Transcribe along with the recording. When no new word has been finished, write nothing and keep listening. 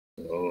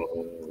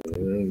Wait a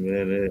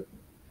minute.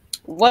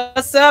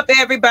 What's up,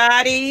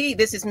 everybody?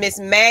 This is Miss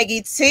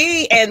Maggie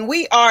T, and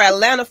we are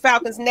Atlanta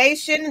Falcons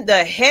Nation,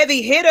 the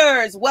Heavy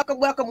Hitters.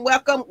 Welcome, welcome,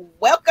 welcome,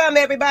 welcome,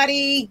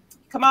 everybody.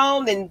 Come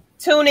on and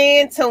tune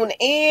in, tune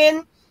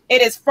in.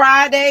 It is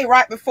Friday,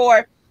 right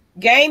before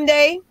game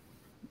day,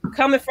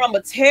 coming from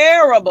a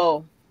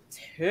terrible,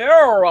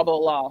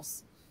 terrible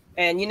loss.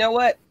 And you know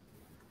what?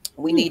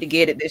 We need to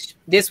get it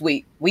this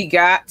week. We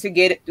got to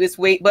get it this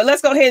week. But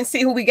let's go ahead and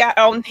see who we got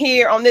on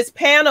here on this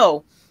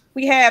panel.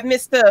 We have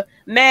Mr.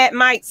 Mad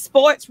Mike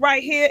Sports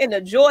right here in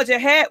the Georgia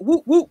hat.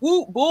 Whoop, whoop,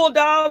 whoop.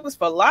 Bulldogs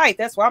for life.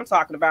 That's what I'm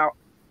talking about.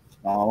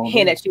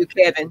 Hint at you,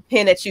 Kevin.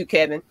 Hint at you,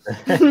 Kevin.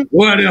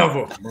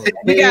 Whatever.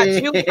 We got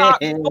you,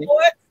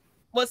 Sports.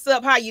 What's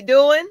up? How you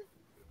doing?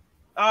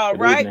 All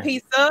right. evening.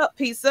 Peace up.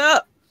 Peace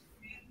up.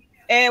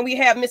 And we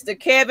have Mr.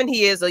 Kevin.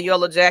 He is a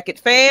Yellow Jacket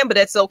fan, but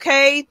that's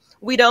okay.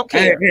 We don't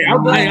care. Hey,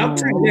 I'm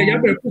telling you,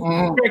 y'all better put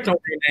some respect on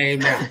their name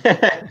now.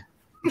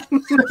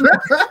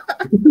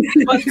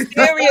 But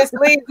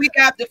seriously, we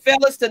got the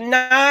fellas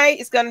tonight.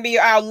 It's going to be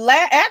our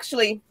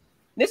actually,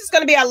 this is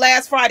going to be our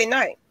last Friday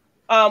night.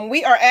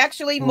 We are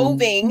actually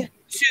moving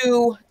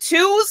to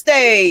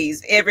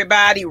Tuesdays,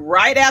 everybody,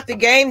 right after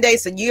game day.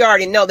 So you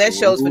already know that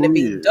show's going to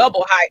be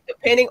double hype,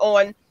 depending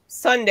on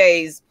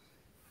Sunday's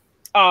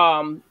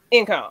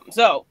income.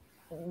 So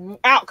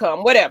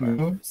outcome,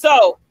 whatever.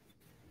 So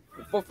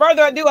for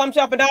further ado, I'm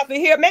jumping off of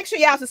here. Make sure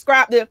y'all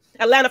subscribe to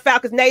Atlanta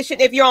Falcons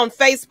Nation. If you're on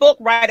Facebook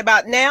right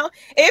about now,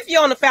 if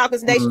you're on the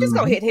Falcons Nation, just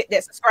go ahead and hit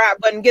that subscribe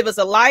button. Give us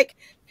a like,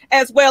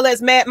 as well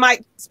as Mad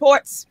Mike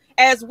Sports,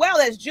 as well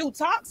as Jew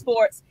Talk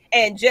Sports,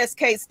 and just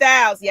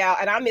KStylz, y'all.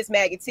 And I'm Miss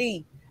Maggie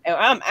T, and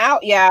I'm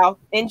out, y'all.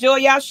 Enjoy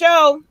y'all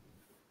show.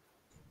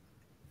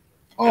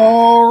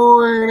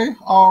 Already.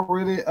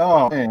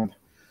 Oh, man.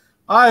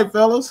 All right,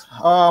 fellas.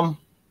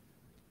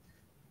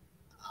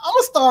 I'm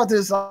gonna start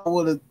this off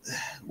with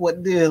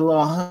what did a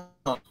little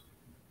hunt.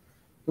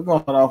 We're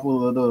gonna start off with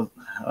a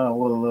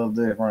little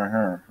dick right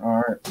here. All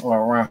right, well,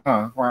 right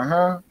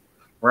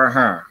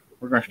here.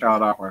 We're gonna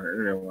start off with it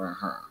right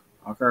here.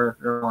 Okay,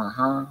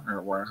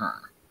 right here.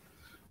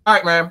 All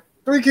right, man.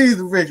 3 keys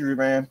to victory,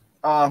 man.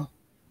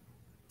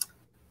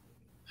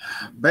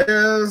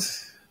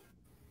 Bears,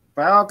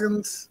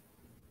 Falcons.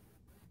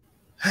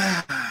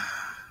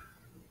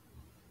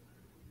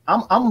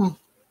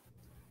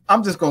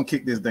 I'm just gonna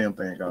kick this damn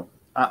thing off.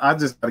 I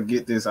just gotta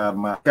get this out,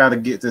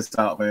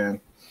 man.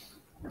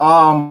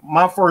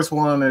 My first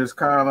one is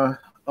kind of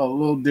a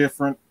little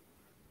different.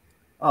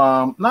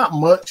 Not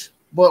much,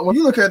 but when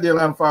you look at the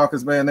Atlanta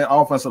Falcons, man, their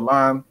offensive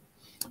line,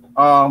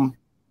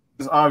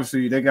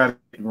 obviously they got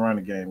to run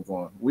the game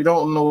going. We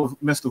don't know if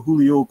Mr.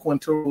 Julio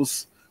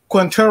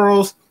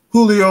Quinteros,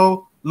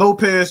 Julio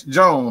Lopez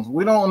Jones.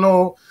 We don't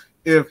know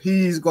if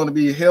he's going to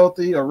be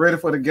healthy or ready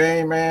for the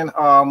game, man.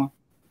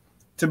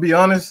 To be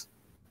honest,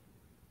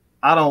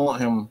 I don't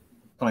want him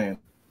playing.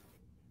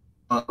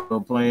 A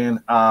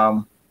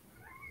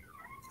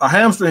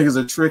hamstring is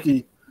it's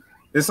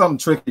something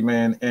tricky,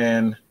 man.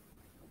 And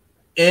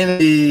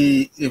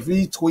if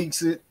he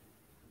tweaks it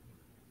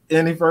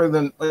any more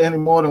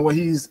than what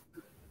he's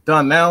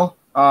done now,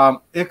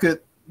 it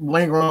could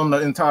linger on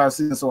the entire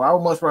season. So I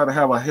would much rather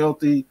have a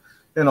healthy,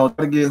 try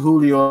to get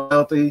Julio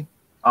healthy.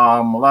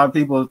 A lot of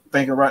people are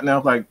thinking right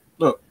now, like,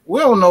 look, we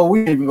don't know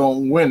we ain't even gonna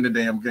win the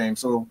damn game,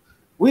 so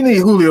we need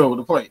Julio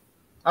to play.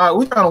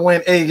 We're trying to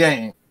win a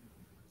game.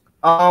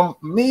 I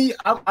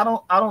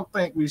don't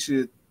think we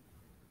should.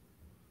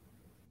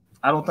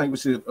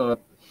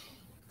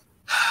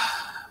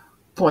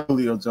 Play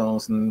Julio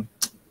Jones. And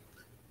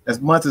as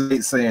much as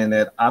it's saying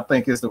that, I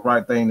think it's the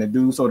right thing to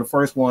do. So the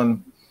first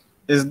one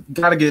is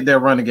got to get that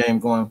running game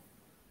going.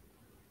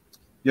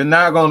 You're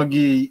not going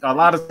to a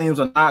lot of teams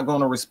are not going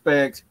to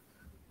respect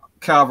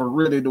Calvin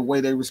Ridley the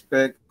way they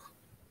respect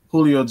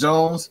Julio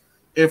Jones.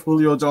 If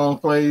Julio Jones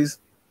plays,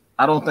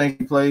 I don't think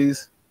he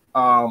plays.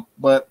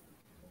 But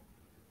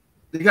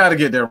you got to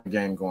get their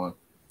game going.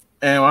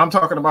 And when I'm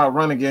talking about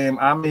running game,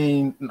 I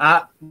mean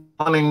not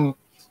running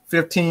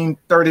 15,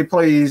 30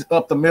 plays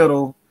up the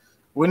middle.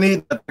 We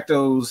need to attack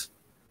those.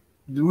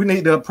 We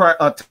need to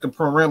attack the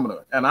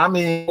perimeter. And I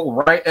mean go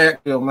right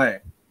at Bill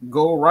Mack.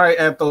 Go right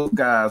at those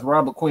guys.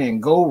 Robert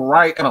Quinn. Go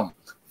right at them.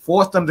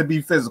 Force them to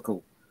be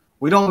physical.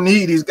 We don't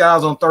need these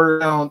guys on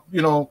third down,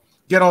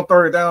 get on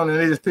third down and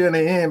they just pin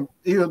their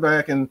ears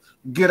back and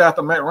get out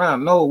the mat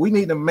round. No, we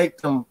need to make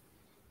them.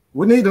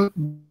 We need to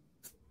be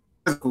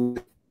physical.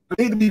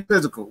 We need to be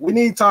physical. We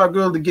need Todd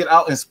Gurley to get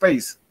out in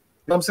space.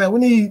 You know what I'm saying? We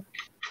need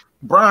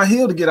Brian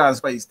Hill to get out in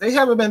space. They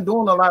haven't been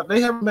doing a lot.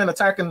 They haven't been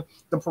attacking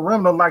the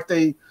perimeter like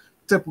they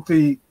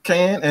typically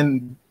can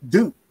and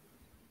do.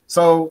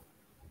 So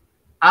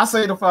I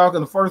say the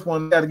Falcons, the first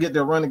one, got to get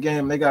their running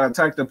game. They got to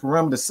attack the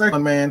perimeter. The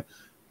second, man,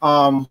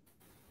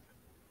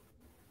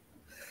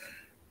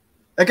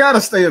 they got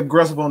to stay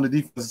aggressive on the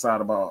defensive side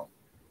of the ball.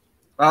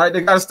 All right,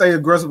 they got to stay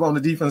aggressive on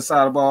the defensive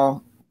side of the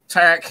ball.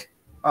 Tack,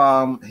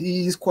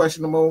 he's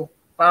questionable.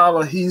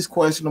 Fowler, he's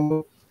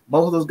questionable.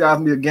 Both of those guys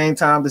will be a game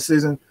time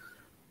decision.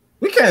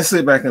 We can't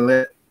sit back and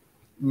let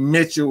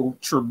Mitchell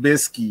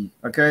Trubisky,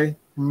 okay?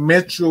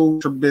 Mitchell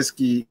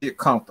Trubisky get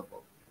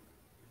comfortable.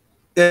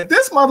 If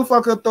this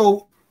motherfucker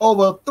throw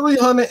over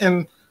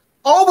 300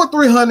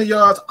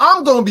 yards,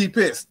 I'm going to be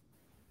pissed.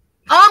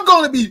 I'm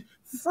going to be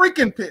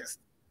freaking pissed.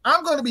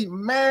 I'm going to be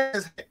mad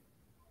as heck.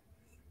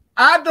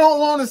 I don't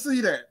want to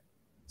see that.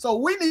 So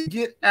we need to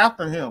get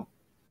after him.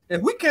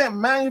 If we can't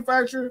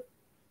manufacture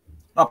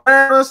a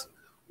Paris,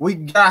 we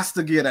got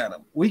to get at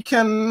him. We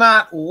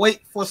cannot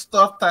wait for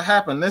stuff to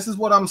happen. This is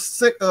what I'm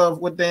sick of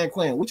with Dan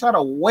Quinn. We try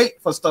to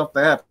wait for stuff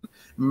to happen.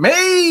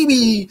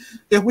 Maybe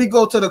if we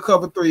go to the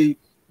cover 3,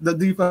 the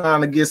defense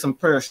line to get some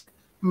pressure.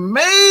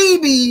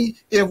 Maybe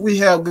if we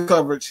have good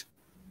coverage,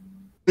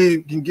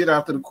 we can get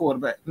after the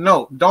quarterback.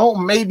 No,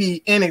 don't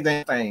maybe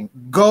anything.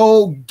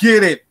 Go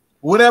get it.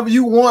 Whatever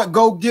you want,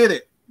 go get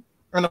it.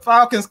 And the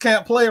Falcons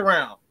can't play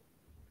around.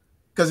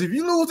 Because if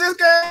you lose this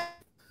game,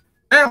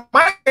 man,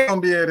 Mike ain't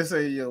going to be able to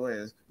say your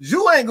ass.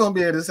 You ain't going to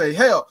be able to say,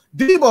 hell,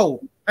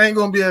 Debo ain't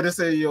going to be able to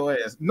say your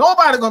ass.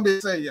 Nobody going to be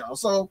able to say y'all.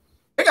 So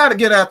they got to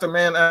get after,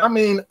 man. I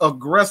mean,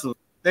 aggressive.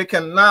 They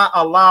cannot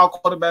allow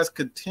quarterbacks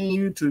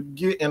continue to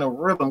get in a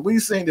rhythm.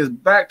 We've seen this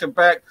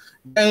back-to-back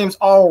games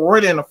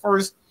already in the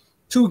first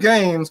 2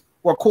 games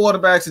where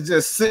quarterbacks are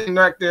just sitting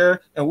back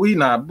there and we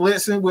not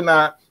blitzing. We're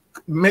not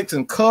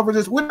mixing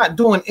coverages. We're not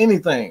doing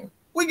anything.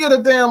 We get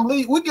a damn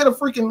lead. We get a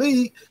freaking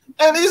lead,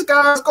 and these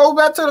guys go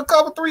back to the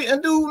cover 3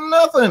 and do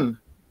nothing.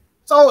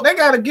 So they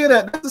got to get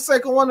at. That's the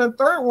second one. And the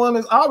third one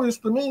is obvious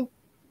to me.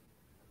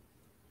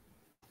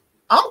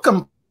 I'm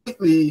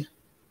completely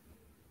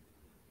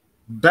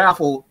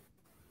baffled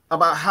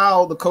about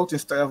how the coaching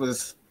staff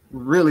has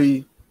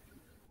really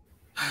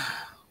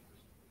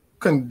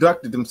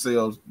conducted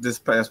themselves this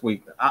past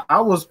week. I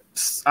was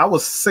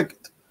sick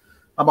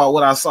about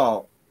what I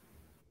saw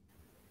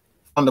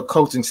on the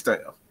coaching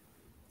staff.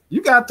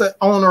 You got the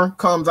owner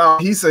comes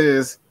out, he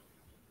says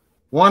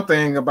one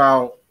thing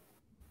about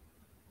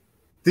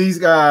these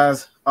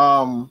guys.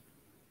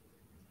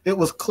 It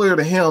was clear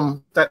to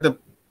him that the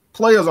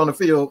players on the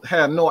field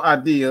had no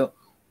idea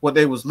what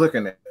they was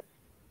looking at.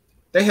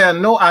 They had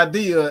no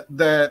idea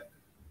that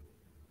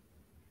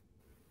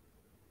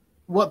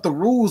what the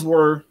rules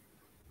were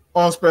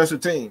on special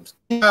teams.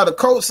 You had the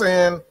coach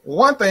saying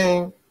one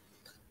thing,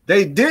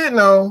 they did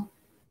know,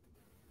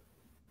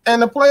 and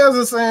the players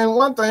are saying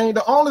one thing,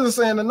 the owners are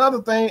saying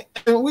another thing,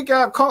 and you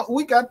got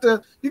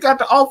the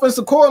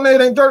offensive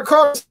coordinator and Dirk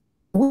Cousins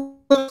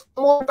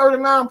more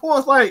 39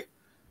 points. Like,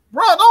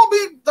 bro,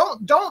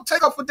 don't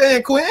take up for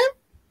Dan Quinn.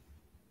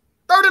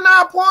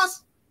 39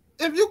 points.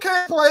 If you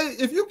can't play,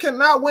 if you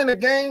cannot win a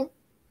game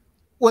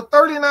with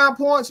 39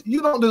 points,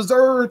 you don't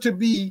deserve to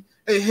be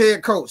a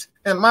head coach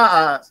in my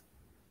eyes.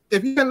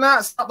 If you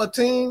cannot stop a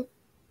team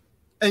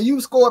and you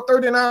score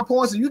 39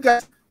 points and you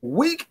got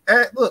weak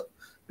at look.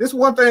 This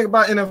one thing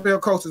about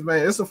NFL coaches,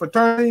 man, it's a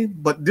fraternity,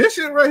 but this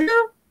shit right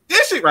here,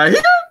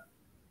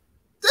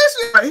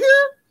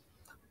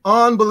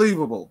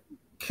 unbelievable.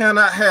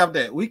 Cannot have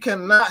that. We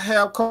cannot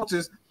have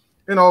coaches,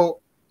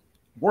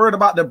 worried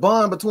about the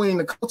bond between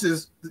the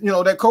coaches,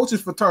 that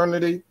coaches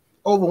fraternity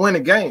over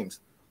winning games.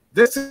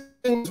 This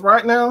is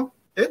right now,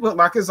 it look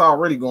like it's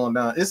already going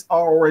down. It's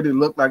already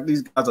looked like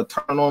these guys are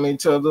turning on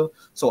each other.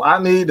 So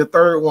I need the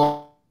third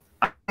one.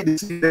 I need to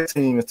see that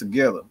team is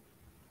together.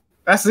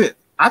 That's it.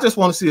 I just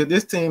want to see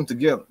this team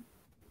together.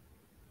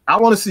 I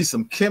want to see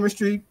some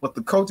chemistry with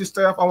the coaching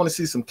staff. I want to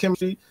see some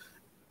chemistry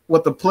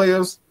with the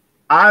players.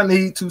 I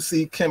need to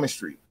see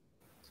chemistry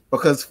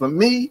because for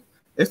me,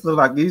 it looks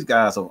like these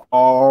guys have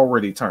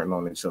already turned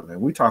on each other.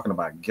 And we're talking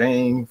about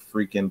game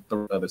freaking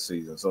 3 of the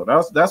season. So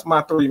that's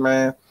my 3,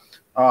 man.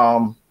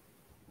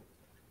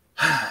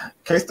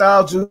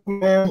 KStylz,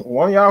 man,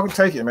 one of y'all can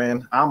take it,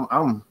 man.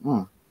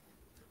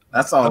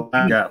 That's all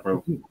I got,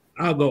 bro.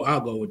 I'll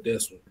go with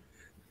this one.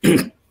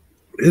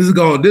 This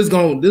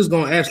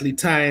gonna actually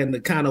tie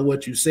into kind of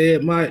what you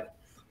said, Mike.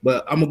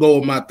 But I'm gonna go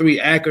with my 3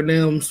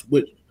 acronyms,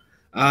 which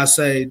I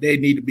say they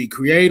need to be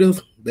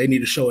creative, they need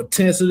to show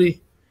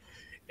intensity,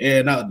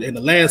 and the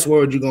last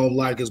word you're gonna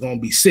like is gonna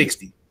be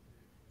 60.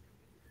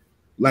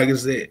 Like I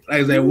said,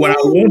 what I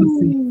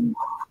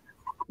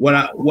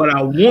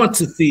want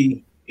to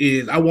see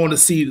is I want to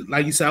see,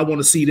 like you said, I want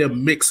to see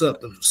them mix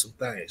up some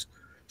things,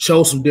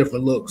 show some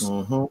different looks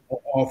on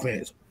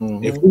offense.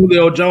 If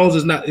Julio Jones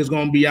is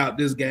going to be out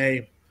this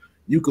game,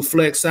 you could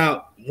flex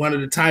out one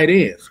of the tight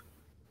ends.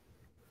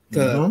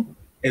 Because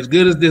as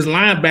good as this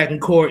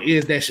linebacking core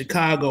is that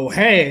Chicago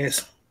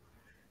has,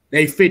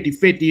 they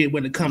 50-50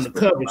 when it comes to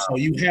coverage. So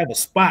you have a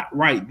spot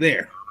right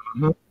there.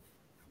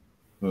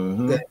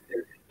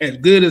 As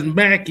good as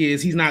Mac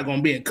is, he's not going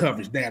to be in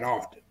coverage that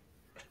often.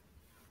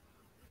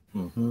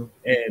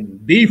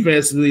 And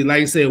defensively,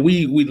 like I said,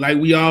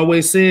 we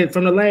always said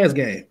from the last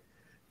game,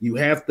 you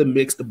have to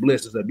mix the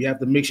blitzes up. You have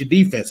to mix your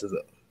defenses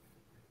up.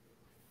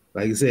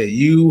 Like I said,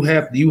 you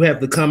have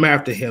to come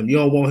after him. You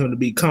don't want him to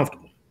be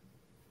comfortable.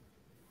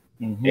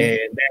 And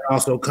that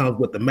also comes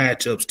with the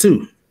matchups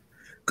too.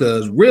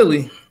 Because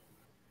really,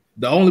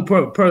 the only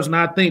person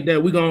I think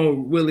that we're gonna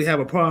really have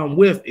a problem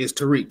with is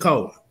Tariq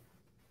Cohen.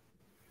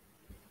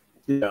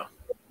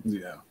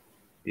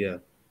 Yeah.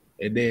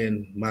 And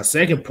then my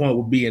second point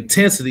would be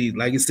intensity.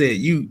 Like I said,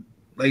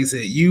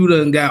 you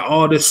done got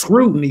all the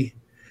scrutiny.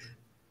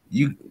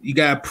 You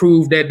gotta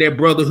prove that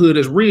brotherhood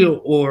is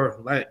real, or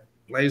like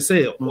I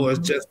said, or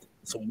it's just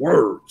some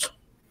words.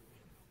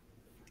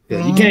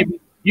 Yeah,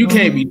 you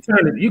can't be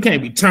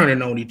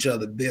turning on each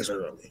other this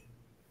early.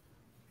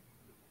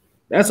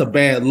 That's a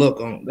bad look.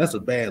 That's a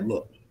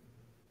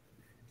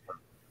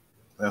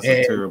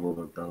terrible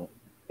look, though.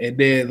 And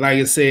then, like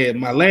I said,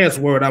 my last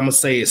word I'm gonna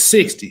say is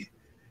 60.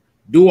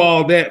 Do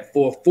all that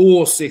for a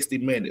full 60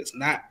 minutes,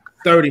 not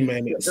 30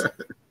 minutes,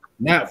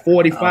 not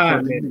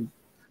 45 minutes,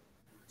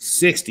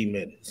 60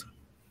 minutes.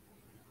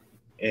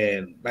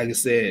 And like I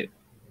said,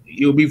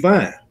 you'll be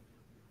fine.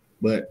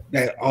 But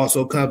that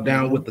also comes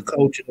down with the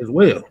coaching as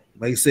well.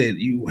 Like I said,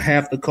 you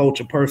have to coach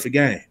a perfect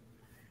game.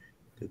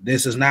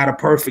 This is not a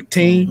perfect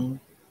team,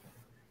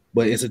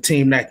 but it's a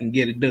team that can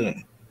get it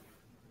done.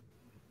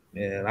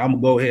 And I'm going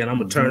to go ahead and I'm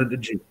going to turn it to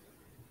G.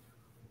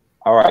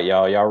 All right,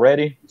 y'all. Y'all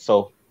ready?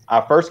 So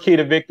our first key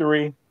to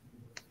victory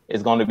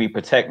is going to be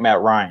protect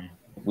Matt Ryan.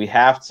 We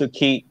have to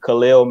keep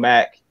Khalil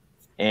Mack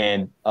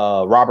and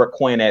Robert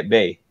Quinn at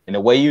bay. And the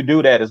way you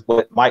do that is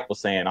what Mike was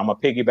saying. I'm going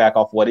to piggyback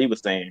off what he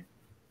was saying.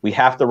 We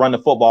have to run the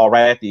football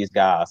right at these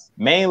guys,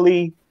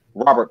 mainly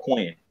Robert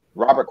Quinn.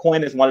 Robert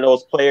Quinn is one of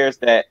those players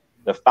that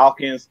the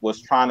Falcons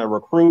was trying to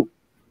recruit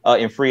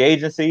in free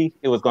agency.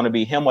 It was going to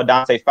be him or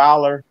Dante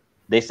Fowler.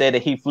 They said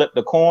that he flipped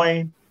the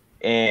coin,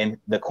 and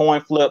the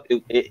coin flip,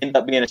 it ended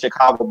up being the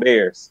Chicago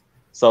Bears.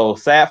 So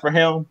sad for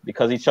him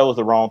because he chose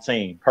the wrong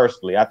team.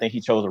 Personally, I think he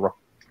chose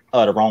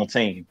the wrong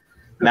team.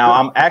 Now,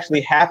 I'm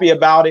actually happy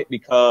about it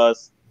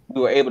because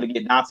we were able to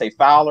get Dante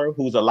Fowler,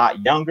 who's a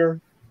lot younger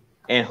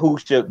and who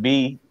should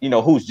be,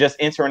 who's just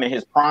entering in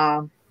his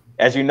prime.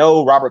 As you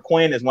know, Robert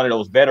Quinn is one of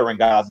those veteran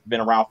guys who's been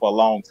around for a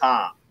long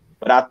time.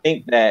 But I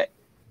think that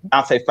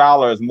Dante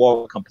Fowler is more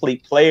of a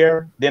complete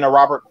player than a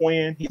Robert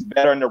Quinn. He's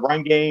better in the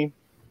run game.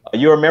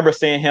 You remember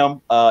seeing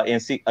him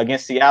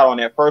against Seattle in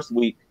that first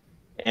week,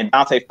 and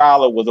Dante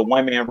Fowler was a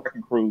one-man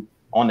wrecking crew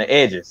on the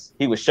edges.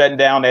 He was shutting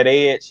down that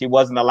edge. He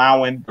wasn't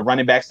allowing the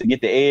running backs to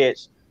get the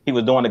edge. He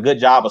was doing a good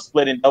job of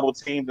splitting double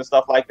teams and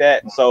stuff like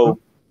that. And so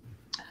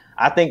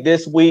I think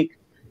this week,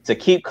 to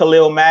keep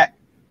Khalil Mack,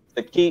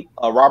 to keep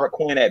Robert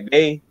Quinn at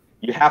bay,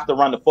 you have to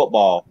run the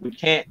football. We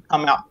can't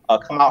come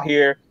out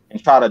here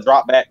and try to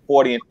drop back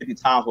 40 and 50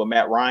 times with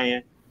Matt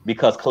Ryan,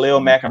 because Khalil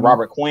Mack and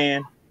Robert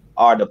Quinn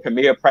are the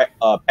premier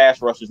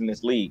pass rushers in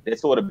this league. They're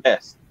two of the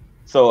best.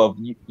 So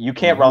if you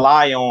can't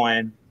rely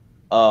on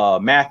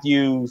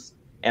Matthews,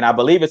 and I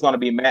believe it's going to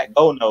be Matt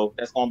Gono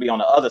that's going to be on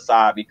the other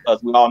side,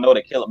 because we all know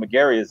that Caleb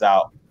McGarry is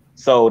out.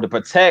 So to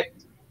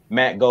protect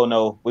Matt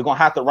Gono, we're going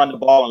to have to run the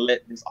ball and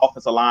let this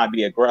offensive line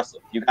be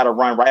aggressive. You got to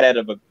run right at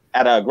an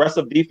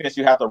aggressive defense.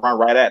 You have to run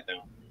right at them.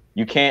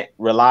 You can't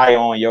rely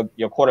on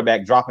your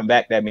quarterback dropping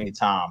back that many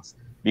times,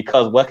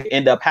 because what could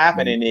end up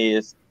happening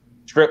is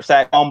strip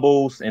sack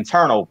fumbles and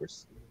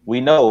turnovers.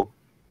 We know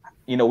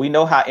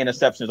how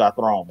interceptions are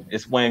thrown.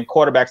 It's when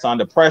quarterbacks are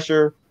under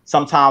pressure.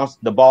 Sometimes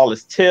the ball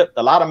is tipped.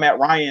 A lot of Matt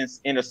Ryan's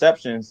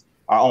interceptions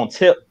are on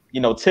tip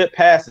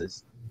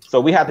passes.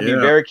 So we have to be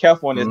very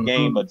careful in this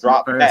game of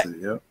drop back.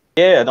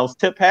 Yeah, those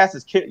tip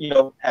passes,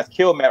 has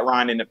killed Matt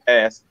Ryan in the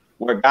past,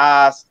 where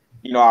guys,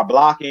 are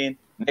blocking.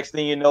 Next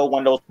thing you know,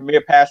 one of those premier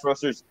pass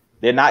rushers,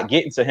 they're not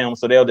getting to him,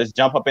 so they'll just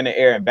jump up in the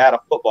air and bat a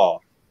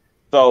football.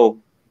 So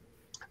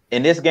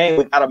in this game,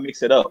 we got to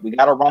mix it up. We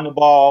got to run the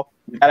ball.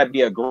 We got to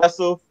be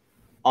aggressive.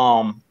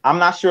 I'm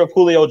not sure if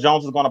Julio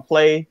Jones is going to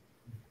play.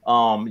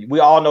 We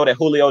all know that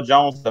Julio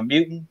Jones is a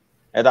mutant.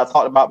 As I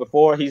talked about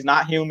before, he's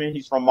not human.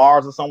 He's from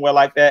Mars or somewhere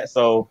like that.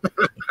 So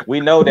we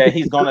know that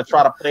he's going to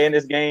try to play in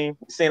this game.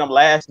 We seen him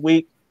last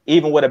week,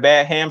 even with a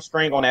bad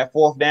hamstring on that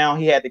fourth down.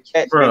 He had to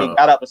catch, and he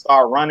got up and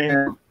started running.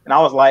 And I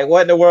was like,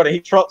 what in the world? And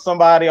he trucked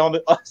somebody on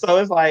the – so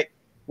it's like,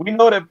 we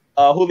know that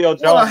Julio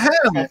Jones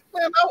 –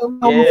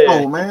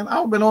 man,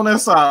 I've been on that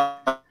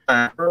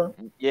side, bro.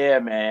 Yeah,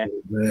 man.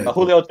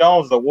 Julio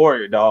Jones is a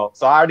warrior, dog.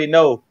 So I already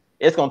know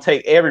it's going to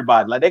take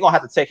everybody. Like, they're going to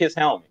have to take his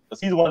helmet, because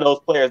he's one of those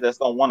players that's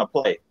going to want to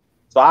play.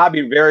 So I'd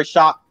be very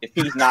shocked if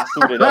he's not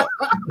suited up.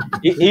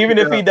 Even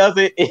if he does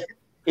it,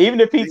 even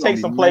if he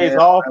takes some plays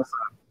off.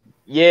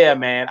 Yeah,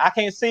 man. I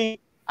can't see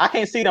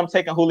them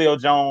taking Julio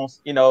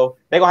Jones. They're going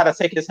to have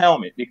to take his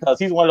helmet, because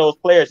he's one of those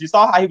players. You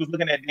saw how he was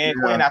looking at Dan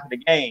Quinn after the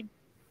game.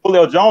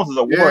 Julio Jones is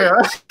a warrior.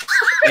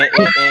 And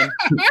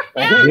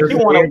he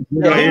want to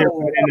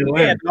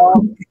win,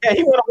 dog. Yeah,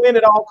 he want to win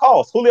at all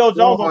costs. Julio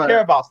Jones don't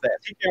care about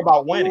stats. He care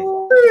about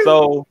winning.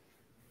 So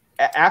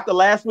after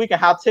last week and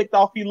how ticked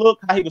off he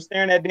looked, how he was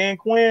staring at Dan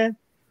Quinn,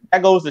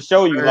 that goes to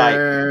show you, like,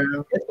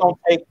 it's going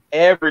to take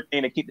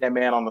everything to keep that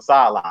man on the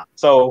sideline.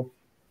 So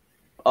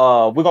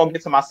we're going to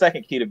get to my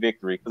second key to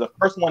victory, because the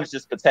first one is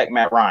just protect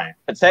Matt Ryan.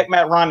 Protect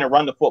Matt Ryan and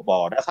run the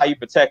football. That's how you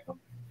protect him.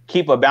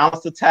 Keep a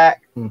balanced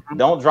attack.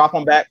 Don't drop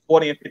him back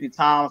 40 and 50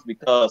 times,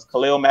 because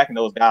Khalil Mack and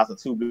those guys are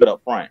too good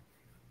up front.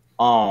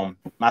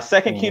 My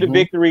second key to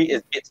victory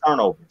is get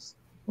turnovers.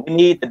 We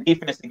need the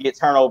defense to get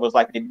turnovers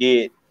like they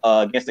did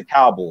against the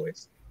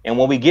Cowboys. And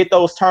when we get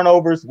those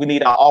turnovers, we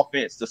need our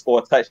offense to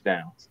score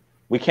touchdowns.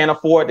 We can't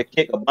afford to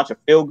kick a bunch of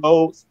field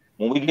goals.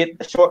 When we get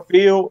the short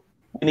field,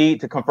 we need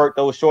to convert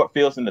those short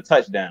fields into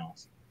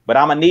touchdowns. But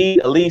I'm going to need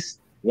at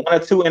least 1 or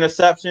 2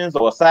 interceptions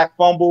or a sack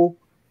fumble.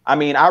 I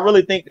mean, I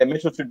really think that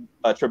Mitchell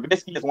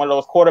Trubisky is one of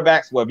those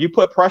quarterbacks where if you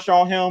put pressure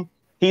on him,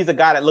 he's a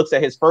guy that looks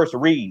at his first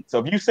read. So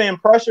if you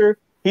send pressure,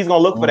 he's going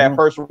to look for that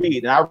first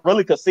read. And I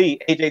really could see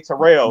A.J.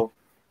 Terrell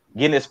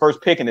getting his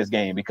first pick in this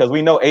game because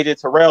we know A.J.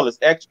 Terrell is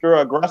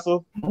extra aggressive.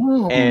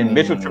 And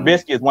Mitchell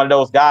Trubisky is one of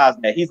those guys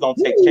that he's going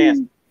to take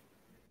chances.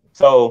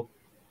 So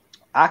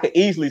I could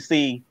easily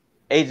see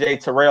A.J.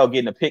 Terrell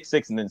getting a pick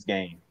 6 in this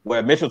game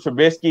where Mitchell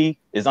Trubisky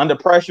is under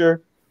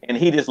pressure and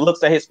he just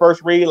looks at his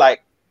first read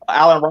like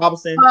Allen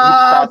Robinson. He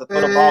tries to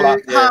throw the ball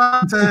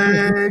out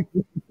there.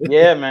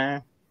 Yeah,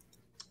 man.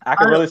 I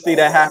can really see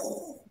that happen.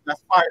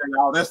 That's fire,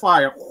 y'all. That's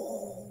fire.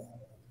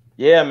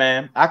 Yeah,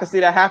 man. I can see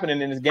that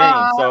happening in this game.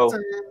 So,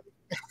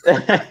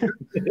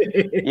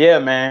 yeah,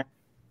 man.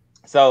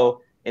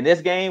 So, in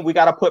this game, we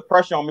got to put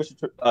pressure on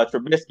Mr.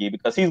 Trubisky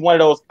because he's one of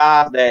those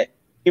guys that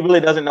he really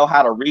doesn't know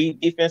how to read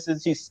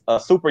defenses. He's a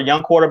super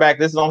young quarterback.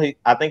 This is only,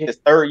 I think, his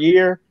 3rd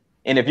year.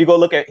 And if you go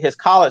look at his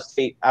college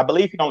tape, I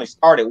believe he only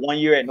started 1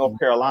 year at North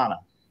Carolina.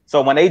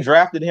 So when they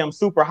drafted him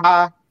super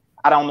high,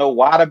 I don't know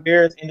why the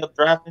Bears ended up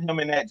drafting him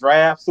in that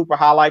draft super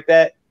high like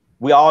that.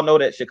 We all know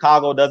that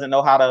Chicago doesn't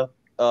know how to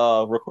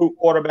recruit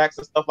quarterbacks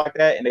and stuff like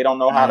that, and they don't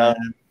know how to.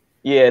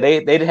 Yeah,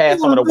 they had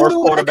some of the worst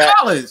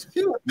quarterbacks.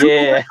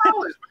 Yeah,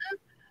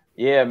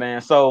 yeah,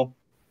 man. So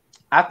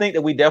I think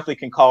that we definitely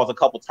can cause a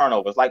couple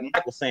turnovers. Like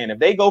Mike was saying, if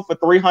they go for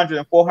 300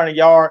 and 400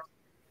 yards,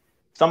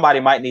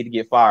 somebody might need to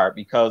get fired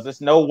because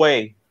there's no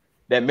way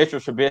that Mitchell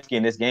Trubisky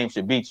in this game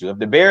should beat you. If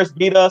the Bears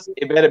beat us,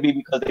 it better be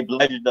because they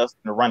bludgeoned us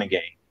in the running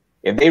game.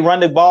 If they run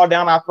the ball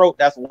down our throat,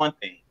 that's one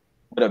thing.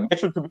 But if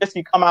Mitchell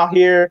Trubisky come out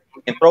here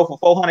and throw for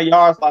 400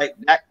 yards like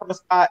Dak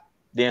Prescott,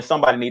 then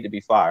somebody need to be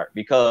fired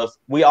because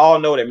we all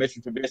know that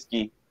Mitchell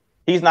Trubisky,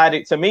 he's not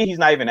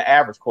even an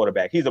average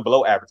quarterback. He's a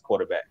below average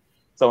quarterback.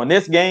 So in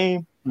this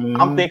game,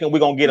 I'm thinking we're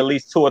going to get at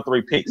least 2 or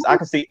 3 picks. I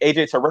can see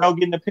A.J. Terrell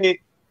getting a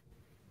pick,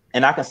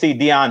 and I can see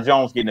Deion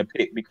Jones getting a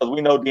pick because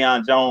we know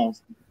Deion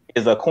Jones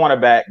is a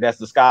cornerback that's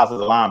disguised as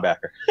a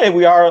linebacker. And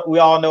we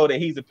all know that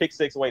he's a pick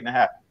 6 waiting to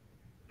happen.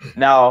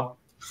 Now,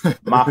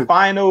 my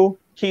final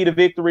key to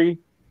victory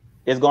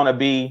is going to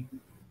be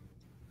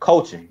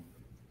coaching.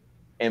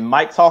 And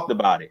Mike talked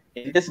about it.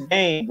 In this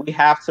game, we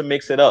have to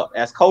mix it up.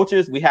 As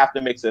coaches, we have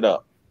to mix it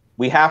up.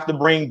 We have to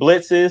bring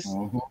blitzes.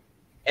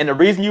 And the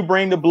reason you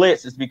bring the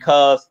blitz is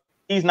because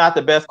he's not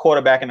the best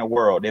quarterback in the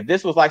world. If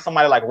this was like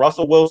somebody like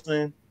Russell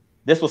Wilson,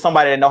 this was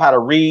somebody that know how to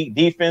read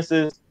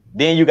defenses,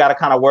 then you got to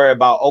kind of worry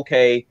about,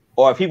 okay,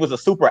 or if he was a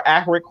super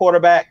accurate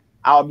quarterback,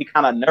 I would be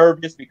kind of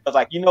nervous because,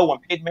 like, when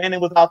Peyton Manning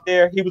was out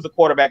there, he was a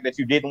quarterback that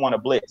you didn't want to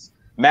blitz.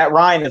 Matt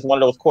Ryan is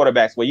one of those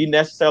quarterbacks where you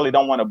necessarily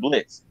don't want to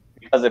blitz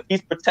because if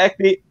he's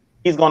protected,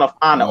 he's going to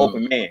find an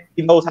open man.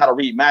 He knows how to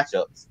read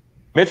matchups.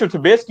 Mitchell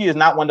Trubisky is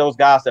not one of those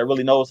guys that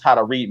really knows how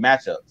to read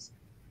matchups.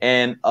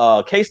 And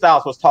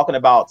KStylz was talking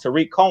about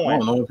Tariq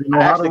Cohen. I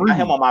actually got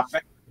him on my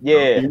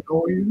yeah.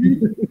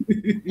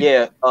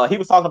 Yeah, he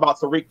was talking about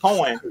Tariq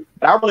Cohen,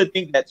 but I really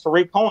think that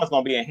Tariq Cohen is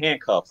going to be in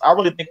handcuffs. I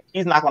really think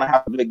he's not going to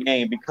have a good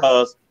game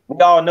because we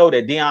all know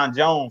that Deion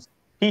Jones,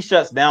 he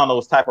shuts down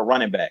those type of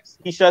running backs.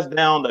 He shuts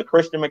down the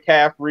Christian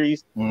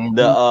McCaffreys,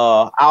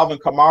 the Alvin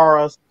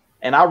Kamaras,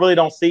 and I really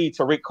don't see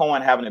Tariq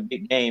Cohen having a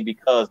big game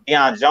because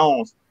Deion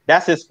Jones,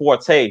 that's his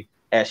forte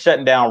at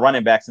shutting down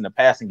running backs in the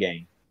passing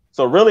game.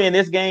 So really in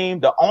this game,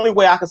 the only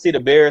way I can see the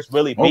Bears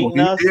really beating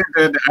us. He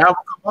did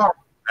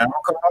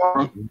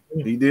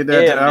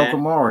that to Al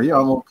Kamara. He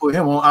almost put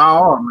him on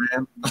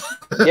IR,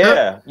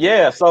 man.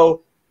 Yeah.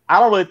 So I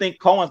don't really think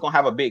Cohen's gonna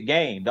have a big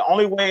game. The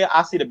only way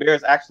I see the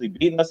Bears actually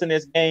beating us in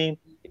this game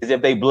is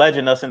if they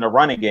bludgeon us in the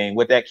running game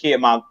with that kid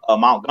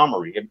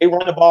Montgomery. If they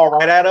run the ball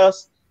right at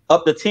us,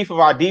 up the teeth of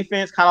our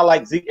defense, kind of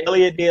like Zeke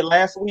Elliott did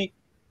last week,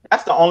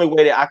 that's the only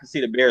way that I can see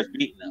the Bears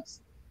beating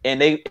us. And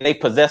they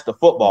possess the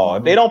football.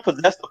 If they don't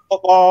possess the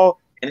football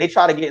and they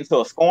try to get into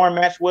a scoring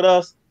match with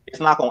us, it's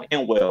not going to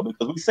end well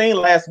because we've seen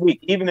last week,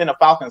 even in the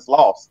Falcons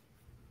loss,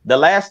 the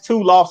last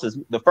 2 losses,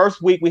 the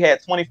first week we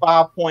had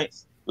 25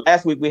 points.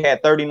 Last week we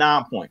had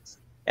 39 points.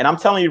 And I'm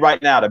telling you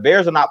right now, the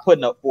Bears are not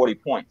putting up 40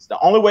 points. The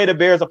only way the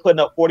Bears are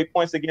putting up 40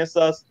 points against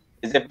us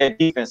is if their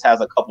defense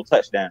has a couple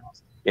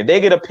touchdowns. If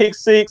they get a pick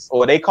 6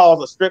 or they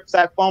cause a strip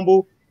sack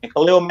fumble and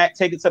Khalil Mack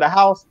take it to the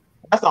house,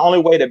 that's the only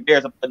way the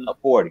Bears are putting up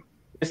 40.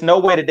 There's no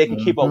way that they can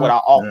keep up with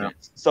our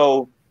offense.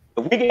 So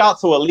if we get out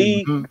to a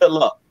lead, good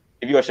luck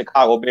if you're a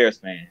Chicago Bears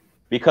fan,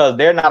 because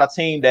they're not a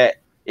team that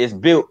is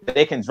built that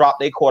they can drop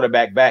their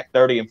quarterback back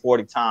 30 and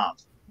 40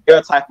 times. They're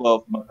a type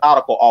of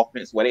methodical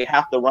offense where they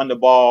have to run the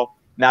ball.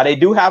 Now, they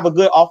do have a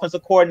good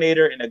offensive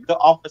coordinator and a good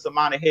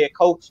offensive-minded head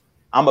coach.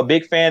 I'm a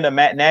big fan of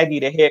Matt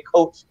Nagy, the head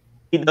coach.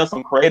 He does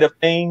some creative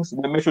things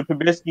with Mitchell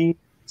Trubisky.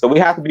 So we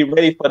have to be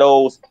ready for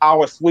those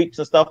power sweeps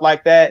and stuff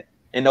like that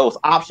and those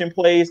option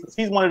plays because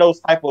he's one of those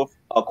type of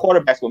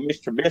quarterbacks with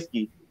Mitch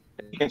Trubisky.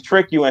 He can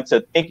trick you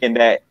into thinking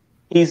that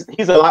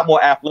he's a lot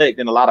more athletic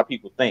than a lot of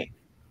people think.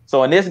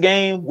 So in this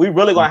game, we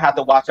really gonna have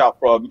to watch out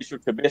for Mr.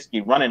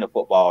 Trubisky running the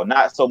football,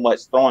 not so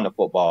much throwing the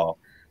football.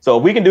 So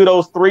if we can do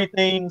those three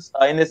things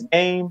in this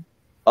game,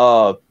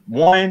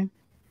 one,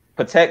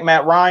 protect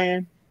Matt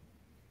Ryan.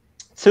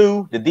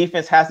 Two, the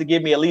defense has to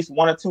give me at least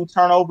 1 or 2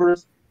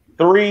 turnovers.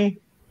 3,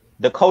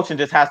 the coaching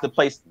just has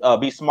to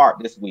be smart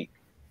this week.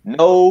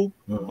 No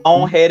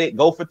boneheaded,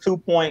 go for 2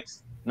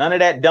 points. None of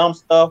that dumb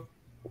stuff.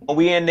 When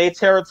we in their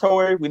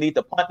territory, we need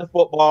to punt the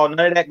football.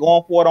 None of that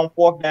going for it on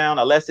 4th down,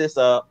 unless it's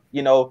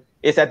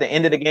it's at the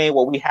end of the game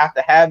where we have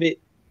to have it.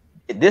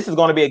 This is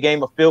going to be a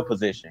game of field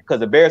position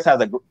because the Bears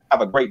have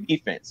a great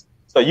defense.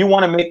 So you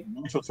want to make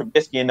Mitchell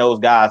Trubisky and those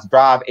guys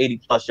drive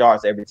 80+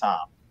 yards every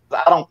time.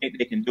 I don't think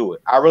they can do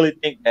it. I really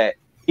think that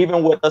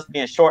even with us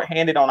being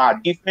shorthanded on our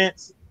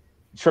defense,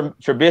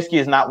 Trubisky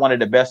is not one of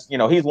the best.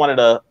 He's one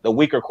of the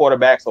weaker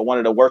quarterbacks or one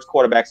of the worst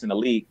quarterbacks in the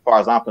league, as far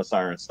as I'm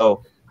concerned.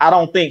 So I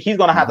don't think he's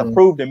going to have to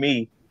prove to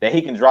me that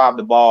he can drive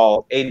the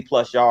ball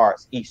 80+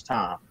 yards each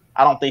time.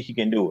 I don't think he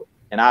can do it,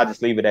 and I'll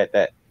just leave it at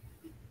that.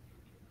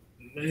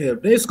 Man,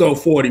 if they score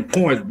 40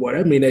 points, boy,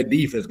 that mean that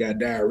defense got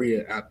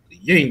diarrhea out the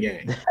yin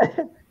yang.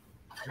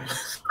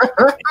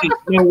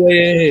 No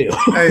way in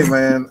hell. Hey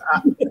man,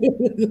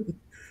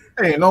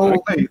 hey,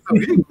 so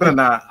you better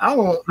not. I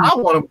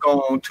want him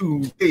gone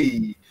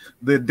Tuesday,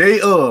 the day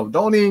of.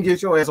 Don't even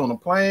get your ass on the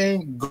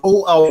plane.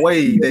 Go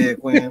away, Dan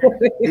Quinn.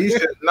 He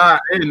should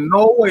not. There's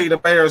no way the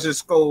Bears should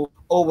score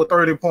over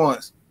 30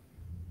 points.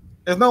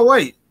 There's no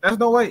way. There's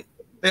no way.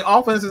 Their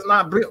offense is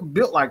not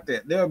built like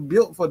that. They're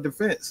built for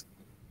defense.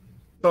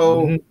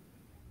 So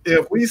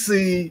if we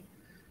see,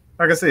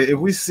 like I said, if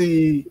we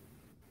see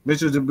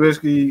Mitchell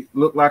Trubisky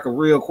look like a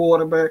real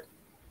quarterback,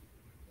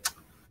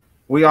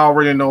 we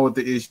already know what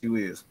the issue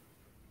is.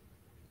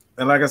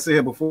 And like I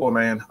said before,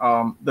 man,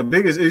 the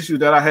biggest issue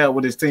that I have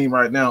with this team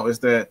right now is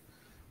that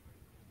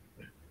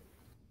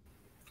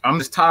I'm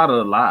just tired of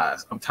the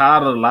lies. I'm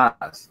tired of the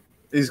lies.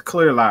 It's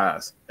clear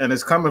lies. And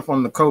it's coming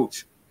from the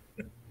coach.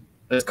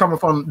 It's coming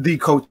from the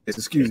coaches,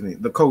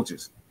 the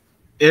coaches.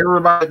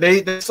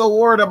 Everybody, they're so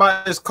worried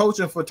about this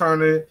coaching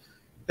fraternity,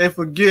 they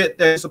forget that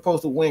they're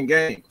supposed to win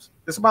games.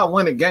 It's about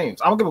winning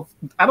games. I don't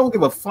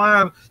give a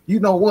flying, you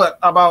know what,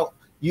 about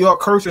your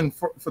coaching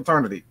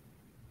fraternity.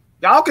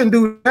 Y'all can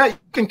do that. You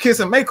can kiss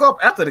and make up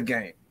after the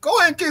game. Go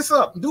ahead and kiss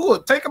up. Do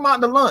it. Take him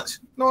out to lunch.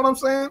 You know what I'm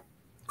saying?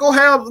 Go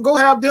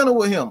have dinner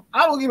with him.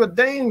 I don't give a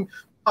damn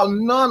about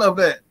none of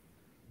that.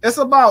 It's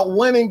about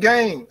winning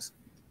games,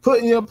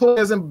 putting your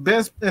players in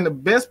the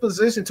best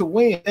position to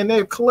win, and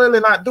they're clearly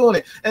not doing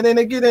it. And then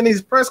they get in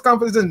these press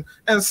conferences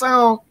and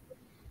sound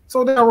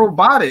so damn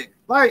robotic.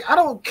 Like I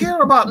don't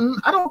care about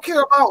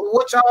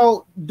what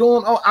y'all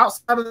doing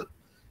outside of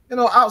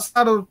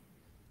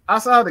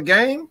the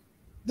game.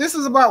 This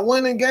is about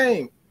winning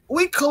game.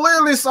 We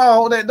clearly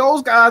saw that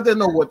those guys didn't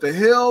know what the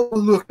hell they were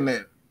looking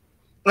at.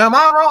 Am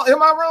I wrong?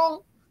 Am I wrong?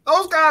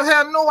 Those guys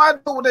had no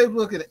idea what they were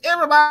looking at.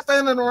 Everybody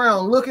standing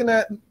around looking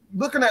at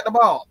the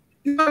ball.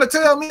 You gonna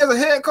tell me as a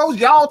head coach,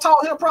 y'all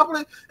taught him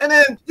properly? And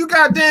then you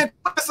got Dan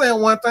Quinn saying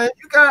one thing,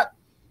 you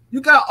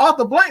got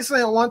Arthur Blank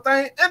saying one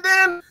thing, and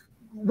then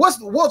what's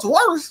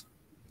worse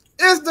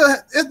is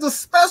the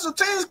special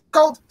teams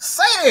coach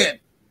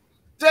said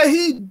that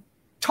he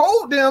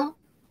told them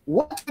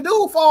what to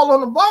do, fall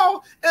on the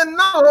ball, and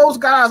none of those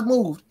guys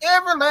moved.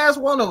 Every last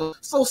one of them.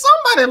 So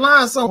somebody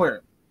lying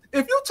somewhere.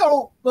 If you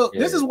told, look,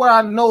 this is where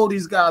I know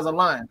these guys are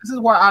lying. This is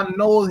where I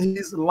know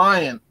he's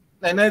lying,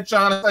 and they're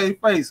trying to save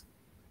face.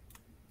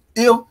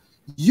 If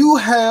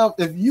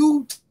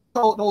you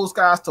told those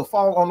guys to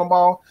fall on the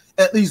ball,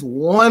 at least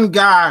one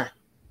guy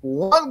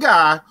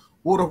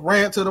would have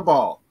ran to the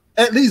ball.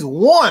 At least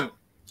one.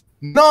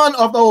 None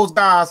of those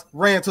guys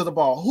ran to the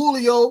ball.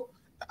 Julio,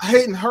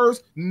 Hayden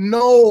Hurst,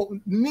 no,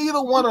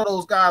 neither one of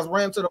those guys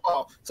ran to the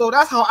ball. So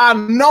that's how I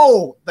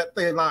know that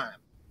they're lying.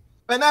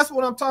 And that's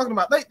what I'm talking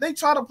about. They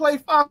try to play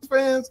Fox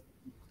fans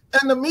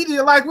and the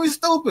media like we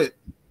stupid.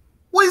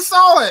 We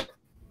saw it.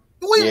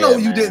 We know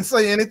you didn't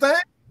say anything.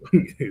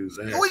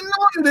 Exactly. We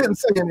know you didn't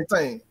say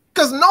anything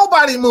because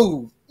nobody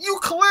moved. You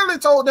clearly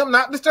told them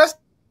not to just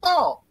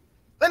fall.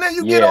 And then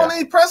you get on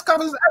these press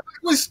conferences and act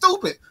like we're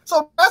stupid.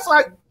 So that's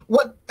like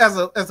what as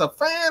a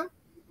fan,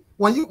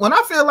 when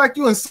I feel like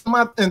you in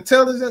my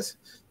intelligence,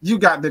 you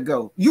got to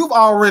go. You've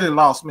already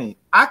lost me.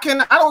 I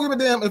don't give a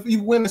damn if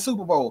you win the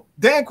Super Bowl.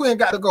 Dan Quinn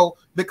got to go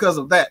because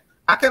of that.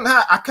 I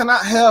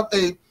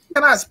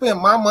cannot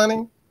spend my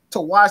money to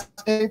watch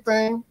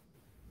anything,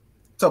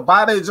 to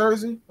buy their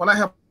jersey when I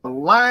have a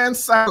lying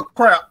sack of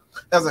crap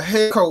as a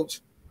head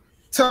coach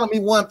telling me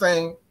one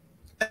thing.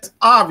 It's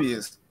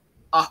obvious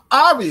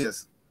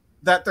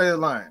that they're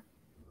lying,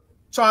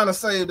 trying to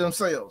save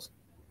themselves,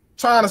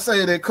 trying to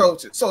save their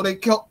coaches, so their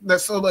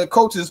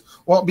coaches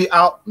won't be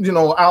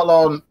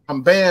outlawed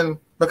and banned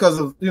because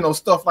of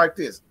stuff like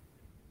this.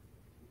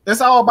 It's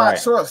all about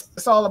trust.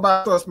 It's all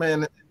about trust,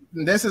 man.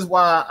 And this is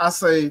why I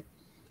say,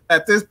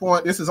 at this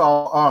point, this is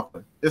all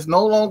Arthur. It's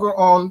no longer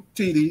on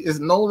TD. It's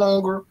no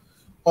longer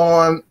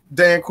on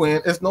Dan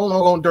Quinn. It's no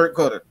longer on Dirk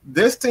Cutter.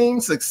 This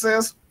team's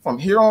success from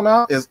here on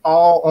out is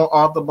all on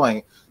Arthur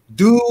Blank.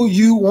 Do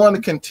you want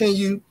to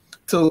continue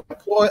to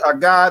employ a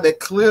guy that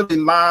clearly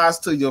lies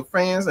to your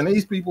fans, and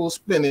these people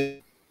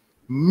spending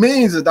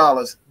millions of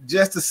dollars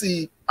just to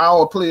see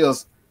our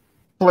players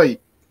play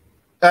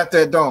at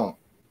that dome?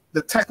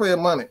 The taxpayer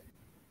money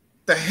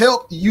to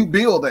help you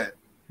build that.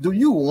 Do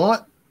you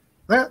want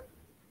that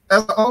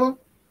as an owner?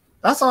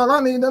 That's all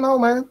I need to know,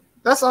 man.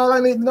 That's all I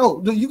need to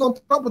know. Do you gonna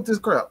put up with this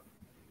crap?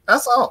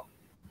 That's all.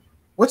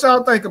 What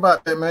y'all think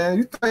about that,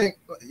 man?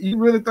 You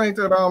really think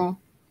that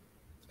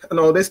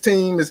this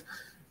team is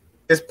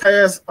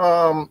past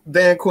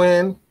Dan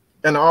Quinn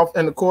and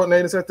the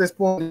coordinators at this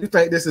point? You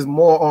think this is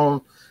more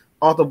on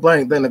Arthur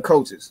Blank than the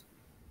coaches?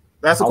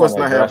 That's the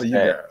question I have for you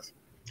guys.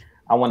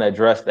 I want to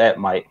address that,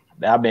 Mike.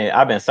 I've been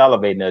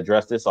salivating to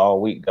address this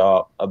all week,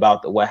 dog,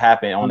 about what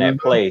happened on that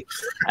play,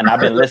 and I've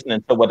been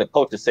listening to what the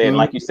coaches said. And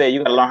like you said, you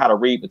got to learn how to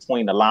read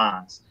between the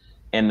lines.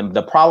 And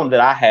the problem that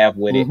I have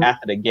with it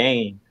after the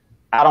game,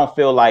 I don't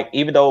feel like,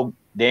 even though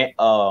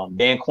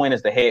Dan Quinn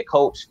is the head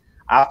coach,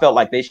 I felt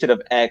like they should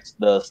have asked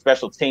the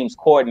special teams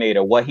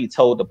coordinator what he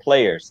told the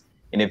players.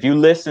 And if you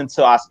listen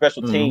to our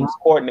special teams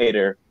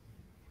coordinator,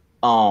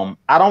 I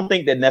don't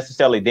think that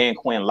necessarily Dan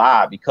Quinn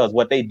lied, because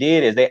what they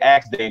did is they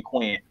asked Dan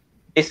Quinn.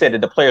 They said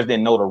that the players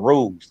didn't know the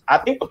rules. I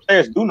think the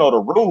players do know the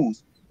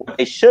rules. What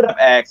they should have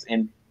asked,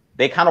 and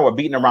they kind of were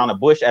beating around the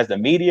bush as the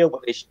media,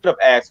 what they should have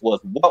asked was,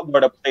 what were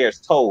the players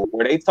told?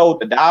 Were they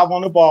told to dive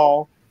on the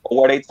ball,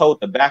 or were they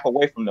told to back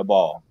away from the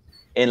ball?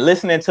 And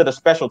listening to the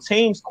special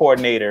teams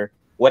coordinator,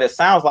 what it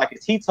sounds like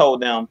is he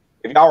told them,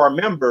 if y'all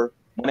remember,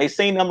 when they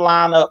seen them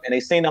line up and they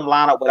seen them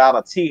line up without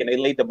a tee and they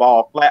laid the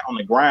ball flat on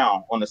the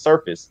ground, on the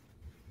surface,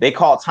 they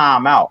called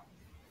timeout.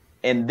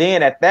 And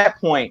then at that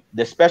point,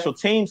 the special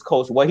teams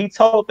coach, what he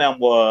told them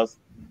was,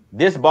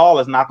 this ball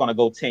is not going to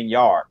go 10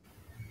 yards.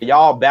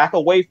 Y'all back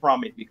away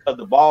from it, because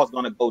the ball is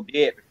going to go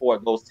dead before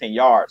it goes 10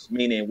 yards,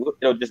 meaning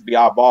it'll just be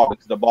our ball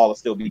because the ball will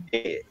still be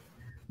dead.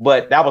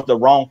 But that was the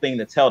wrong thing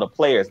to tell the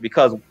players,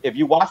 because if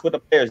you watch what the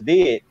players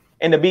did,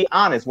 and to be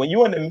honest, when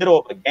you're in the middle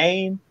of a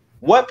game,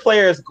 what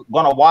player is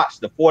going to watch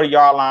the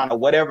 40-yard line or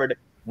whatever?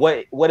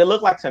 What it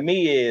looked like to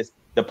me is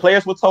the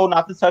players were told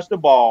not to touch the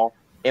ball.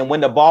 And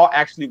when the ball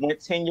actually went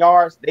 10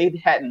 yards, they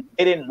didn't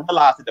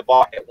realize that the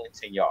ball had went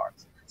 10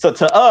 yards. So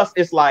to us,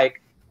 it's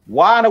like,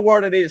 why in the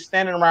world are they just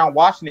standing around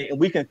watching it? And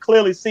we can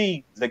clearly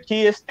see the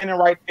kid standing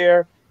right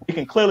there. We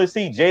can clearly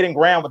see Jaden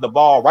Graham with the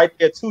ball right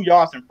there 2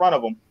 yards in front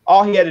of him.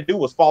 All he had to do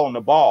was fall on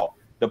the ball.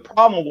 The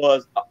problem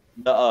was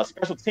the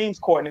special teams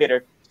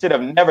coordinator should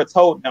have never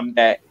told them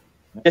that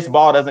this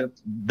ball doesn't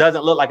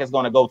look like it's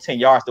going to go 10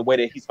 yards the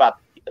way he's about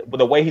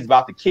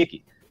to kick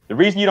it. The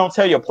reason you don't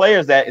tell your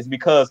players that is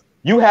because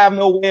you have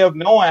no way of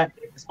knowing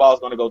if this ball is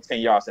going to go 10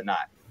 yards or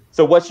not.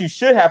 So what you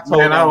should have told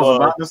them I was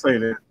about to say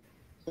that.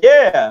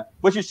 Yeah,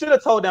 what you should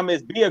have told them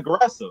is be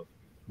aggressive.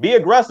 Be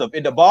aggressive.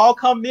 If the ball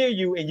come near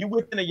you and you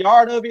within a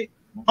yard of it,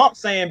 bump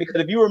sand, because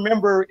if you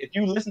remember, if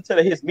you listen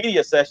to his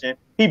media session,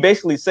 he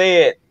basically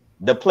said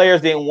the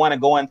players didn't want to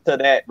go into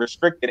that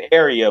restricted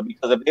area,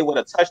 because if they would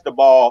have touched the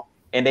ball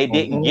and they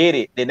didn't get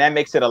it, then that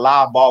makes it a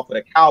live ball for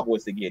the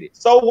Cowboys to get it.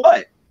 So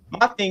what?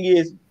 My thing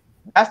is,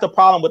 that's the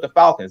problem with the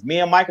Falcons. Me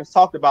and Mike have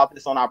talked about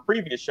this on our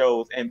previous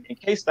shows and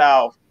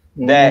KStylz,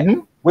 that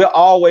we're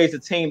always a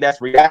team that's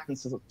reacting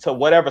to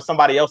whatever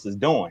somebody else is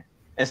doing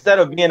instead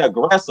of being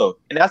aggressive.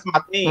 And that's my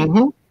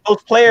thing.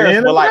 Those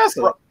players were like,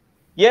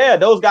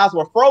 those guys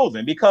were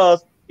frozen,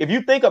 because if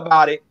you think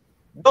about it,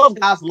 those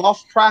guys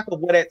lost track of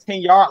where that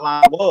 10-yard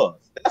line was.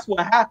 That's what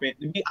happened.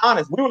 To be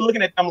honest, we were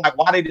looking at them like,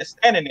 why they just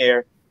standing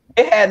there?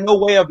 They had no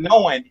way of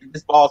knowing if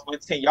this ball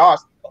went 10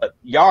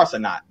 yards or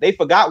not. They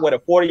forgot what a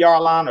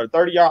 40-yard line or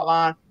 30-yard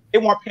line. They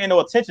weren't paying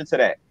no attention to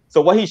that. So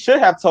what he should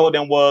have told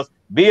them was,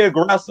 be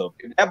aggressive.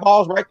 If that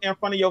ball's right there in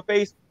front of your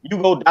face, you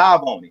go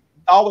dive on it.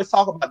 We always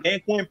talk about Dan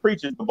Quinn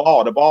preaches the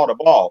ball, the ball, the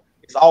ball.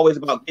 It's always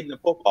about getting the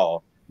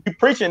football. You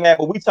preaching that,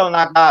 but we telling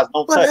our guys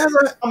don't touch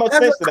it. How much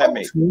sense does that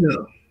make?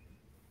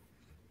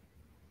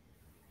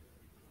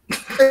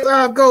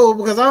 I'll go,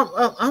 because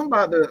I'm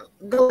about to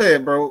go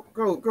ahead, bro.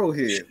 Go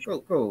ahead.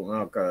 Go.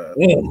 Oh God.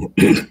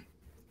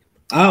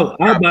 I'll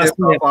about to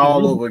say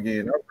all over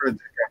again.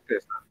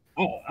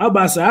 I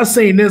about to say, I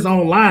seen this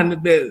online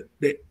that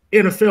the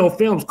NFL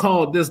films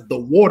called this the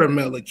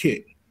watermelon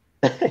kick.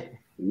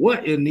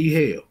 What in the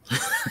hell?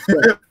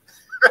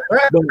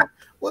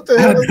 What the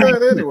hell is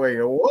that anyway?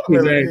 A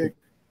watermelon kick.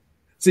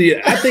 See,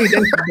 I think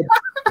that's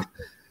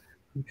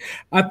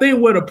I think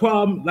what the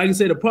problem, like I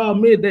said, the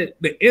problem is that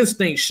the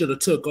instinct should have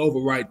took over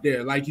right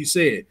there. Like you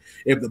said,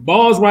 if the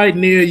ball's right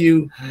near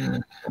you,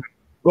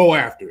 go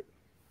after it.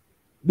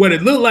 What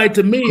it looked like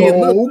to me,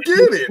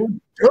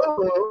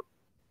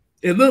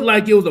 it looked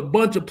like it was a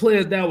bunch of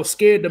players that were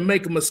scared to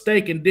make a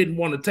mistake and didn't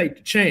want to take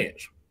the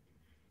chance.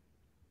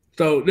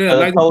 So yeah,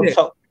 like I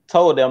said,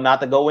 told them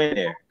not to go in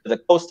there. The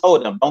coach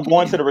told them, don't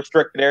go into the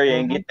restricted area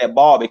and get that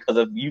ball, because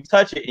if you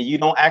touch it and you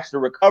don't actually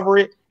recover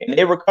it and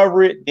they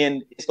recover it,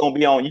 then it's going to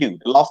be on you.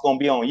 The loss going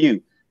to be on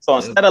you. So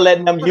instead of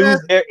letting them use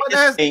their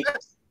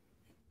instincts.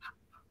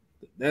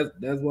 That's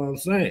what I'm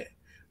saying.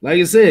 Like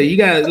you said, you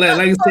got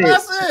like you said.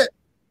 That's it.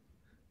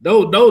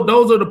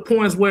 Those are the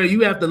points where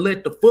you have to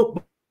let the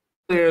football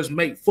players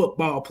make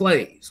football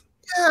plays.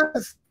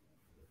 Yes.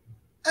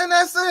 And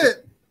that's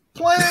it.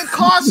 Playing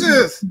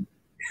cautious.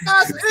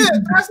 That's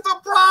it. That's the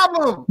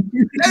problem.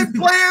 They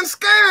playing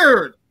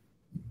scared.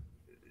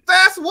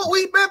 That's what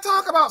we've been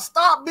talking about.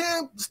 Stop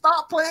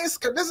playing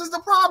scared. This is the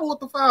problem with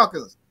the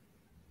Falcons.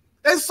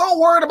 They're so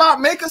worried about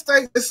making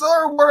mistakes. They're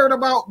so worried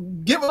about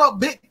giving up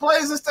big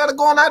plays instead of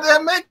going out there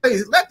and make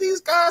plays. Let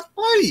these guys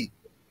play.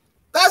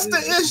 That's the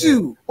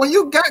issue. When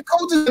you got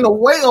coaches in the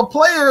way of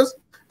players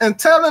and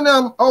telling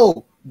them,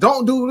 oh,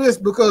 don't do this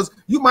because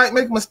you might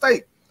make a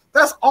mistake.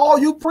 That's all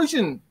you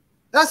preaching.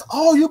 That's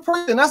all you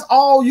preaching. That's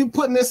all you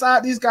putting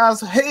inside these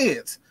guys'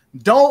 heads.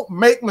 Don't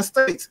make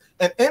mistakes.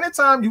 And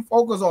anytime you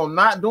focus on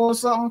not doing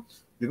something,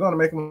 you're going to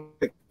make a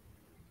mistake.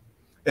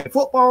 In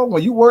football,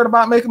 when you worried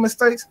about making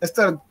mistakes,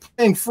 instead of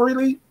playing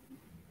freely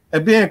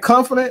and being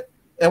confident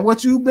in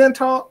what you've been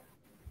taught,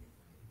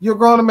 you're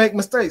going to make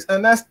mistakes.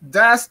 And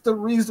that's the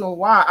reason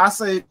why I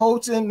say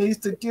coaching needs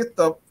to get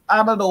out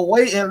of the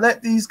way and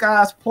let these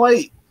guys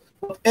play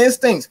with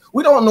instincts.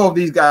 We don't know if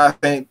these guys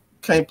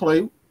can't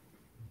play. We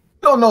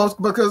don't know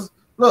because,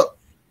 look,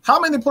 how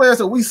many players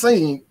have we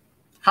seen?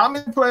 How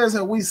many players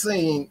have we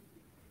seen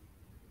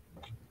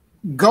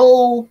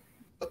go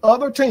to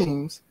other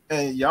teams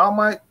and y'all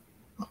might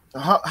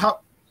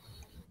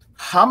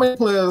how many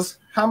times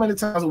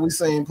have we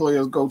seen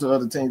players go to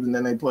other teams and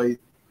then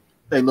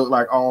they look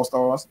like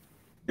all-stars,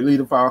 they lead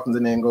the Falcons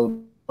and then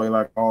go play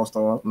like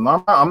all-stars?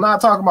 I'm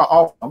not talking about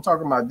offense, I'm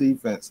talking about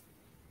defense.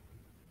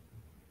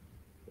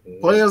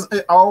 Players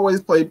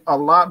always play a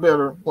lot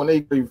better when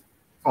they leave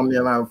from the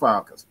Atlanta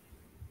Falcons.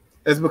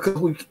 It's because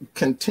we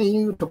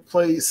continue to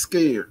play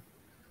scared.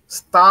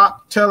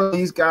 Stop telling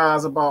these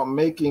guys about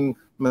making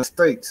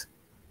mistakes.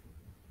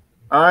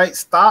 All right,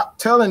 stop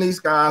telling these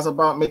guys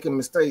about making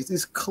mistakes.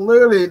 It's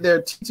clearly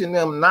they're teaching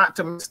them not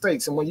to make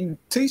mistakes. And when you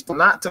teach them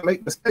not to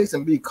make mistakes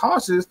and be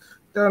cautious,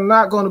 they're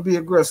not going to be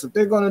aggressive.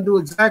 They're going to do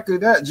exactly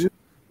that,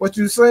 what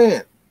you're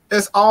saying.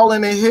 It's all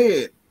in their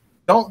head.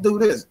 Don't do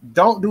this.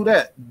 Don't do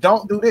that.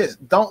 Don't do this.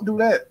 Don't do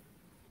that.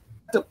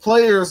 Let the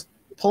players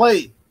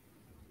play.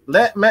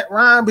 Let Matt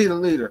Ryan be the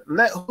leader.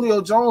 Let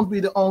Julio Jones be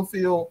the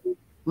on-field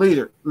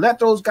leader. Let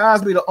those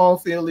guys be the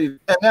on-field leader.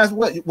 And that's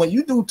what, when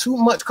you do too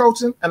much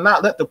coaching and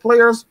not let the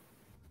players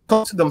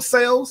coach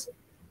themselves,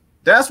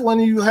 that's when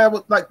you have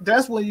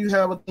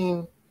a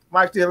team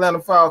like the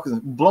Atlanta Falcons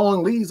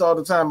blowing leads all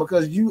the time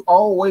because you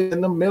always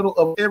in the middle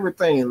of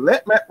everything.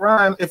 Let Matt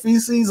Ryan, if he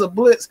sees a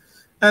blitz,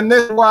 and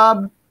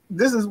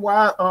this is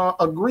why I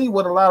agree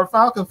with a lot of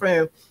Falcon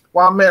fans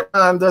why Matt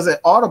Ryan doesn't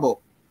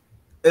audible.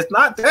 It's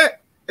not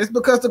that. It's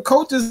because the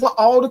coaches want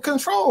all the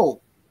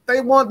control.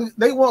 They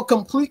want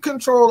complete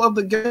control of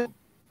the game.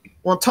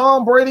 When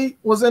Tom Brady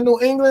was in New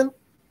England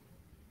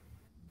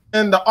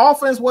and the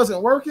offense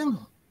wasn't working,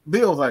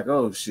 Bill was like,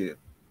 oh, shit.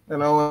 You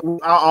know,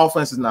 our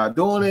offense is not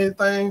doing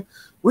anything.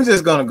 We're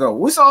just going to go.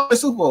 We saw the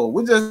Super Bowl.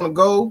 We're just going to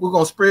go. We're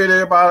going to spread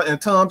everybody.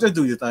 And Tom, just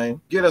do your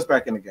thing. Get us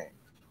back in the game.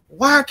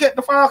 Why can't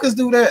the Falcons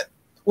do that?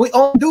 We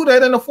only do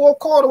that in the fourth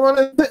quarter when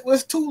it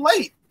was too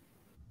late.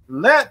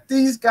 Let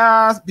these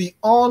guys be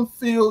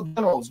on-field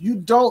generals.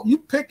 You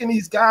picking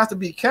these guys to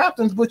be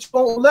captains, but you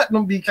don't let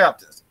them be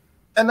captains.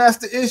 And that's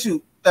the issue.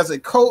 As a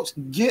coach,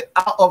 get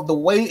out of the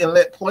way and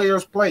let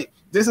players play.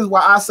 This is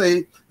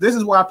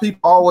why people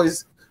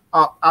always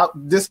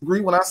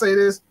disagree when I say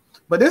this,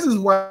 but this is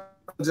why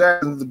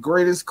Jackson is the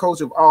greatest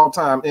coach of all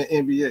time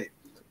in NBA.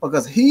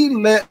 Because he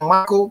let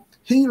Michael,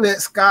 he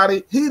let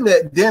Scotty, he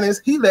let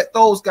Dennis, he let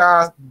those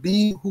guys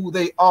be who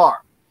they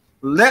are.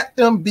 Let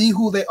them be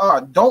who they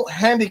are. Don't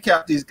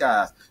handicap these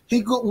guys.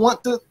 He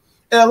went to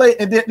LA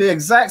and did the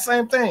exact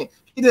same thing.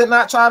 He did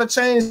not try to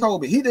change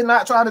Kobe. He did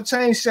not try to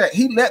change Shaq.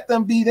 He let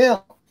them be them.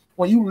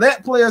 When you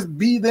let players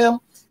be them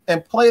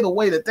and play the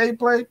way that they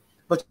play,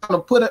 but you're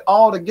going to put it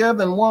all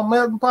together in one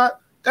melting pot,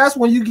 that's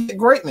when you get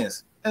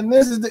greatness. And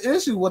this is the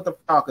issue with the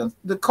Falcons.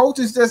 The coach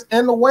is just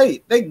in the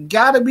way. They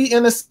got to be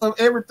in the center of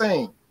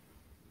everything.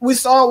 We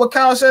saw it with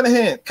Kyle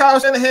Shanahan. Kyle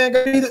Shanahan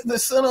got to be the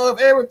center of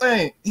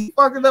everything. He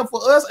fucked it up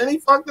for us, and he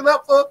fucked it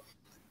up for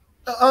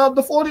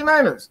the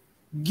 49ers.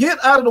 Get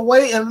out of the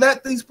way and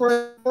let these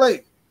players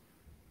play.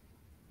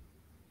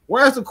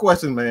 Where's the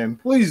question, man?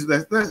 Please,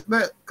 that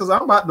because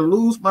I'm about to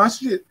lose my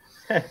shit.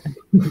 Where's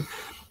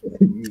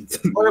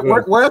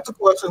the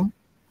question?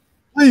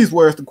 Please,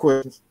 where's the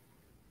question?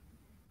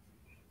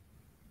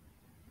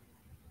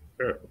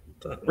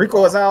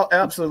 Rico is out.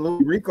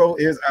 Absolutely. Rico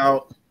is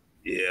out.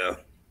 Yeah.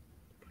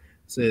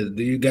 Says,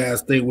 do you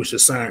guys think we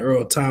should sign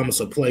Earl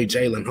Thomas or play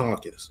Jalen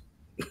Hawkins?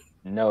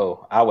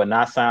 No, I would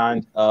not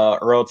sign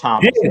Earl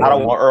Thomas. Yeah. I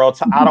don't want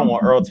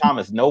Earl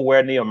Thomas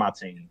nowhere near my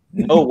team.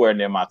 Nowhere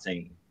near my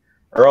team.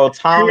 Earl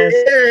Thomas.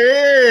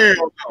 Yeah.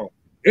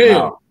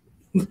 No.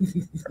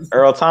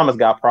 Earl Thomas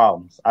got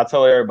problems. I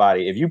told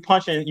everybody, if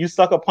you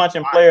sucker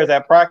punching players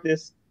at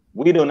practice,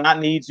 we do not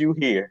need you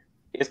here.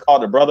 It's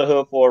called the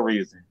Brotherhood for a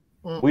reason.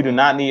 We do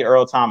not need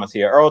Earl Thomas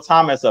here. Earl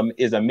Thomas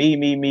is a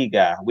me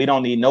guy. We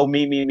don't need no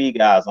me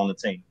guys on the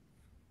team.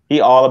 He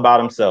all about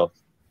himself.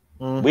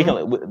 We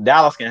can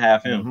Dallas can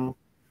have him.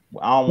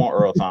 I don't want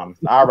Earl Thomas.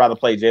 I'd rather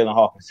play Jalen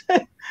Hawkins.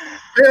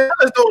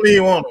 Dallas don't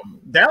even want him.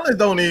 Dallas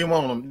don't even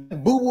want him.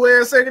 Boo-boo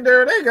ass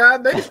secondary they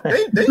got. They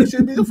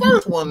should be the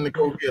first one to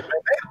go get. Man.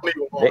 They don't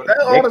even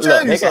want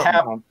him. They can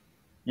have him.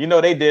 You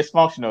know they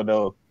dysfunctional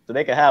though, so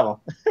they can have him.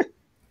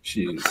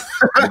 Shit.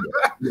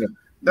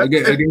 I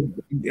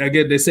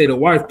guess they say the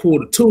wife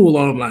pulled a tool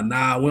on him. Like,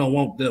 nah, we don't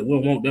want that. We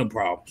don't want them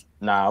problems.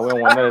 Nah, we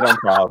don't want none of them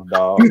problems,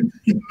 dog.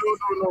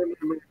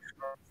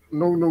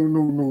 No.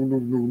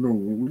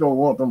 We don't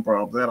want them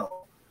problems at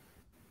all.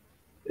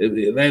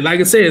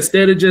 Like I said,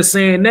 instead of just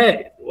saying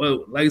that,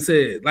 well, like I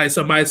said, like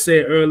somebody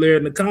said earlier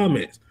in the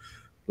comments,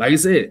 like I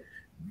said,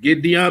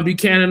 get Deion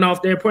Buchanan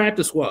off their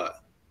practice squad.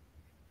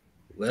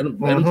 Let him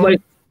play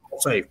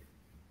safe.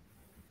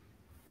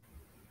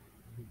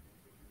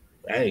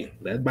 Hey,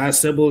 that's about as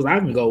simple as I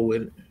can go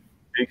with it.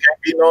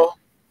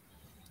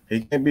 He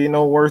can't be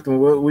no worse than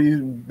what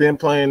we've been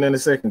playing in the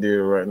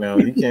secondary right now.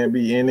 He can't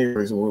be any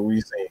worse than what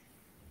we've seen.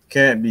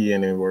 Can't be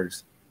any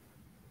worse.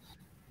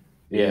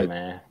 Yeah,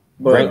 man.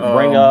 But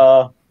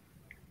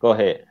go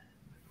ahead.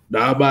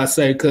 Now I'm about to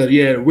say, because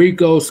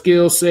Rico's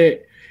skill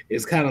set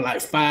is kind of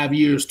like 5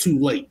 years too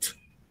late.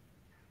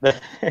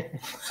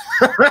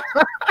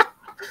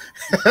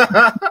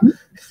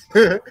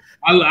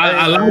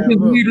 I like his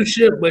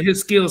leadership, but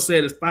his skill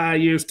set is 5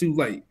 years too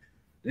late.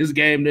 This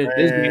game,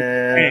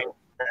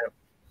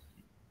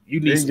 you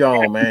need he's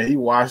gone, man. He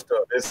washed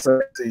up.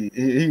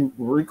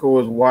 Rico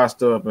was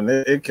washed up, and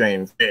it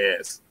came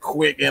fast,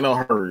 quick, in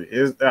a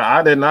hurry.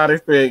 I did not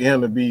expect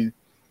him to be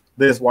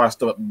this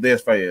washed up,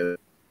 this fast.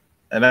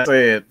 And I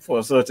said,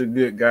 for such a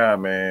good guy,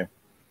 man,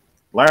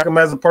 like him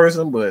as a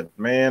person, but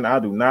man, I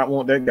do not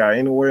want that guy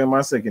anywhere in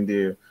my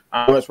secondary.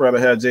 I'd much rather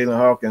have Jalen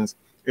Hawkins.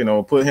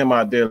 Put him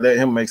out there, let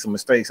him make some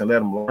mistakes, and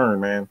let him learn,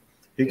 man.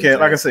 He can't,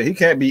 like I said, he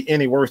can't be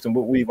any worse than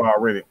what we've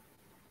already.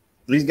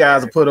 These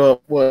guys have put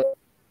up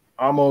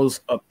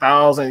almost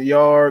 1,000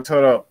 yards.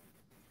 Hold up,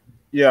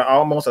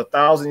 almost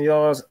 1,000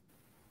 yards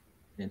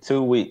in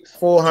 2 weeks.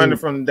 400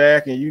 from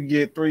Dak, and you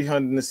get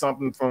 300 and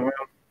something from him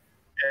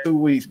in 2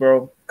 weeks,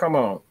 bro. Come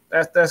on,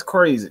 that's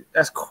crazy.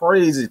 That's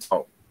crazy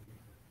talk.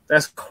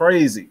 That's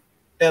crazy.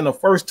 In the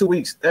first 2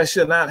 weeks, that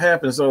should not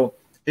happen. So.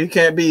 He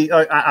can't be.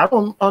 I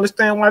don't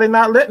understand why they're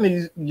not letting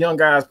these young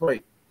guys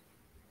play.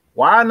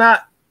 Why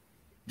not?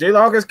 Jalen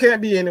Hawkins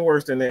can't be any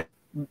worse than that.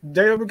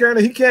 Jalen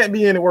Buchanan, he can't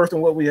be any worse than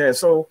what we had.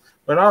 So,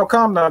 but I'll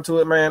come down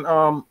to it, man.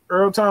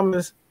 Earl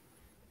Thomas,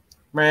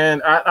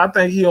 man, I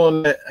think he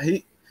on that.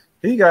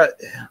 He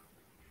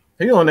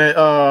on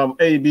that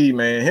AB,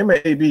 man. Him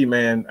and AB,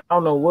 man. I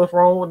don't know what's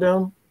wrong with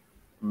them.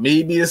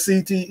 Maybe a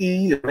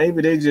CTE.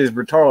 Maybe they just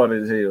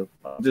retarded as hell.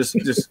 Just.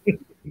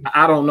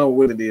 I don't know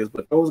what it is,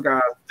 but those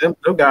guys, them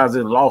guys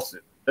have lost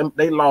it.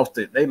 They lost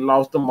it. They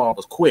lost them all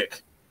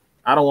quick.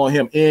 I don't want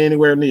him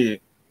anywhere near.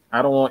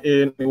 I don't want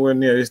anywhere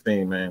near this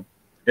thing, man.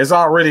 It's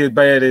already as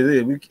bad as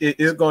it is.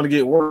 It's going to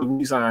get worse when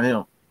we sign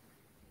him.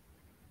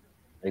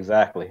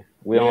 Exactly.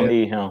 We don't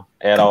need him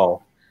at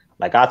all.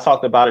 Like I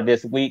talked about it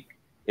this week.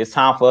 It's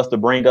time for us to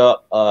bring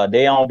up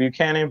Deion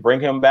Buchanan,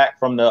 bring him back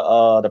from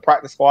the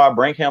practice squad,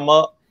 bring him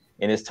up,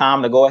 and it's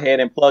time to go ahead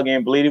and plug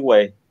in Bleedy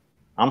Way.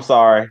 I'm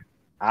sorry.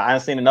 I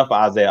ain't seen enough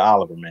of Isaiah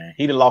Oliver, man.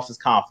 He done lost his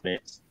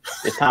confidence.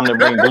 It's time to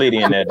bring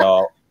Bleedy in there,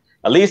 dog.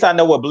 At least I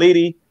know what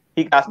Bleedy,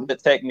 he got some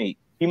good technique.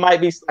 He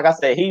might be, like I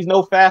said, he's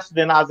no faster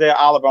than Isaiah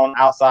Oliver on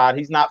the outside.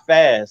 He's not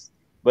fast,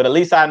 but at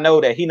least I know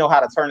that he know how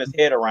to turn his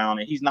head around,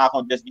 and he's not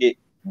going to just get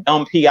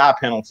dumb PI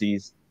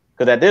penalties.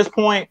 Because at this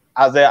point,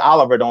 Isaiah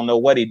Oliver don't know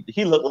what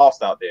he looked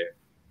lost out there.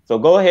 So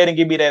go ahead and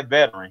give me that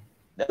veteran.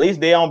 At least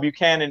Deion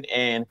Buchanan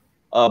and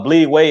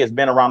Bleedy Way has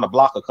been around the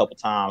block a couple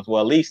times.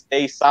 Well, at least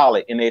stay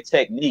solid in their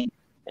technique.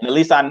 And at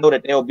least I know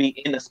that they'll be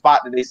in the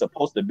spot that they're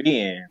supposed to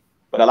be in.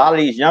 But a lot of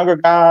these younger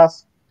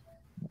guys,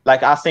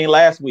 like I seen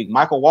last week,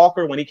 Michael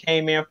Walker, when he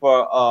came in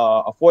for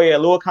a 4-year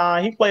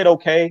Luacan, he played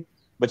okay,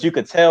 but you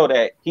could tell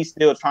that he's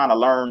still trying to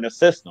learn the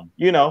system.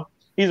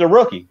 He's a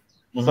rookie.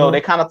 So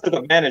they kind of took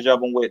advantage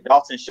of him with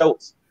Dalton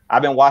Schultz.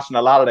 I've been watching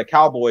a lot of the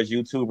Cowboys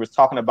YouTubers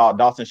talking about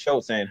Dalton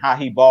Schultz and how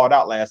he balled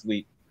out last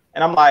week.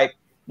 And I'm like,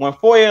 when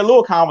 4-year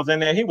Luacan was in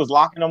there, he was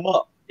locking them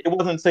up. It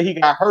wasn't until he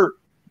got hurt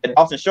that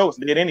Dalton Schultz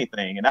did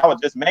anything, and that was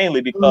just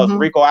mainly because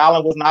Rico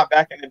Allen was not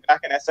back in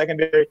that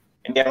secondary,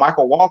 and then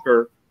Michael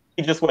Walker,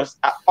 he just was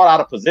caught out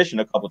of position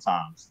a couple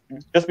times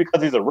just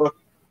because he's a rookie.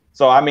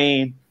 So I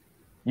mean,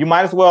 you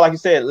might as well, like you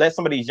said, let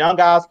some of these young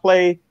guys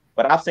play.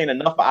 But I've seen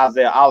enough of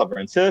Isaiah Oliver.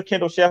 Until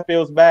Kendall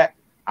Sheffield's back,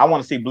 I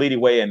want to see Bleedy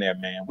Way in there,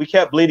 man. We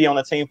kept Bleedy on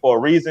the team for a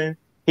reason.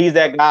 He's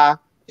that guy.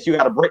 You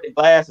got to break the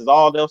glass as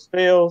all else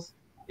fails.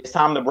 It's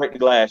time to break the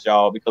glass,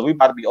 y'all, because we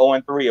about to be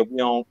 0-3 if we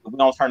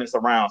don't turn this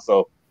around.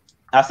 So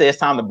I say it's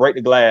time to break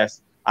the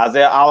glass.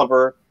 Isaiah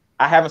Oliver,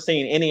 I haven't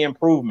seen any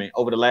improvement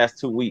over the last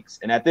 2 weeks.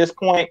 And at this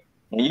point,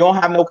 when you don't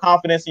have no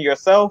confidence in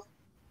yourself,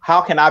 how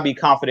can I be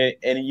confident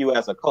in you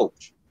as a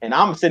coach? And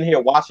I'm sitting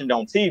here watching it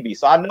on TV.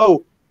 So I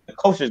know the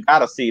coaches got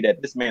to see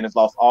that this man has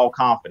lost all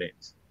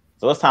confidence.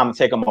 So it's time to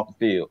take him off the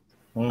field.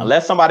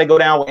 Unless somebody go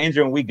down with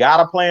injury and we got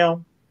to play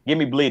him, give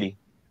me Bleedy.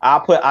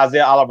 I'll put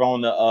Isaiah Oliver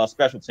on the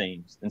special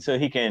teams until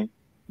he can,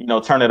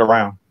 turn it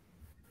around.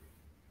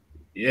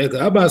 Yeah,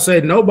 because I'm about to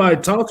say nobody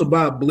talks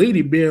about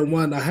Bleedy being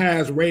one of the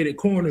highest rated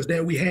corners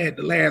that we had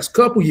the last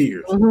couple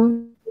years.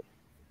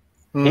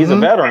 He's a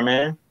veteran,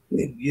 man.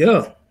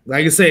 Yeah.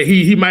 Like I said,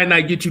 he might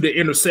not get you the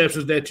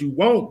interceptions that you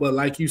want, but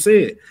like you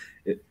said,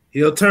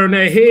 he'll turn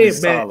that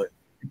head back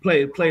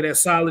and play that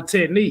solid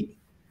technique.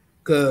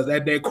 Because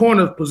at that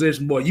corner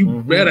position, boy,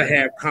 you better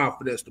have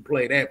confidence to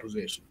play that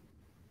position.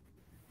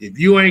 If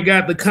you ain't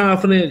got the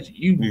confidence,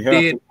 you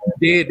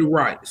dead to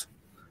rights.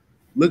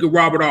 Look at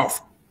Robert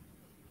Alford.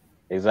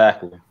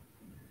 Exactly.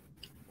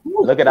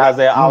 Look at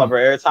Isaiah Oliver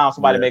every time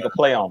somebody make a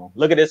play on him.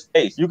 Look at his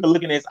face. You can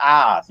look in his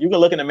eyes. You can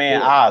look in the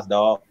man's eyes,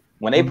 dog.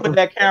 When they put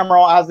that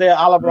camera on Isaiah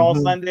Oliver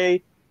on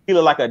Sunday, he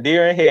looked like a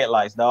deer in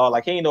headlights, dog.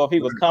 Like he didn't know if he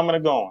was coming or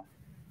going.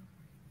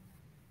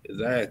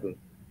 Exactly.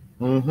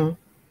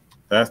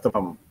 That's the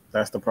problem.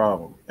 That's the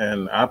problem.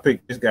 And I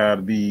picked this guy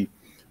to be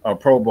a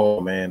Pro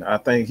Bowl, man. I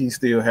think he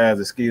still has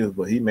the skills,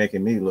 but he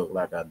making me look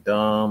like a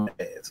dumb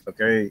ass,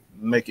 okay?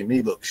 Making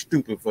me look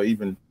stupid for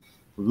even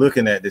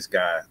looking at this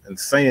guy and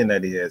saying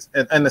that he is.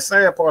 And the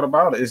sad part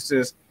about it is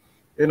just,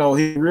 he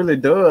really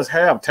does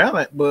have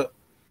talent, but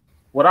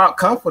without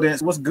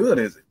confidence, what's good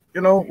is it?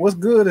 What's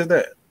good is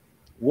that?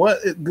 What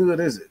good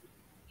is it?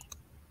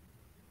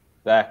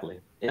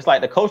 Exactly. It's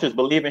like the coaches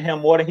believe in him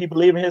more than he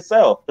believes in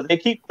himself. Because they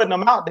keep putting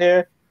him out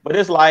there, but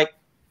it's like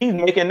he's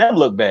making them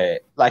look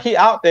bad. Like he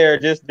out there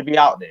just to be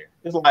out there.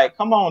 It's like,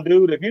 come on,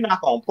 dude, if you're not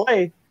going to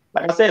play,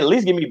 like I said, at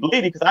least give me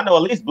Bleedy, because I know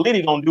at least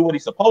Bleedy going to do what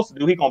he's supposed to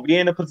do. He's going to be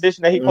in the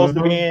position that he's supposed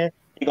to be in.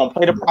 He's going to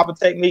play the proper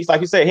techniques.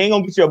 Like you said, he ain't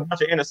going to get you a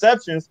bunch of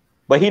interceptions,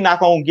 but he's not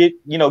going to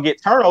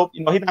get turnover.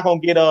 He's not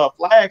going to get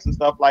flags and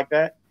stuff like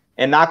that,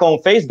 and not going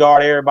to face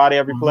guard everybody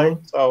every play.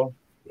 So,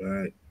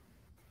 right.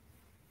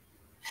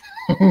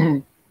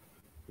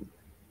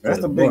 That's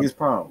the biggest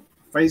problem.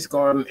 Face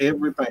guarding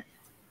everything.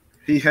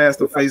 He has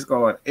to face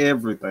guard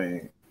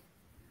everything.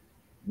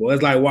 Well,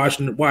 it's like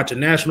watching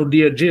National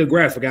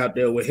Geographic out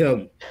there with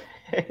him.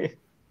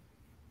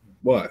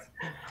 What?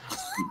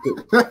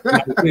 It's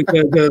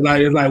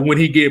like when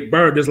he get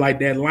burned, it's like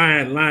that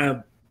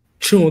lion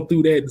chewing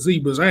through that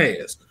zebra's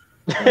ass.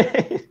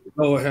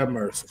 Lord have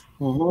mercy.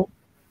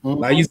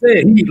 Like you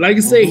said,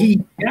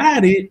 he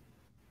got it,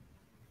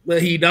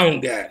 but he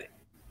don't got it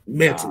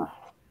mentally.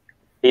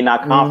 He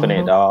not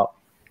confident, dog.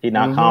 He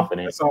not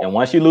confident, and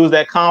once you lose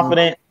that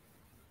confidence,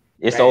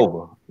 it's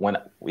over. When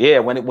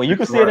you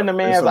can see it in the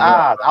man's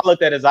eyes. I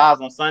looked at his eyes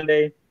on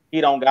Sunday. He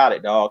don't got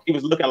it, dog. He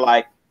was looking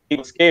like he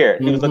was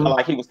scared. He was looking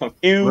like he was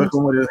confused.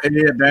 Looking with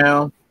his head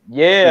down.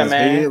 Yeah, his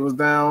man. His head was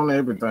down,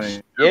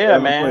 everything. Yeah,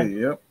 man.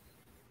 Yep.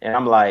 And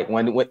I'm like,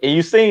 when and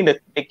you seen that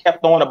they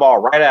kept throwing the ball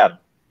right at him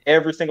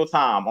every single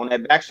time on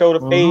that back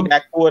shoulder fade,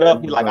 back pull it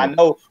up. He's like, I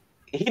know.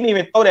 He didn't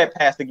even throw that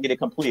pass to get it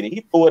completed.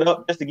 He threw it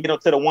up just to get up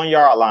to the 1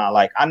 yard line.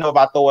 Like, I know if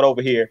I throw it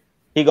over here,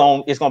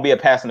 it's gonna be a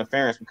pass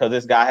interference because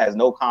this guy has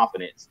no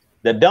confidence.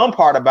 The dumb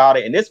part about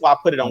it, and this is why I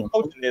put it on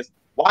coaching, is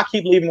why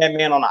keep leaving that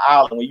man on the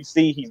island when you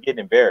see he's getting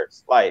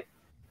embarrassed? Like,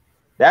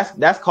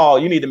 that's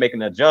called, you need to make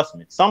an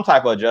adjustment, some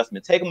type of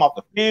adjustment. Take him off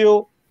the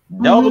field,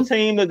 double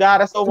team the guy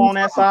that's over on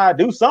that side,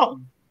 do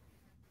something.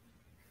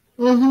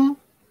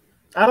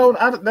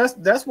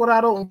 That's what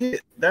I don't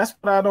get. That's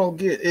what I don't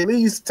get. At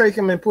least take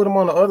him and put him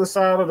on the other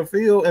side of the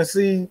field and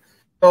see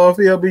if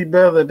he'll be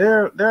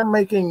better. They're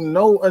making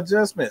no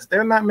adjustments.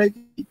 They're not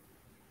making,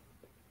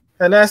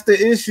 and that's the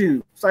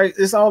issue. It's like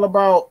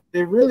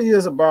it really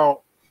is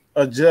about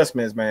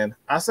adjustments, man.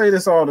 I say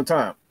this all the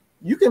time.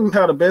 You can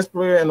have the best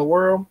player in the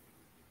world,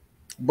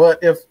 but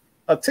if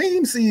a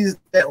team sees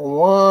that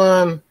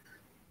one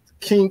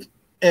kink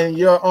in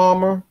your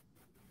armor,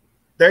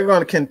 they're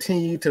going to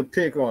continue to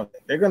pick on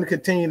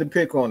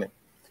it.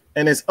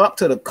 And it's up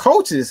to the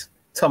coaches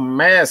to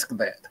mask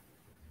that.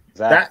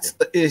 Exactly. That's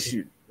the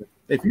issue.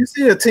 If you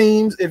see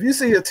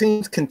a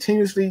team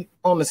continuously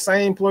on the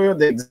same player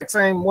the exact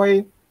same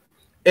way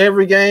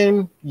every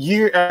game,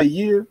 year after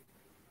year,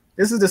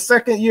 this is the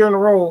second year in a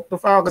row the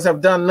Falcons have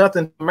done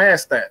nothing to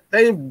mask that.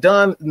 They've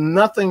done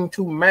nothing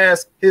to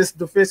mask his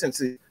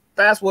deficiency.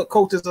 That's what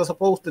coaches are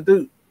supposed to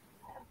do.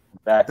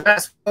 Exactly.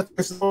 That's what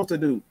they're supposed to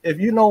do. If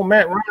you know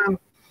Matt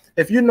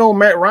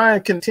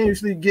Ryan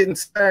continuously getting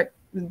sacked,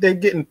 they're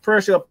getting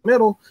pressure up the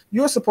middle,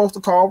 you're supposed to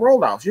call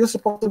rollouts. You're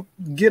supposed to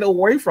get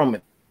away from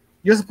it.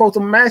 You're supposed to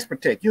max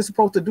protect. You're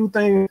supposed to do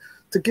things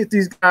to get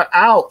these guys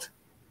out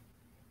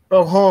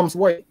of harm's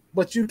way.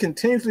 But you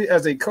continuously,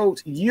 as a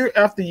coach, year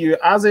after year,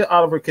 Isaiah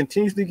Oliver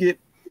continuously get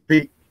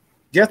beat.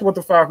 Guess what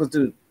the Falcons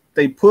do?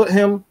 They put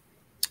him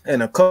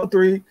in a cover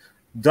three.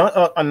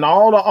 And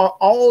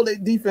all the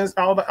defense,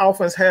 all the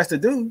offense has to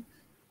do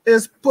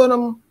is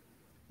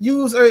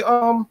use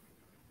a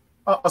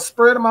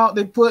spread them out.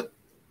 They put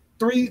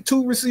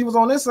two receivers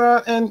on this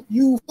side, and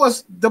you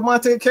force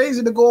DeMonte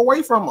Casey to go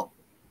away from them.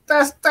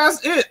 That's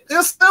it.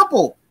 It's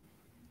simple.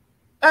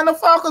 And the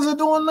Falcons are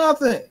doing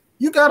nothing.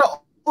 You got an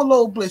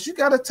overload blitz. You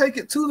got to take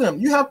it to them.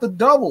 You have to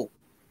double.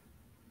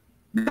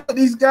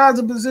 These guys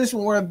in a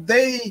position where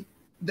they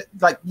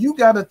like you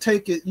got to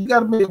take it. You got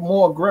to be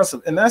more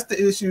aggressive, and that's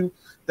the issue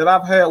that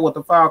I've had with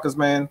the Falcons,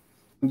 man.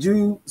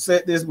 You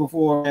said this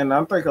before, and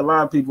I think a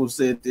lot of people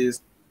said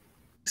this.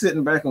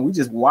 Sitting back and we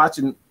just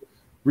watching,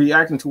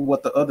 reacting to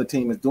what the other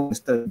team is doing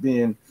instead of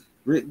being,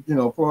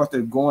 for us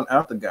to going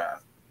after guys.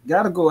 You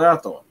got to go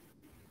after them.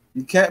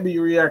 You can't be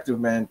reactive,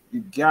 man.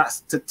 You got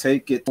to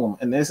take it to them.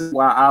 And this is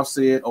why I've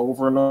said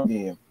over and over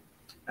again,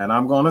 and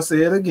I'm going to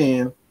say it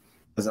again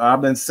because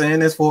I've been saying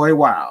this for a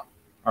while.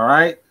 All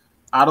right?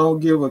 I don't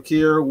give a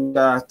care what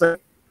guys think.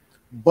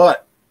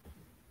 But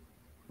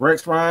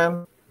Rex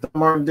Ryan,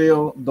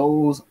 Martindale,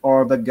 those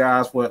are the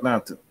guys for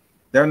Atlanta.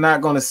 They're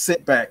not going to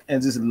sit back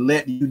and just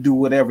let you do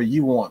whatever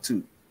you want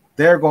to.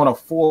 They're going to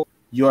force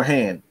your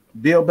hand.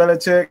 Bill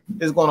Belichick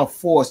is going to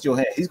force your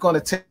hand. He's going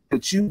to take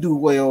what you do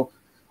well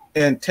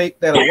and take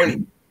that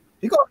away.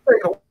 He's going to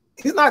take it away.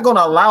 He's not going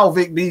to allow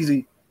Vic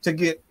Beasley to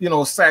get,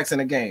 sacks in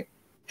the game.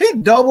 He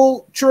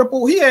double,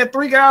 triple. He had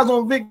 3 guys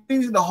on Vic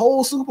Beasley the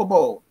whole Super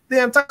Bowl,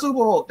 the entire Super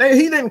Bowl.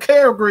 He didn't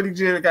care if Grady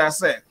Jarrett got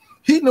sacked.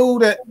 He knew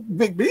that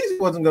Vic Beasley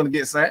wasn't going to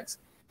get sacks.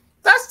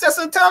 That's just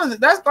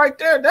intelligence. That's right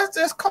there. That's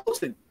just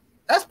coaching.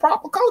 That's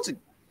proper coaching.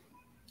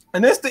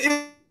 And that's the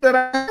issue that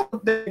I have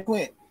with Dan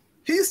Quinn.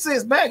 He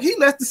sits back. He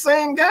lets the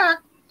same guy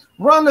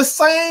run the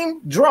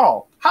same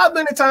draw. How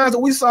many times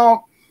have we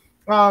saw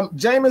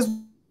Jameis,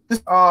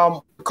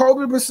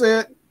 Kobe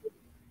Brissett,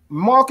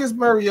 Marcus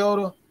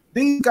Mariota,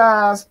 these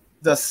guys,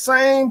 the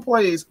same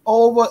plays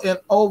over and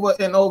over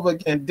and over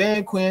again.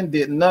 Dan Quinn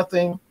did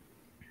nothing.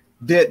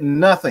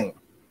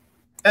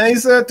 And he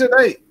said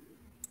today,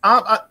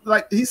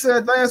 like he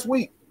said last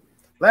week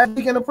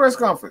in the press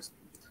conference,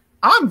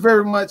 I'm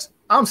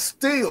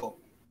still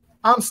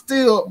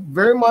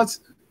very much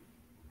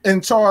in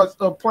charge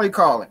of play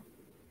calling.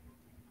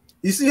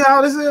 You see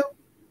how this is?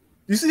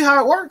 You see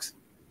how it works?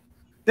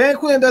 Dan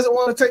Quinn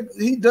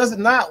he does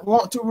not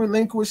want to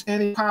relinquish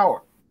any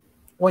power.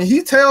 When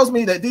he tells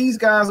me that these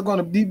guys are going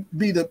to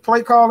be the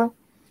play calling,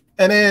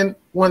 and then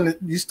when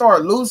you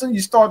start losing,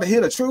 you start to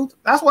hear the truth.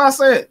 That's why I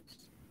said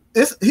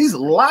he's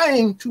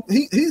lying to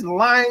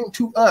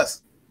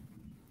us.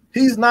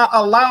 He's not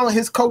allowing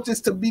his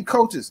coaches to be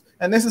coaches.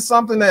 And this is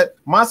something that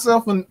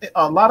myself and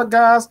a lot of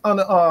guys on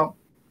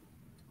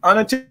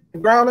the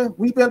grounding,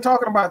 we've been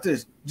talking about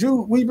this.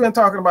 Jude, we've been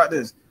talking about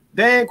this.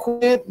 Dan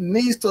Quinn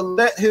needs to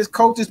let his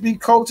coaches be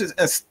coaches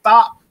and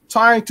stop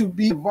trying to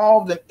be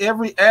involved in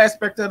every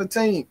aspect of the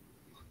team.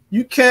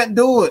 You can't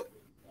do it.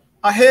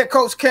 A head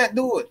coach can't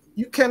do it.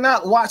 You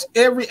cannot watch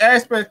every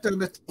aspect of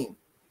the team.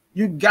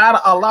 You got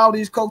to allow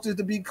these coaches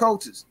to be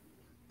coaches.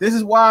 This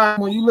is why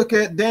when you look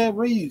at Dan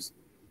Reeves,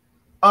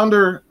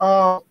 under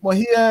when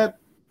he had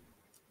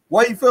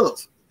Wade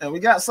Phillips, and we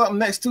got something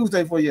next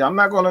Tuesday for you. I'm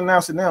not going to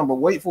announce it now, but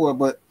wait for it.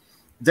 But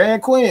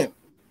Dan Quinn,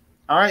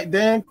 all right,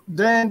 Dan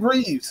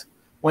Reeves,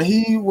 when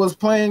he was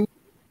playing,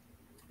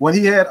 when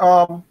he had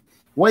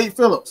Wade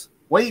Phillips,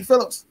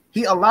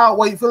 he allowed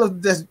Wade Phillips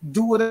to just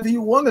do whatever he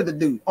wanted to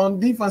do on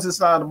the defensive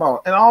side of the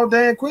ball. And all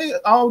Dan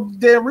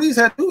Reeves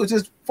had to do was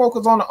just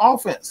focus on the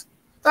offense.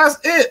 That's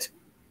it.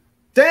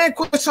 Dan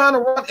Quinn's trying to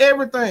run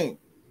everything.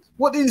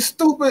 What these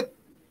stupid,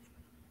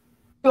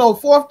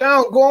 fourth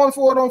down, going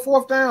for it on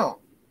fourth down.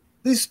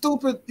 These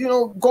stupid,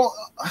 going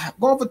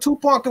for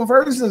 2-point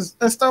conversions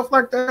and stuff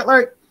like that.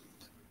 Like,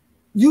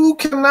 you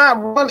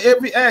cannot run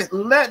every act.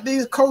 Let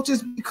these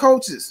coaches be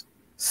coaches.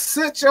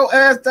 Sit your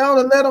ass down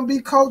and let them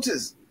be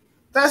coaches.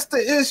 That's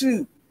the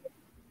issue.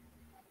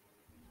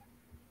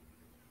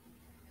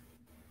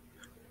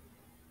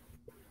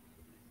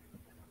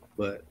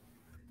 But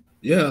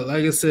yeah,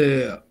 like I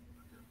said,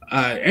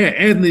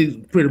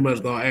 Anthony's pretty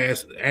much gonna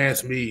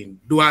ask me,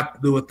 do I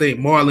think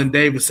Marlon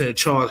Davidson and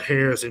Charles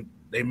Harris, if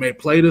they may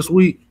play this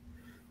week?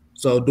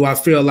 So do I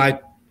feel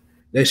like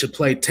they should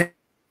play 10?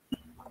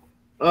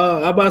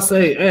 I'm about to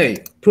say,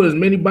 hey, put as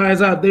many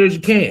buys out there as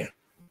you can.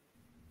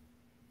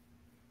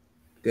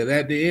 Because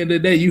at the end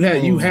of the day, you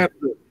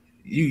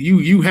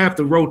have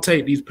to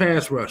rotate these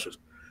pass rushers.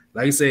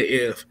 Like I said,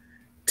 if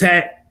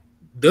Tack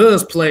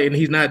does play and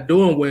he's not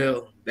doing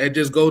well, that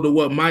just go to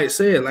what Mike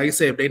said. Like I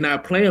said, if they're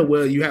not playing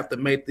well, you have to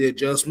make the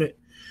adjustment.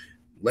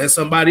 Let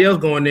somebody else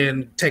go in there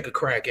and take a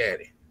crack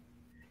at it.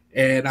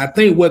 And I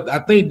think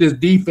this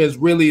defense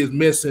really is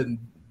missing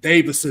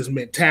Davis's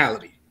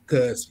mentality,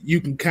 because you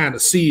can kind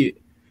of see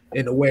it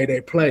in the way they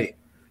play.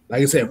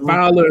 Like I said,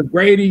 Fowler and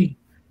Grady,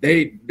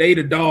 they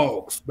the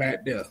dogs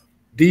back there.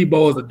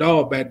 Debo is a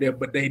dog back there,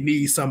 but they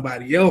need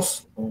somebody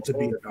else to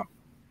be a dog.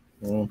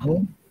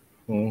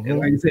 And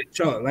like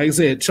I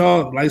said,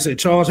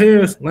 Charles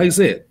Harris, like I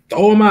said,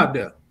 throw him out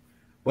there.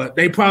 But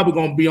they probably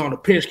gonna be on the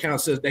pitch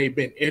count since they've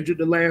been injured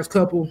the last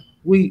couple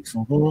weeks.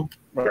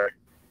 Right.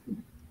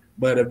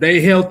 But if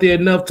they healthy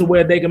enough to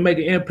where they can make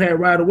an impact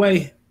right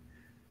away,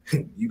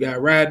 you got to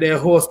ride that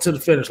horse to the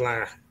finish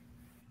line.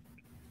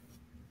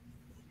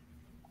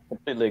 I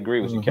completely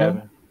agree with you,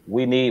 Kevin.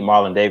 We need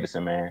Marlon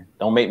Davidson, man.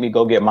 Don't make me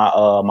go get my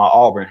my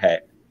Auburn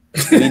hat.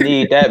 We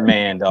need that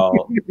man, dog.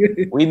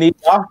 We need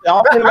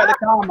y'all him at the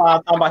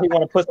combine talking about he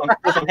want to put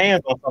some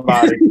hands on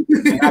somebody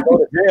and not go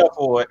to jail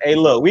for it. Hey,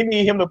 look, we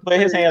need him to put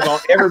his hands on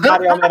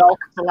everybody on that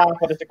offensive line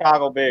for the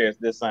Chicago Bears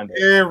this Sunday.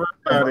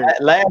 Everybody.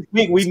 Last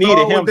week we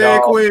needed him,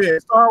 dog.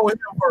 Start with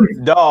him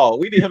first. Dog,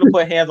 we need him to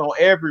put hands on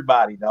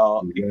everybody,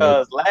 dog.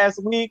 Because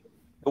last week,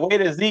 the way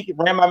that Zeke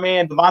ran my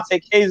man DeMonte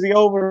Casey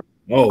over,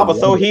 I was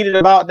so heated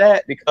about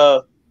that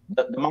because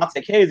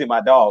DeMonte Casey,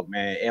 my dog,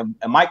 man, and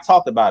Mike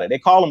talked about it. They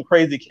call him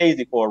Crazy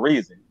Casey for a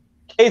reason.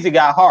 Casey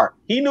got heart.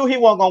 He knew he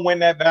wasn't gonna win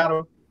that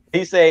battle.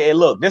 He said, "Hey,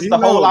 look, this is the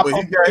hole I'm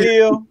supposed to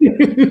feel."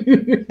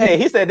 Hey,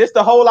 he said, "This is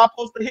the hole I'm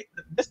supposed to hit.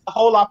 This is the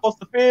hole I'm supposed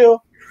to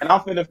feel, and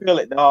I'm finna feel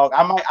it, dog.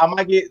 I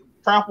might get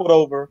trampled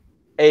over.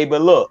 Hey,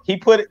 but look, he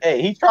tried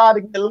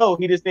to get low.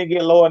 He just didn't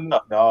get low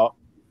enough, dog.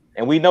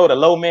 And we know the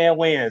low man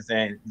wins.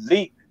 And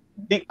Zeke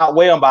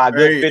outweighed him by a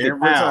good 50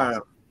 pounds.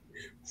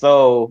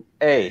 So,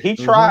 hey, he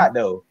tried,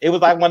 though. It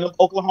was like one of them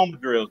Oklahoma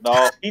drills,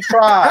 dog. He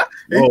tried.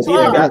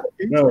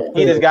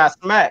 He just got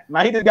smacked.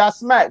 Now, he just got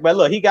smacked. But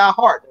look, he got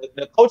heart.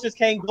 The coaches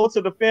can't go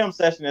to the film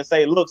session and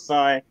say, look,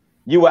 son,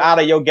 you were out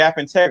of your gap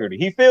integrity.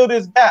 He filled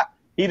his gap.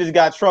 He just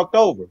got trucked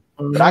over.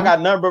 But I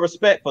got none but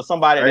respect for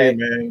somebody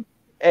that,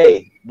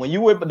 hey, when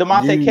you with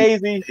DeMonte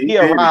Casey, he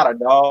a rider,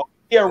 dog.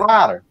 He a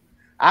rider.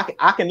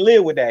 I can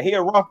live with that. He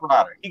a rough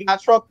rider. He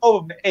got trucked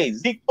over. But, hey,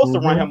 Zeke supposed to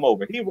run him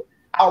over. He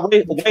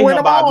outweighed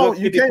him by a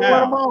good 50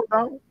 pounds.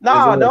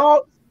 Nah,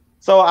 dog.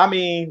 So, I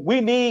mean,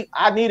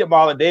 I needed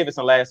Marlon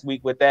Davidson last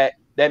week with that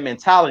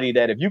mentality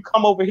that if you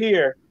come over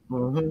here,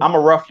 I'm going to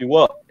rough you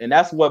up. And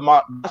that's what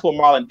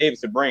Marlon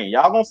Davidson brings.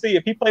 Y'all going to see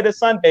if he play this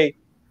Sunday,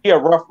 he a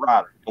rough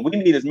rider. And we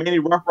need as many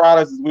rough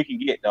riders as we can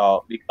get,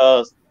 dog,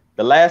 because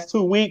the last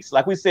 2 weeks,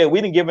 like we said, we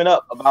didn't given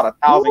up about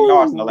 1,000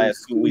 yards in the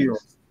last 2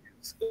 weeks.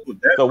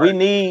 So we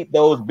need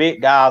those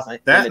big guys in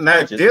the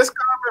trenches. This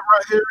comment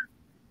right here,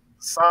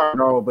 sorry,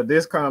 no, but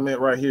this comment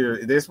right here,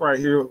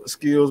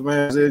 skills,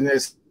 man,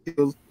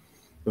 skills.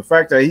 The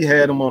fact that he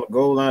had him on the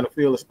goal line to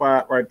fill the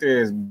spot right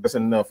there is just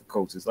enough for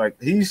coaches.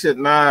 Like, he should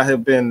not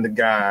have been the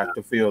guy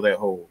to fill that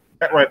hole.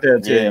 That right there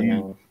tell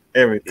you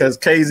everything. Because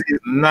Casey is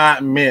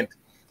not meant.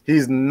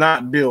 He's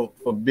not built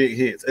for big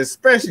hits,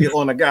 especially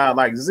on a guy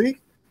like Zeke.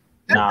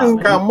 That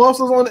dude got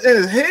muscles in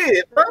his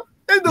head, bro.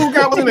 This dude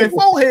got muscles in his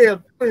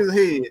forehead, in his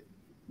head.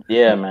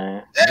 Yeah,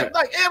 man.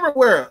 Like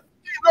everywhere.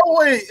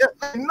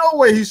 No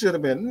way he should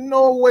have been.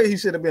 No way he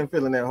should have been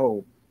filling that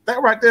hole.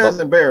 That right there is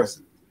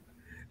embarrassing.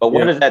 But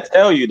what does that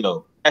tell you,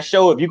 though? That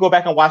show, if you go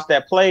back and watch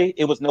that play,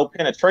 it was no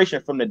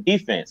penetration from the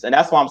defense. And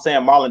that's why I'm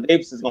saying Marlon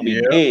Davis is going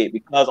to be dead,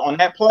 because on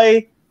that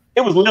play,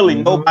 it was literally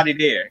nobody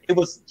there. It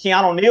was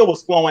Keanu Neal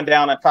was slowing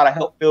down and try to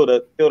help fill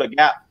the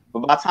gap.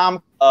 But by the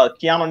time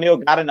Keanu Neal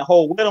got in the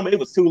hole with him, it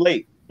was too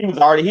late. He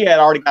had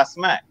already got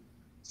smacked.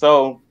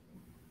 So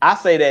I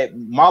say that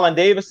Marlon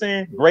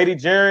Davidson, Grady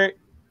Jarrett,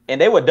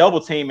 and they were double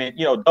team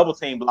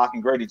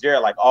blocking Grady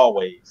Jarrett like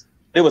always.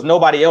 There was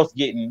nobody else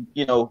getting,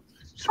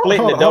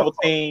 splitting the double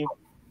team.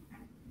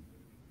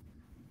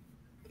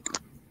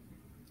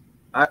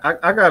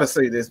 I gotta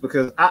say this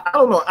because I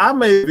don't know. I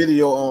made a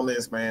video on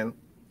this, man.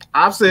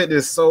 I've said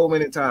this so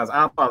many times.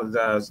 I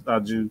apologize,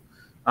 Ju.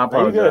 I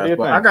apologize,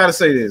 but I gotta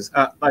say this.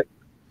 Like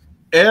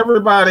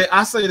everybody,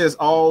 I say this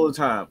all the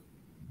time.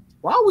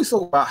 Why are we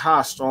so about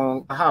how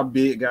strong, how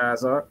big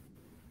guys are?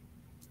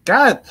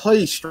 Guys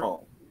play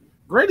strong.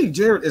 Grady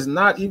Jarrett is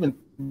not even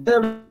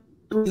barely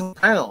 300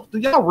 pounds. Do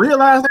y'all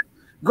realize that?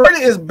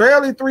 Grady is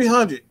barely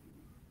 300.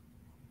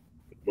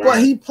 Right. But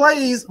he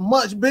plays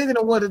much bigger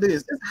than what it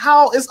is.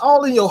 It's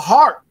all in your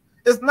heart.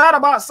 It's not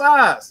about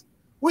size.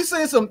 We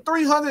see some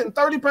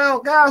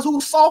 330-pound guys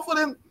who softer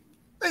than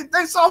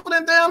they softer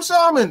than damn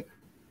Sherman.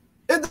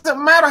 It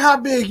doesn't matter how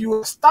big you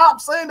are. Stop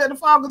saying that the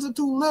Falcons are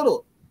too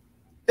little.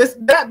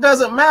 That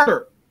doesn't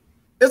matter.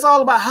 It's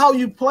all about how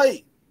you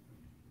play.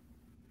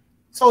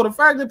 So the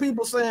fact that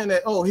people saying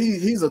that, oh,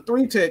 he's a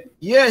 3-tech,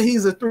 yeah,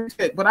 he's a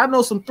 3-tech. But I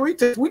know some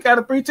 3-techs. We got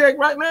a 3-tech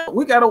right now.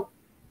 We got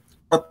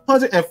a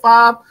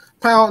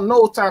 105-pound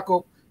nose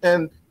tackle,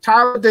 and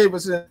Tyler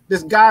Davidson.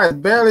 This guy is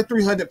barely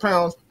 300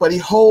 pounds, but he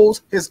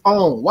holds his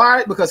own.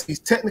 Why? Because he's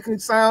technically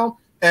sound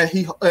and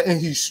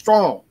he's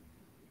strong.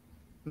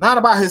 Not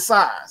about his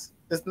size.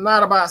 It's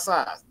not about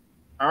size.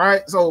 All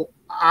right. So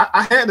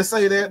I had to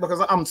say that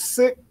because I'm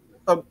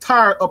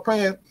tired of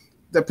playing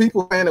the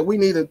people saying that we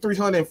need a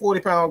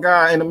 340-pound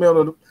guy in the middle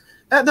of the,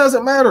 that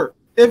doesn't matter.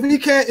 If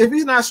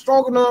he's not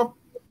strong enough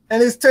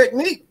and his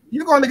technique,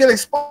 you're going to get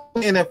exposed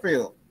in the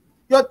NFL.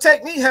 Your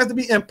technique has to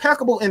be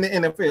impeccable in the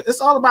NFL.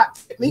 It's all about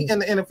technique in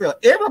the NFL.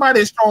 Everybody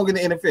is strong in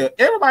the NFL.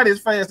 Everybody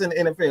is fast in the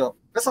NFL.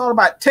 It's all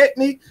about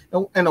technique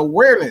and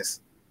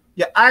awareness.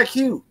 Your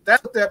IQ.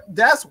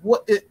 That's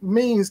what it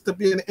means to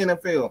be in the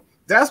NFL.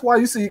 That's why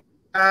you see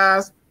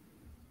guys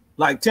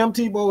like Tim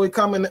Tebow, he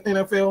come in the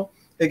NFL.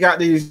 They got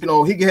these, he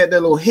had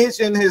that little hitch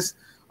in his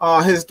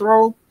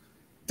throw.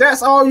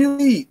 That's all you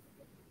need.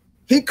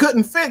 He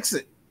couldn't fix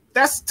it.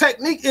 That's a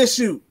technique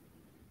issue.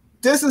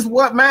 This is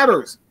what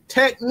matters.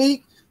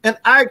 Technique and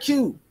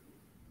IQ.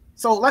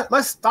 So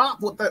let's stop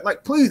with that.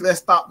 Like, please, let's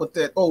stop with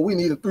that. Oh, we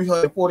need a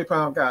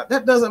 340-pound guy.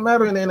 That doesn't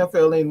matter in the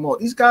NFL anymore.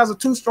 These guys are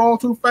too strong,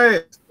 too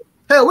fast.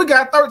 Hell, we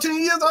got 13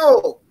 years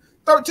old.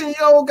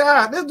 13-year-old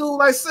guy. This dude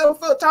like 7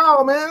 foot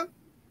tall, man.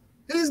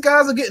 These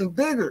guys are getting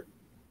bigger,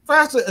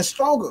 faster, and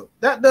stronger.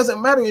 That doesn't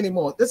matter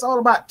anymore. It's all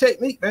about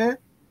technique, man.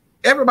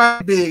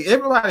 Everybody big,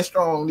 everybody's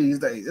strong these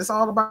days. It's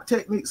all about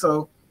technique.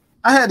 So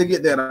I had to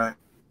get that out.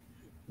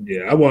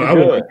 Yeah, I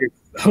wanted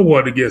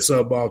to get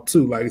something off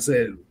too. Like I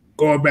said,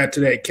 going back to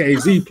that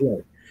KZ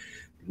play.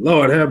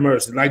 Lord have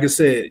mercy. Like I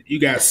said, you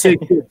got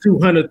 6'2",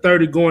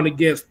 230 going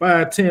against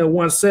 5'10",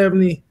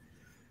 170.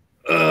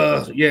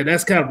 Yeah,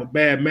 that's kind of a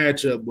bad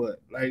matchup, but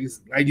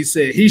like you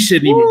said, he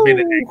shouldn't even been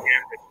in that game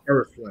in the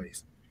first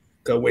place.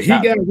 Because when he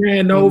got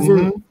ran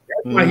over,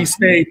 that's why he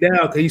stayed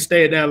down. Because he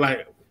stayed down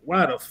like,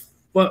 why the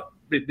fuck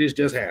did this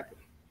just happen?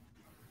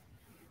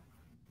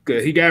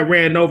 Because he got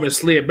ran over and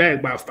slid back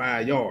about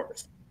 5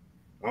 yards.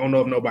 I don't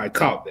know if nobody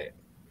caught that.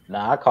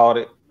 Nah, I caught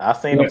it. I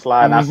seen him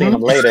slide and I seen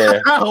him lay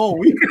there.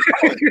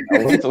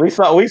 we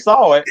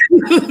saw it.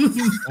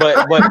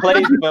 but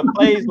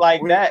plays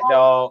like that,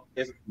 dog,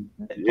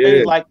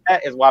 plays like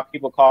that is why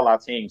people call our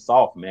team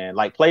soft, man.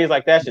 Like plays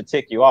like that should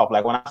tick you off.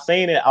 Like when I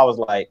seen it, I was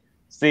like,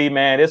 see,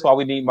 man, this is why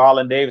we need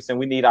Marlon Davidson.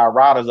 We need our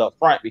riders up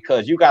front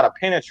because you got to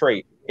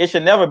penetrate. It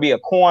should never be a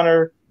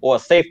corner or a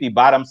safety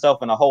by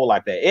themselves in a hole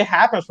like that. It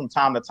happens from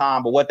time to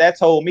time, but what that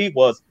told me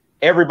was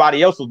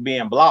everybody else was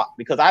being blocked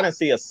because I didn't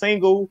see a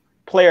single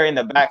player in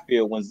the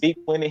backfield. When Zeke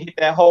went and hit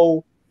that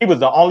hole, he was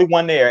the only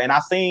one there. And I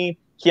seen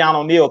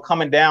Keanu Neal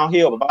coming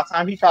downhill, but by the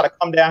time he tried to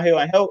come downhill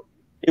and help,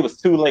 it was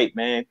too late,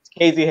 man.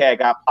 KZ had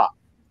got popped.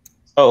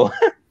 So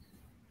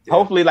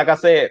hopefully, like I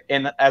said,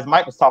 and as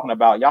Mike was talking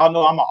about, y'all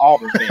know I'm an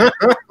Auburn fan.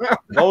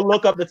 Go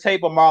look up the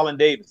tape of Marlon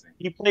Davidson.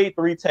 He played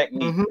 3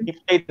 techniques. He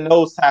played the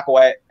nose tackle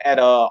at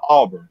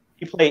Auburn.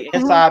 He played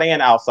inside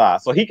and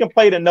outside. So he can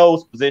play the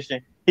nose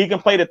position. He can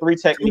play the 3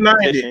 technique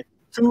position.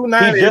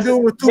 290. This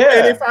dude was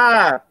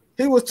 285.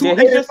 He was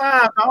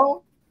 285,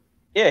 dog.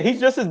 Yeah, he's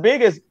just as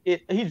big as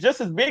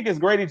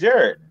Grady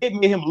Jarrett. It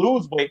made him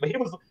lose weight, but he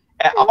was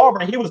at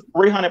Auburn. He was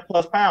 300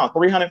 plus pounds,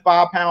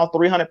 305 pounds,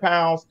 300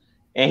 pounds,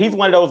 and he's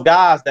one of those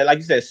guys that, like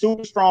you said,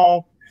 super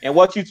strong. And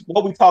what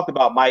we talked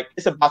about, Mike,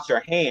 it's about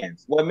your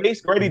hands. What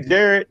makes Grady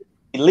Jarrett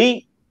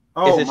elite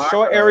is his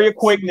short area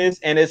quickness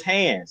and his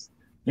hands.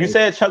 You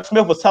said Chuck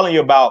Smith was telling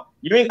you about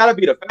you ain't gotta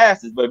be the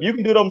fastest, but if you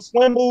can do them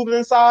swim moves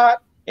inside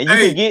and you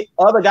can get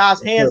other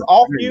guys' hands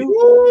off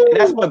you, and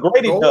that's what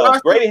Grady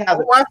does. Grady has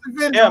watch the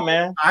video. Yeah,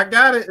 man. I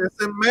got it.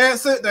 It's in Mad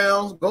Sit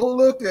Downs. Go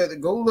look at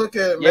it.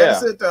 Mad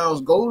Sit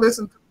Downs. Go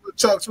listen to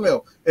Chuck Smith.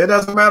 It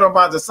doesn't matter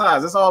about the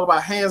size. It's all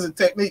about hands and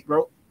technique,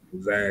 bro.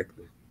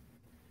 Exactly.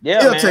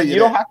 Yeah, man. You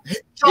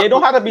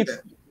don't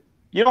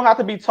have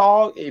to be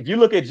tall. If you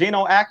look at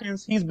Geno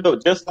Atkins, he's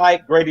built just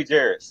like Grady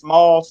Jarrett.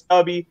 Small,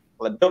 stubby,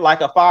 built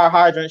like a fire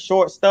hydrant,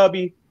 short,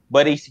 stubby.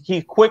 But he's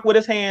quick with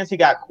his hands. He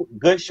got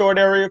good short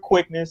area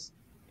quickness,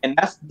 and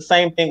that's the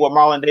same thing with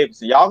Marlon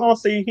Davidson. Y'all gonna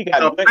see he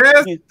got the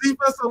best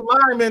defensive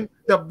lineman.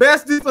 The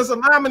best defensive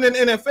lineman in the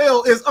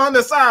NFL is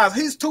undersized.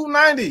 He's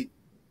 290.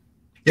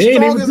 He's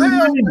strong as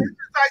hell.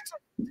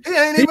 He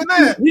ain't even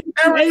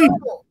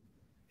that.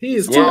 He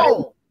is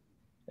tall.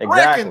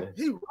 Exactly.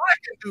 He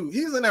wrecking dude.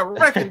 He's in that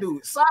wrecking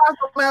dude. Size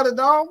don't matter,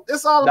 dog.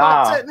 It's all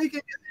about technique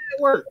and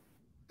work.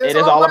 It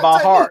is all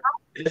about heart.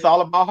 It's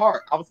all about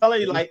heart. I was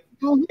telling you, like,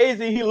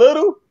 KZ, he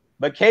little,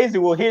 but KZ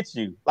will hit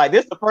you. Like,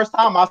 this is the first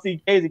time I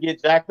see KZ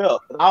get jacked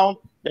up. Y'all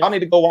need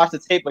to go watch the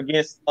tape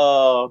against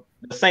the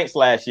Saints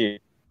last year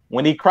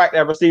when he cracked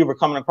that receiver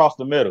coming across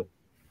the middle,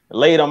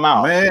 laid him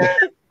out. Man. I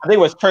think it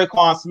was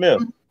Traquan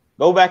Smith.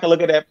 Go back and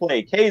look at that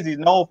play. KZ's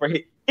known for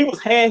he was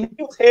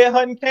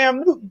head-hunting Cam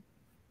Newton.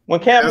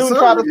 When Cam Newton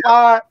tried to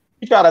slide,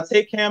 he tried to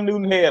take Cam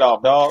Newton's head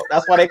off, dog.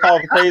 That's why they call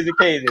him Crazy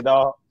KZ,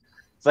 dog.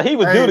 So he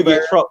was due to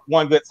get trucked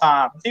one good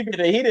time. He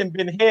didn't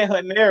been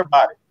headhunting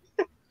everybody.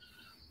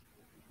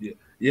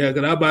 Yeah,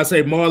 because I'm about to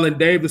say Marlon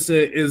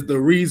Davidson is the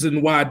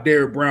reason why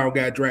Derrick Brown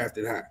got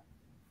drafted high.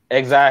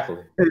 Exactly.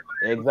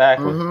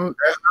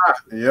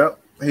 Yep.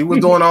 He was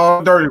doing all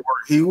the dirty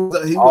work. He was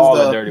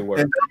the dirty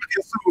work.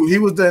 He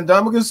was the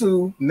Ndamukong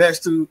Suh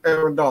next to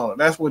Aaron Donald.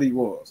 That's what he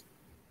was.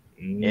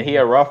 And he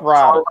a rough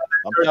rider.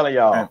 I'm telling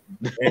y'all.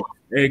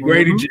 And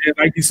Grady,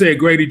 like you said,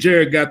 Grady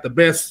Jarrett got the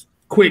best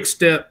quick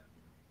step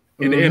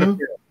in the NFL.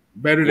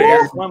 Better than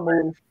that one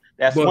move.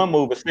 That swim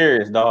move is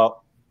serious, dog.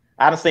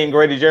 I done seen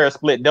Grady Jarrett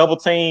split double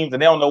teams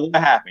and they don't know what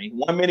happened.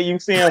 1 minute you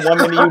see him, 1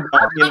 minute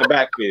you in the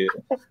backfield.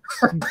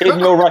 hitting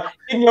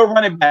your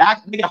running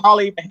back. He can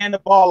hardly even hand the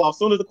ball off. As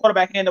soon as the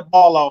quarterback hand the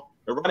ball off,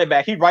 the running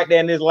back, he's right there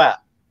in his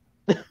lap.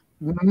 I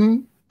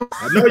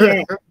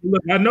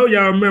know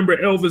y'all remember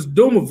Elvis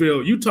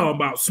Dumerville. You talking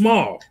about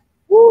small.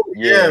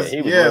 Yes,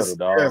 he was little,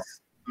 dog. Yes.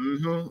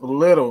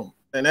 Little.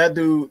 And that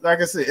dude,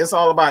 like I said, it's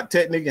all about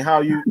technique and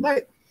how you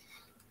like.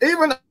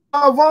 Even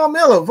Von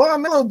Miller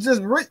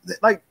just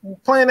like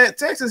playing at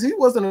Texas. He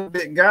wasn't a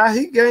big guy.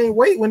 He gained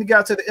weight when he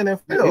got to the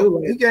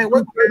NFL. He gained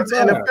weight when he got to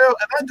the NFL.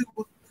 And that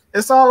dude,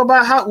 it's all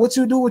about what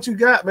you do, what you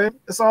got, man.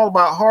 It's all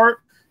about heart.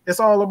 It's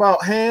all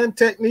about hand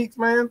techniques,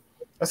 man.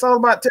 It's all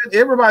about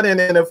everybody in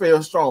the NFL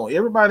is strong.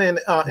 Everybody in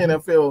the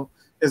NFL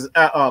is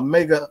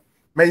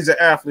major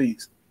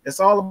athletes. It's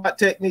all about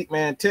technique,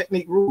 man.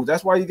 Technique rules.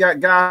 That's why you got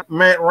guy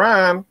Matt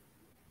Ryan,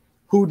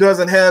 who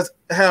doesn't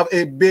have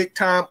a big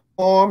time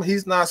arm.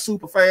 He's not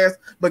super fast,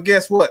 but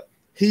guess what?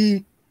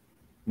 He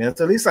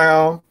mentally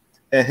sound,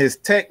 and his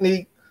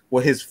technique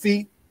with his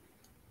feet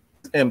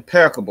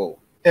impeccable.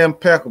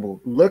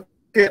 Look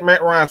at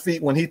Matt Ryan's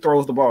feet when he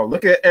throws the ball.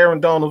 Look at Aaron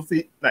Donald's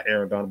feet. Not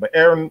Aaron Donald, but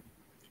Aaron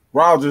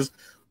Rodgers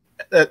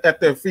at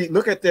their feet.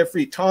 Look at their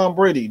feet. Tom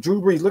Brady, Drew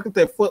Brees. Look at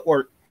their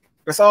footwork.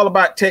 It's all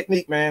about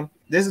technique, man.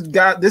 This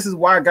is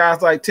why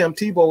guys like Tim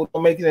Tebow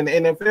don't make it in the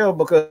NFL,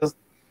 because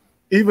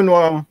even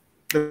the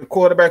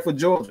quarterback for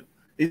Georgia,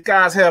 these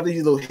guys have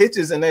these little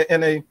hitches in their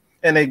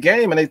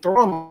game, and they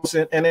throw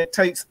motion, and it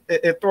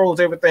throws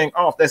everything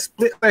off. That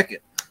split second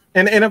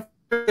in the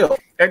NFL.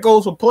 That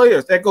goes for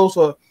players. That goes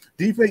for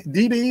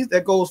DBs.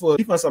 That goes for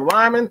defensive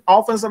linemen,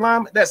 offensive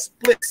linemen. That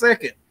split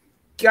second.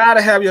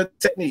 Gotta have your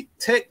technique.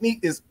 Technique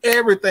is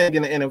everything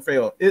in the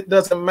NFL. It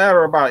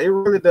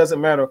really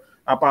doesn't matter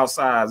about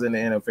size in the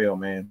NFL,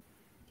 man.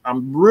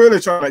 I'm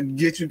really trying to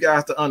get you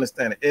guys to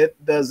understand it.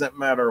 It doesn't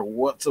matter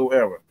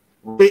whatsoever.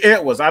 Ray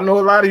Edwards, I know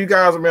a lot of you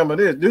guys remember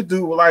this. This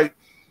dude was like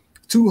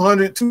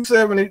 200,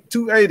 270,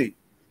 280.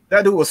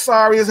 That dude was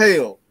sorry as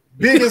hell.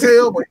 Big as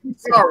hell, but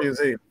he's sorry as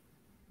hell.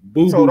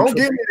 So don't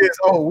give me this,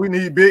 oh, we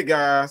need big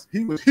guys.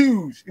 He was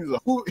huge. He was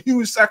a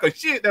huge sack of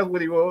shit. That's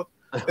what he was.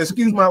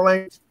 Excuse my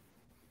language.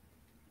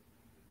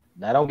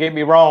 Now, don't get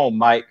me wrong,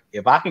 Mike.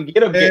 If I can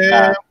get a big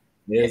guy,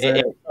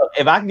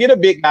 if I can get a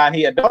big guy and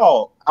he a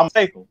dog, I'm gonna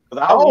take him.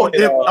 I'm gonna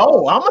take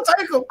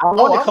him. I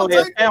want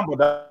Calais Campbell,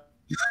 though.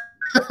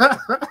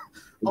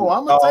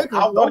 I'm gonna take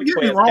him. Don't get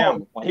me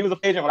wrong. When he was a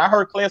free agent, when I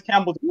heard Calais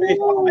Campbell's free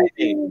agent, I was like,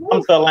 hey,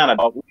 come to Atlanta,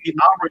 dog. We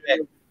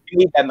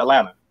need that in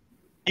Atlanta.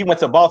 He went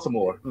to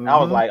Baltimore. And I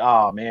was like,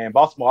 oh man,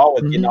 Baltimore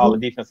always getting all the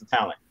defensive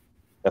talent.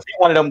 If he's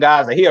one of them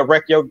guys that he'll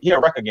wreck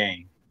a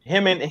game.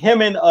 Him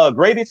and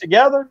Grady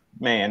together,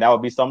 man, that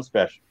would be something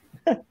special.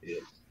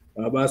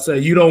 I'm about to say,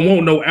 you don't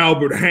want no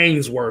Albert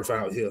Hainsworth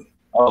out here.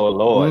 Oh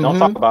Lord, don't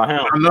talk about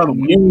him. Another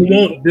one. You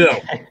want them.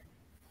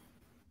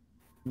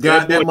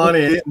 Got that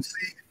money and didn't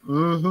see.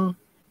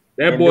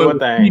 That boy was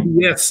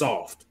PBS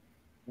soft.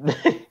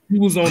 He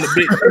was on the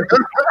big.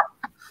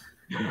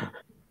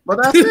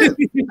 But that's it.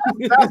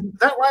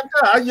 That right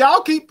there.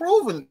 Y'all keep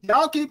proving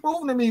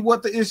to me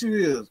what the issue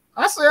is.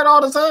 I say it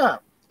all the time.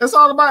 It's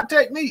all about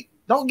technique.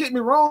 Don't get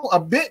me wrong. A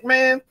big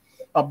man,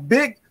 a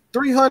big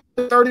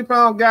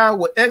 330-pound guy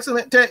with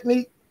excellent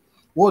technique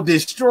will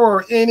destroy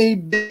any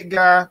big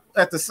guy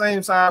at the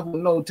same time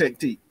with no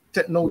technique.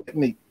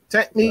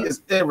 Technique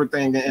is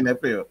everything in the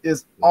NFL.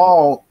 It's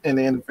all in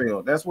the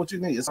NFL. That's what you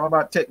need. It's all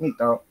about technique,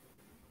 dog.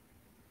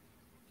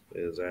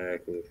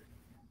 Exactly.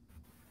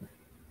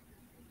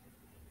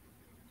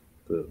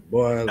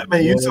 Boy, I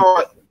mean, you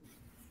saw it.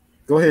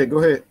 Go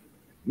ahead.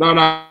 No,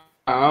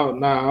 I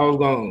was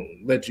gonna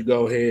let you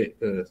go ahead.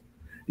 Like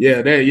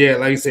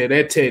I said,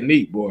 that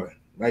technique, boy.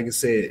 Like I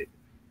said,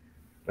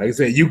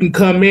 you can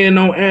come in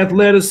on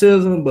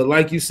athleticism, but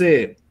like you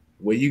said,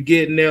 when you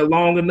get in there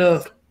long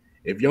enough,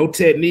 if your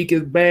technique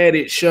is bad,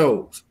 it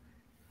shows,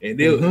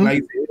 and it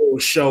will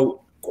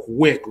show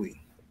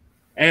quickly.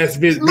 Look at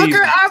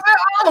Isaiah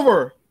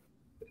Oliver.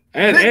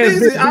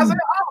 Isaiah Oliver.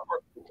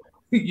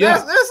 Yeah,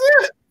 that's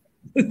it.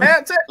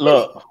 Bad technique.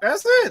 Look,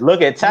 that's it.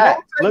 Look at Tack.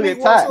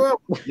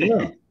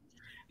 Yeah.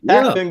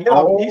 Tack didn't get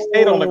up. He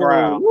stayed on the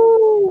ground.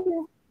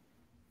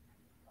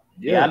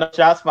 Yeah, I know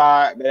shots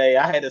fired, but hey,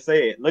 I had to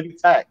say it. Look at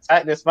Tack.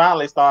 Tack just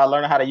finally started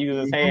learning how to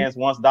use his hands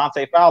once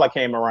Dante Fowler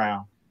came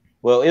around.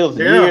 Well, it was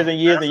years and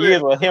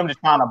years with him just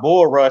trying to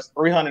bull rush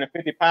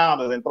 350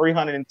 pounders and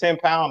 310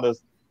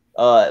 pounders,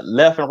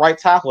 left and right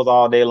tackles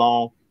all day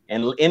long,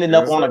 and ended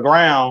up on the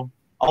ground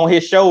on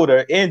his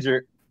shoulder,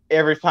 injured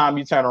every time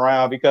you turn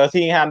around because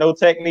he ain't had no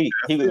technique.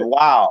 He was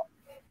wild,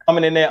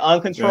 coming in there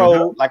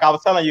uncontrolled, like I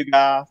was telling you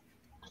guys,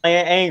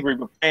 playing angry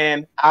but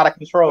playing out of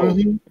control.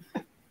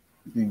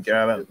 You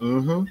gotta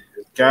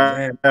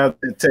have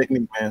the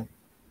technique, man.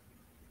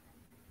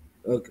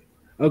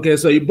 Okay,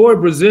 so your boy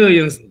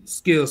Brazilian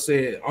skill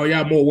said, are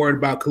y'all more worried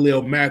about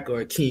Khalil Mack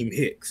or Akeem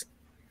Hicks?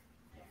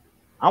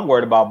 I'm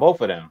worried about both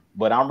of them,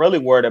 but I'm really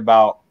worried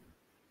about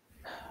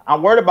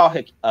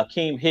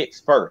Akeem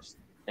Hicks first.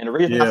 And the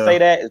reason I say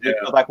that is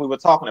because like we were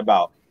talking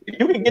about, if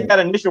you can get that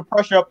initial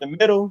pressure up the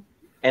middle,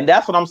 and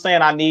that's what I'm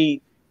saying I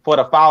need for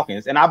the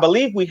Falcons. And I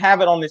believe we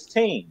have it on this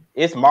team.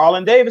 It's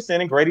Marlon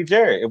Davidson and Grady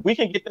Jarrett. If we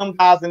can get them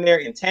guys in there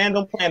in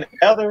tandem playing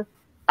together,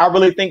 I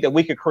really think that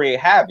we could create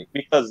havoc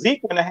because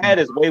Zeke wouldn't have had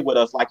his way with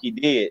us like he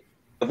did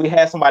if we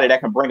had somebody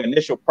that can bring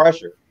initial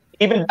pressure.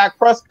 Even Dak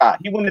Prescott,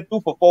 he wouldn't have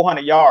threw for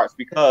 400 yards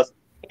because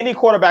any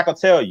quarterback will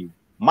tell you.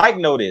 Mike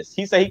know this.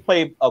 He said he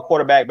played a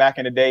quarterback back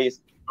in the days.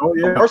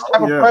 The first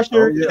type of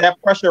pressure is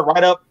that pressure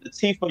right up the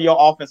teeth of your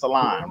offensive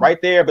line, right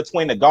there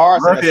between the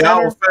guards and the center.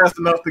 I was fast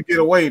enough to get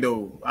away,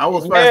 though.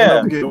 Enough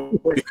to get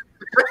away.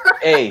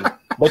 Hey,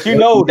 but you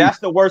know that's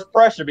the worst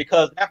pressure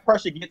because that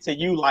pressure gets to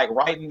you like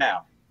right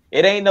now.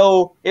 It ain't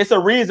no. It's a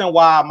reason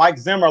why Mike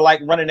Zimmer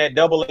like running that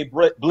double A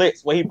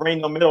blitz where he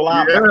bring the middle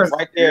linebackers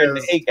right there in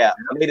the A gap.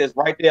 They just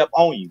right there up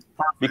on you.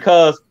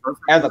 Because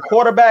as a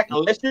quarterback,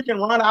 unless you can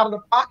run out of the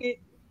pocket,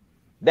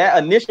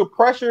 that initial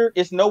pressure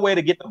is no way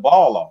to get the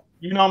ball off.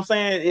 You know what I'm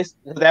saying? It's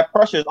that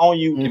pressure is on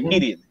you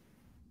immediately.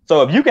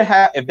 So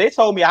if they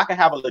told me I could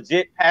have a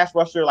legit pass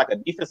rusher like a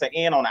defensive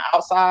end on the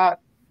outside,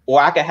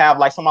 or I could have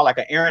like somebody like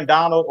an Aaron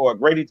Donald or a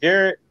Grady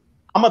Jarrett,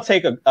 I'm gonna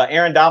take a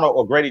Aaron Donald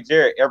or Grady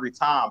Jarrett every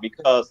time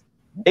because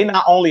they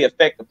not only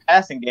affect the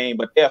passing game,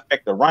 but they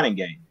affect the running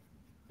game.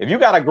 If you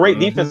got a great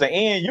defensive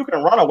end, you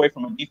can run away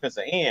from a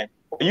defensive end.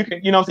 Or you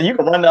can, you know what I'm saying? You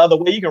can run the other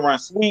way. You can run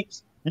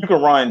sweeps. You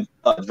can run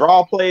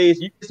draw plays.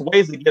 There's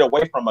ways to get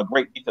away from a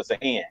great defensive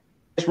end.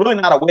 It's really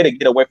not a way to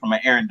get away from an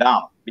Aaron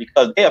Donald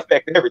because they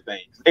affect everything.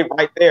 They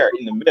right there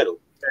in the middle.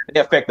 They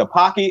affect the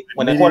pocket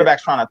when the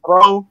quarterback's trying to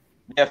throw.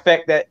 They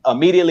affect that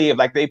immediately. If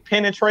like they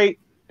penetrate,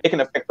 they can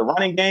affect the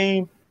running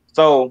game.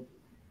 So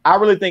I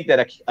really think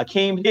that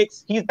Akeem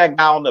Hicks, he's that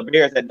guy on the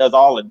Bears that does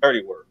all the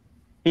dirty work.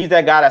 He's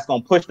that guy that's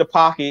going to push the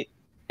pocket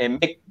and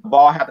make the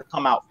ball have to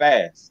come out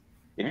fast.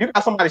 If you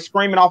got somebody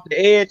screaming off the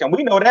edge, and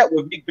we know that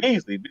with Vic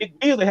Beasley. Vic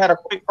Beasley had a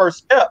quick first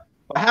step.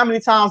 But how many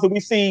times did we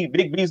see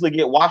Vic Beasley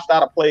get washed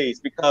out of plays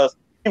because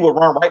he would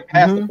run right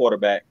past the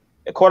quarterback?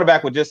 The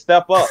quarterback would just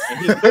step up, and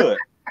he's good.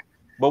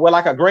 But with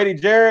like a Grady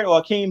Jarrett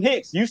or Akeem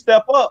Hicks, you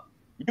step up,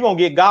 you're going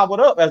to get gobbled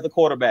up as the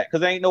quarterback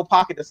because there ain't no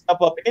pocket to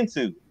step up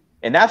into.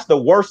 And that's the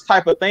worst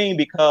type of thing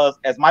because,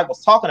 as Mike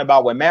was talking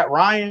about with Matt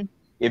Ryan,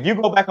 if you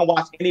go back and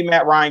watch any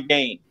Matt Ryan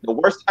game, the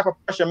worst type of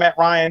pressure Matt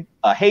Ryan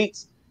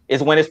hates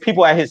is when it's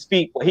people at his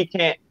feet where he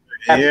can't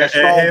have that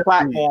strong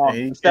platform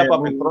to step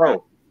up and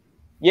throw.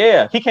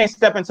 Yeah, he can't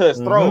step into his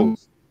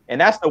throws.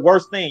 And that's the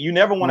worst thing. You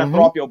never want to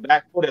throw off your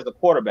back foot as a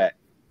quarterback.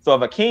 So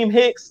if Akeem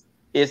Hicks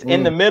is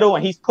in the middle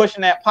and he's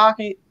pushing that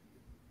pocket,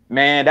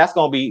 man, it's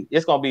gonna be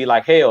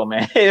like hell,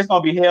 man. It's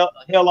gonna be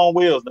hell on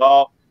wheels,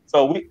 dog.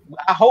 So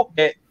I hope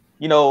that,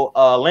 you know,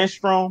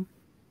 Lindstrom,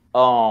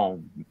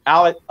 Alex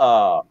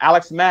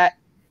Mack,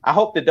 I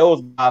hope that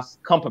those guys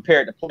come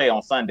prepared to play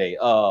on Sunday.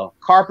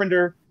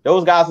 Carpenter,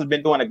 those guys have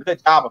been doing a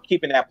good job of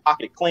keeping that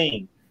pocket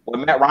clean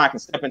where Matt Ryan can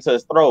step into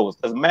his throws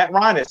because Matt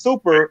Ryan is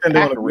super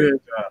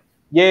accurate.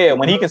 Yeah,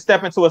 when he can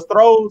step into his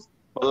throws.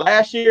 But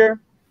last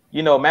year,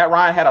 you know, Matt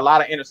Ryan had a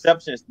lot of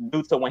interceptions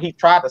due to when he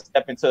tried to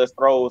step into his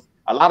throws.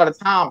 A lot of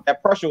the time,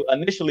 that pressure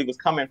initially was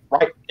coming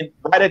right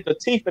at the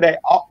teeth of that,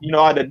 you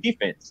know, the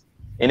defense.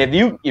 And if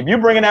you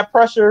bringing that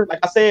pressure, like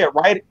I said,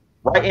 right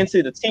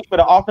into the teeth of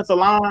the offensive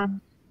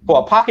line for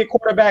a pocket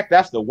quarterback,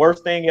 that's the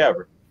worst thing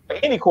ever for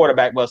any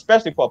quarterback, but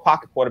especially for a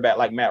pocket quarterback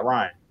like Matt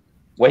Ryan,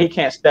 where he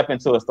can't step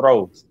into his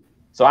throws.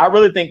 So I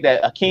really think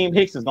that Akeem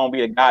Hicks is going to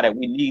be the guy that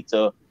we need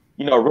to,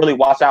 you know, really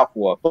watch out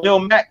for. Khalil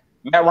Mack,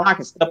 Matt Ryan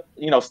can step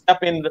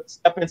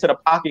into the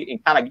pocket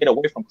and kind of get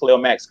away from Khalil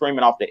Mack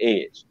screaming off the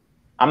edge.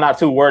 I'm not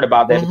too worried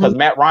about that because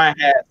Matt Ryan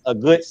has a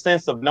good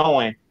sense of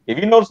knowing. If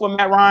you notice with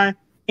Matt Ryan,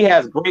 he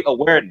has great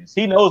awareness.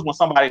 He knows when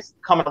somebody's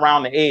coming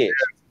around the edge.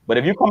 But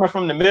if you're coming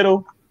from the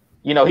middle,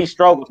 you know, he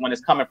struggles when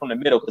it's coming from the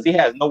middle because he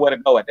has nowhere to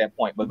go at that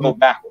point but go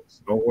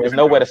backwards. There's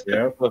nowhere to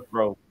step with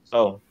throw.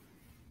 So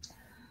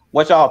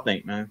what y'all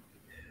think, man?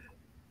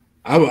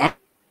 I'm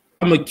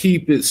going to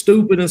keep it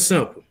stupid and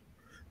simple.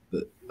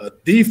 A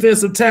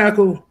defensive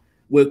tackle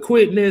with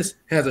quickness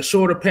has a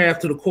shorter path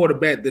to the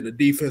quarterback than the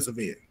defensive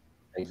end.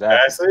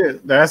 Exactly.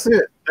 That's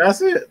it.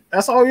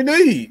 That's all you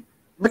need.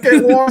 Look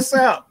at Warren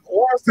Sapp.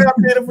 Warren Sapp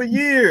did it for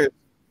years.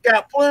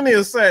 Got plenty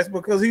of sacks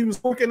because he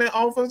was looking at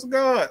offensive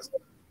guards.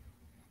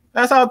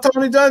 That's how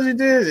Tony Dungy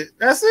did it.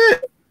 That's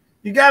it.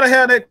 You got to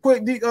have that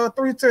quick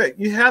three tech.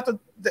 You have to,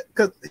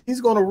 because he's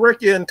going to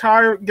wreck your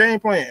entire game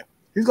plan.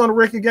 He's going to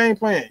wreck your game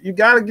plan. You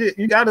got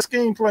to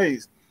scheme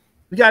plays.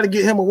 You got to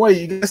get him away.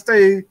 You got to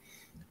stay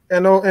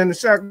in the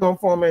shotgun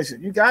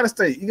formation. You got to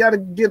stay. You got to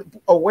get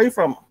away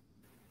from him.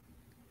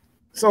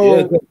 So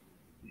when it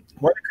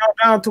comes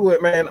down to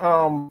it, man,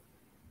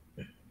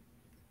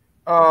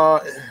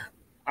 I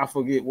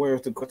forget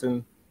where's the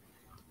question,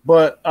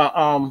 but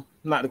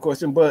not the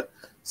question, but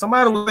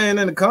somebody was saying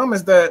in the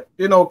comments that,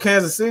 you know,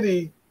 Kansas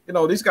City, you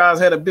know, these guys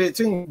had a big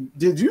team.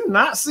 Did you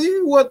not see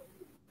what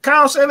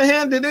Kyle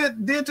Shanahan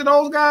did to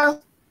those guys?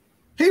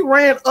 He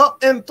ran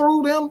up and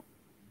through them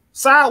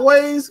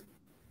sideways.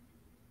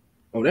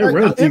 Oh, they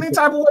ran any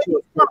type of way.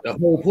 The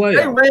whole play.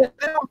 They ran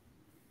down.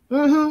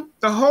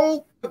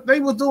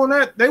 They was doing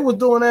that. They were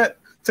doing that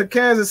to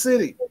Kansas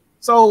City.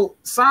 So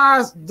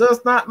size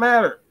does not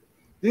matter.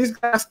 These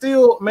guys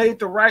still made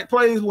the right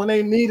plays when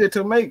they needed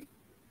to make.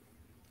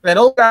 And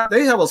those guys,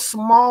 they have a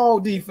small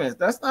defense.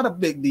 That's not a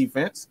big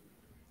defense.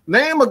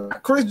 Name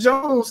of Chris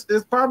Jones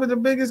is probably the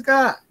biggest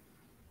guy.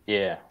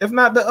 Yeah. If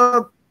not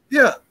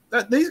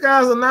these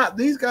guys are not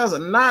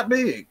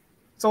big.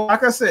 So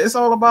like I said, it's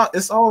all about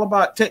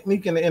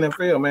technique in the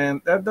NFL, man.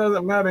 That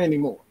doesn't matter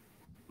anymore.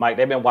 Mike,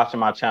 they've been watching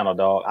my channel,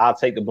 dog. I'll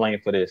take the blame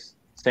for this.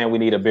 Saying we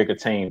need a bigger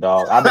team,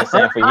 dog. I've been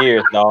saying for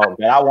years, dog,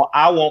 that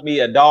I want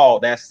me a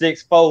dog that's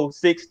 6'4",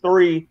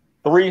 6'3",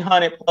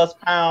 300 plus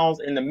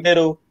pounds in the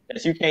middle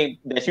that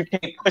you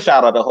can't push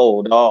out of the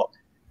hole, dog.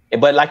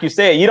 But like you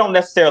said, you don't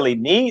necessarily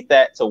need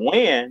that to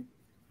win.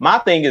 My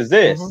thing is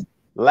this.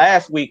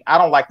 Last week, I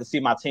don't like to see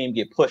my team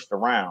get pushed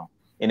around.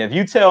 And if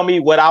you tell me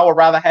what I would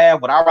rather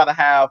have, would I rather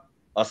have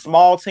a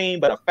small team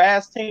but a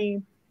fast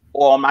team,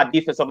 or on my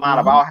defensive line,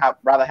 I'd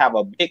rather have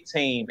a big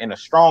team and a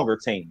stronger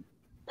team?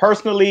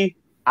 Personally,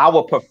 I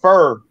would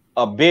prefer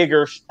a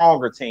bigger,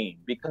 stronger team,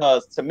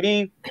 because to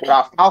me, with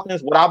our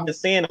Falcons, what I've been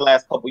seeing the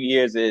last couple of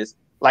years is,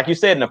 like you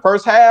said, in the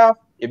first half,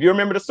 if you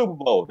remember the Super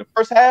Bowl, the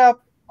first half,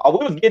 we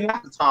was getting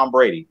after Tom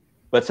Brady.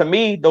 But to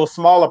me, those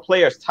smaller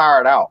players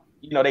tired out.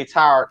 You know, they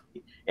tired.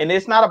 And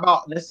it's not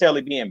about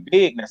necessarily being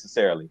big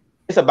necessarily.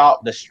 It's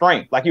about the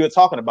strength, like you were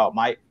talking about,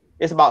 Mike.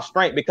 It's about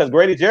strength, because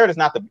Grady Jarrett is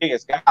not the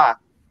biggest guy.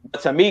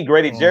 But to me,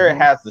 Grady Jarrett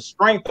has the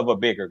strength of a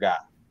bigger guy.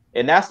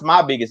 And that's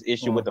my biggest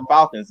issue with the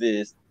Falcons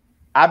is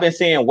I've been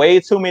seeing way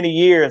too many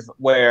years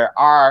where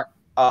our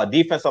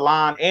defensive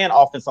line and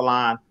offensive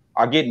line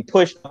are getting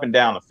pushed up and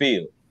down the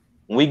field.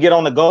 When we get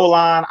on the goal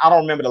line, I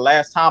don't remember the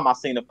last time I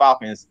seen the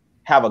Falcons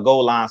have a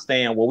goal line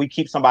stand where we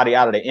keep somebody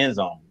out of the end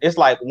zone. It's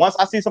like once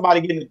I see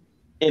somebody getting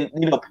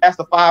past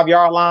the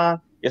 5-yard line,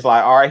 it's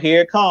like, all right,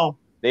 here it comes.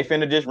 They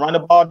finna just run the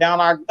ball down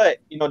our gut,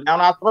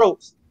 down our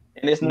throats,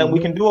 and there's nothing we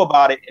can do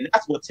about it. And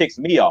that's what ticks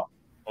me off.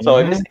 So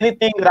if there's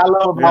anything that I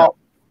love about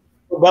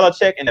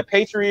Belichick and the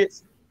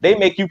Patriots, they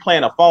make you play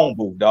in a phone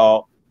booth,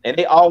 dog. And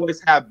they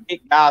always have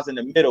big guys in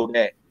the middle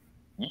that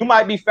you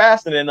might be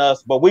faster than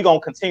us, but we're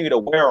gonna continue to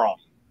wear on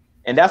you.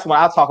 And that's what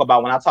I talk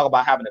about when I talk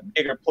about having the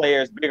bigger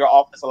players, bigger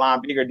offensive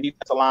line, bigger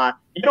defensive line.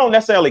 You don't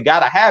necessarily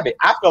gotta have it.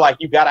 I feel like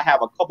you gotta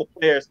have a couple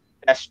players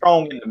that's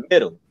strong in the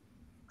middle.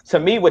 To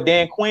me, with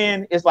Dan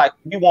Quinn, it's like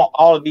we want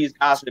all of these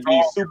guys to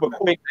be super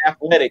quick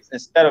athletics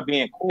instead of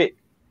being quick,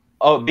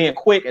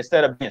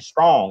 instead of being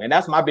strong. And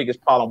that's my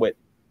biggest problem with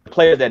the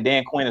players that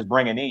Dan Quinn is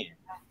bringing in.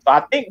 So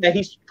I think that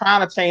he's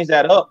trying to change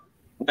that up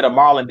with a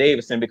Marlon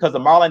Davidson, because the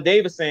Marlon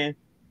Davidson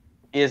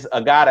is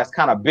a guy that's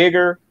kind of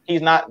bigger.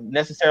 He's not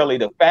necessarily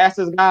the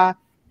fastest guy.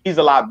 He's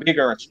a lot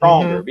bigger and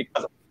stronger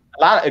because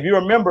if you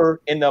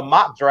remember in the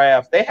mock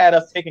draft, they had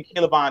us taking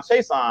Kayvon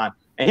Chase on,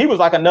 and he was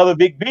like another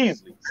Big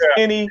Beasley,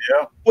 skinny,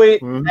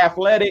 quick,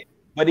 athletic,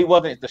 but he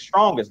wasn't the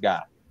strongest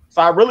guy.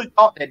 So I really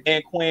thought that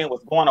Dan Quinn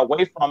was going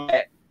away from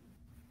that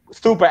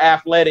super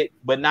athletic,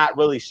 but not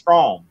really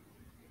strong.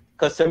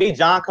 Because to me,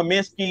 John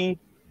Cominsky,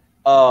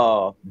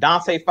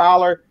 Dante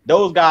Fowler,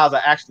 those guys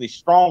are actually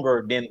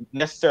stronger than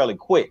necessarily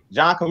quick.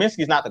 John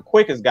Cominsky's not the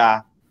quickest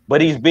guy, but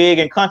he's big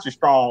and country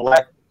strong,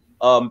 like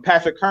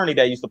Patrick Kearney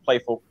that used to play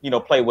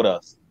with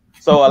us.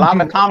 So a lot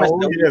of the comments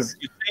that you're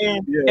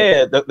saying,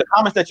 the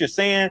comments that you're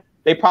saying,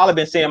 they probably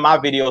been seeing my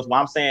videos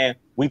where I'm saying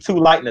we too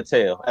light in the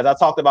tail, as I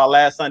talked about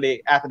last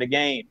Sunday after the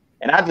game.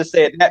 And I just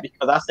said that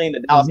because I seen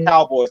the Dallas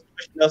Cowboys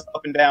pushing us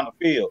up and down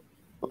the field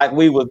like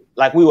we were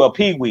a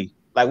peewee,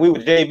 like we were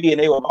JV and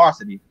they were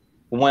varsity.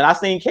 When I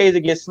seen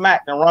KZ get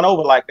smacked and run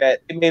over like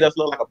that, it made us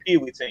look like a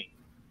peewee team.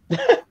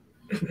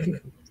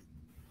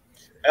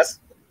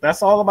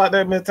 That's all about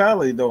that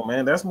mentality, though,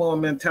 man. That's more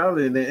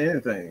mentality than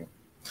anything.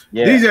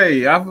 Yeah.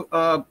 DJ,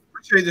 I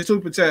appreciate the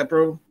super chat,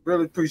 bro.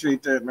 Really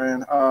appreciate that,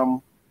 man.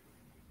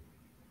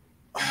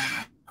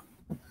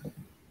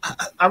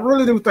 I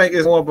really do think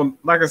it's one of them.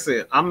 Like I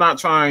said, I'm not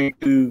trying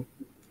to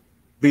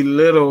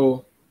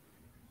belittle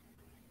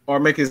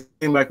or make it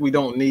seem like we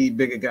don't need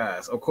bigger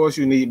guys. Of course,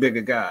 you need bigger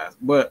guys,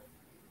 but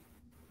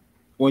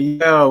when you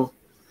have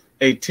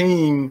a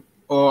team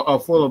or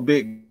full of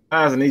big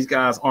guys and these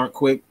guys aren't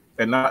quick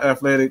and not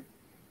athletic,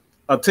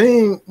 a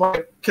team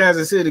like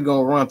Kansas City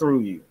gonna run through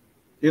you.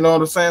 You know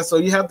what I'm saying? So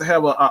you have to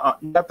have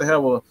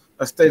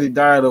a steady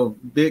diet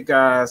of big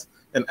guys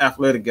and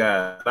athletic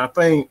guys. I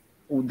think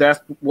that's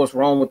what's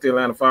wrong with the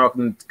Atlanta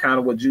Falcons, kind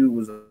of what Jude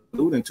was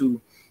alluding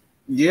to.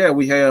 Yeah,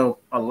 we have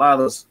a lot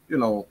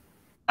of,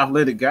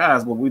 athletic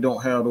guys, but we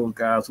don't have those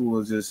guys who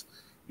are just,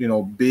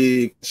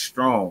 big,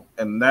 strong.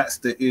 And that's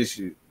the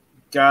issue.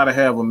 Got to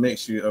have a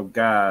mixture of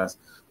guys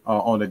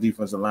on the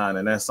defensive line.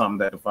 And that's something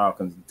that the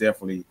Falcons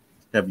definitely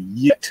have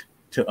yet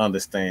to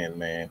understand,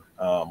 man.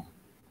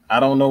 I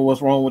don't know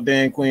what's wrong with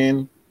Dan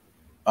Quinn.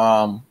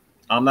 I'm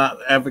not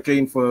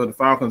advocating for the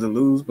Falcons to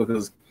lose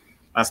because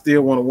I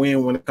still want to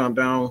win when it comes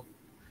down.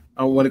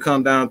 When it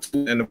comes down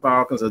to, and the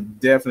Falcons are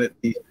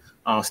definitely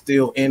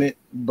still in it.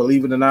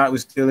 Believe it or not,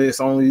 it's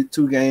only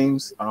 2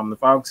 games. The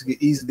Falcons can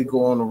easily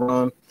go on the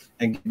run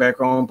and get back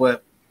on,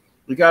 but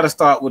we got to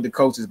start with the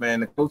coaches,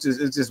 man. The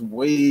coaches, it's just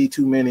way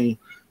too many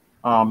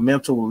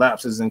mental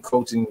lapses in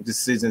coaching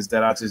decisions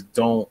that I just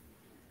don't,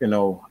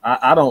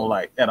 I don't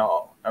like at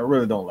all. I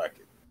really don't like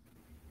it.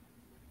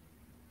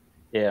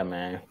 Yeah,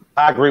 man.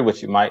 I agree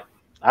with you, Mike.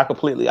 I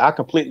completely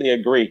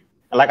agree.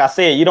 And like I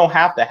said, you don't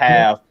have to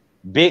have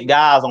big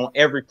guys on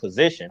every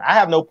position. I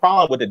have no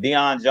problem with the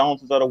Deion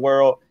Joneses of the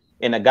world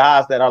and the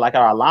guys that are like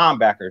our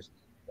linebackers.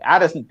 I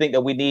just think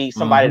that we need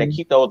somebody to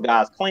keep those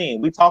guys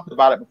clean. We talked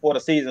about it before the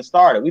season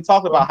started. We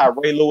talked about how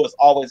Ray Lewis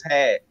always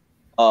had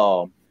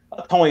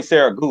Tony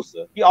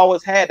Saragusa. He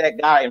always had that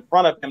guy in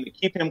front of him to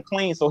keep him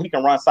clean so he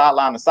can run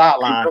sideline to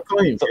sideline.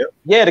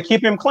 Yeah, to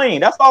keep him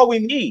clean. That's all we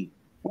need.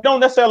 We don't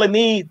necessarily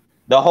need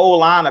the whole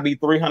line to be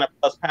 300+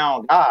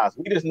 pound guys.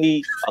 We just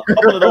need a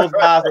couple of those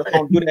guys that's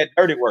going to do that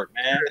dirty work,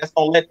 man. That's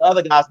going to let the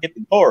other guys get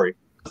the glory.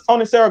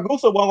 Tony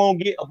Saragusa wasn't going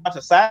to get a bunch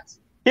of sacks.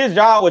 His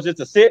job was just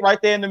to sit right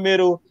there in the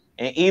middle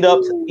and eat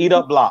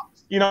up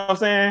blocks. You know what I'm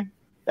saying?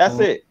 That's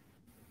it.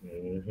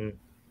 Mm-hmm.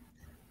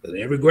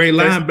 Every great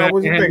linebacker.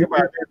 What you think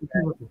about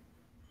that?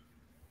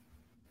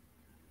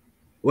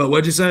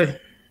 What'd you say?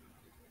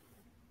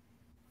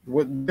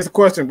 This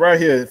question right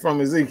here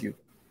from Ezekiel.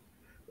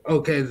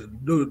 Okay,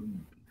 dude.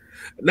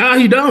 No,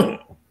 he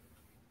don't.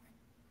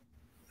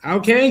 How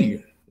can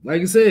you?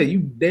 Like you said, you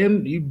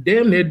damn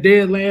near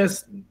dead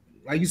last.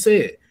 Like you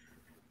said,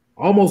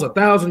 almost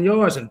 1,000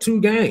 yards in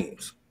 2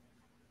 games.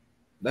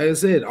 Like I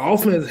said,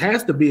 offense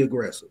has to be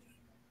aggressive.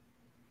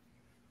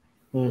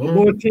 Mm-hmm. What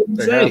more can you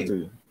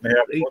say?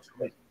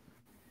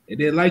 And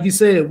then, like you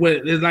said,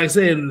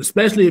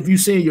 especially if you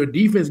see your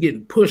defense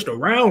getting pushed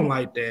around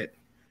like that,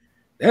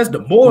 that's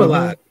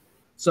demoralizing. Mm-hmm.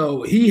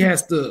 So he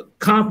has to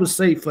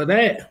compensate for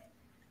that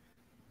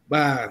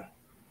by,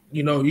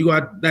 you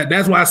got that.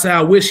 That's why I say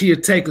I wish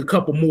he'd take a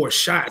couple more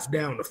shots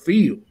down the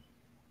field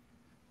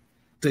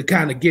to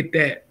kind of get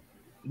that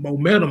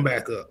momentum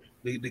back up,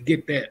 to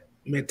get that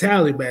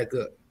mentality back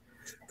up.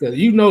 Because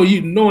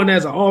knowing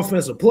as an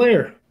offensive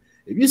player,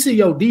 if you see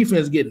your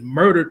defense getting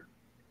murdered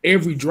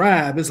every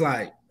drive, it's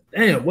like,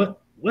 damn, what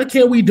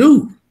can we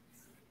do?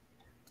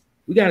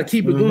 We got to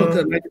keep it going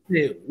because, like I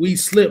said, we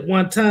slip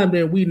one time,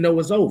 then we know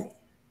it's over.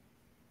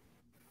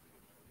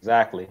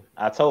 Exactly.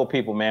 I told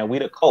people, man, we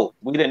the Colts.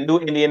 We the new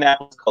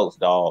Indianapolis Colts,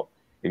 dog.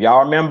 If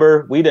y'all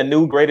remember, we the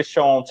new greatest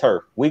show on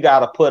turf. We got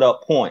to put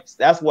up points.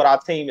 That's what our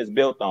team is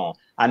built on.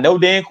 I know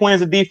Dan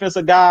Quinn's a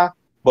defensive guy,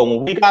 but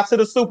when we got to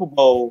the Super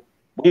Bowl,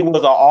 we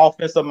was an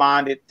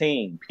offensive-minded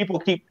team. People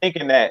keep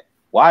thinking that,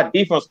 our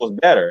defense was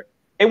better.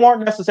 They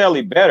weren't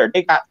necessarily better.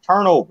 They got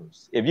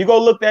turnovers. If you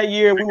go look that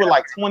year, we were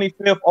like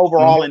 25th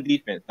overall in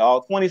defense,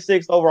 dog.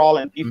 26th overall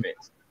in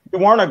defense. We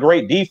weren't a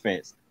great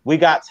defense. We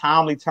got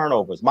timely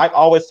turnovers. Mike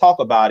always talk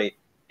about it.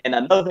 And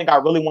another thing I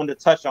really wanted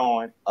to touch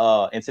on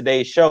in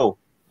today's show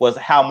was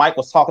how Mike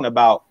was talking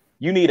about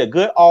you need a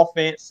good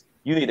offense,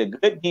 you need a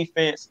good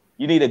defense,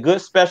 you need a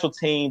good special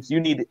teams, you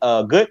need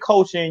good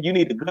coaching, you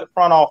need a good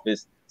front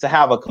office to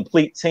have a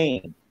complete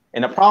team.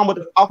 And the problem with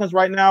the Falcons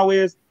right now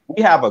is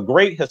we have a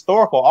great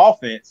historical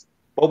offense,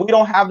 but we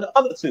don't have the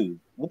other two.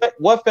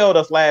 What failed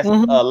us last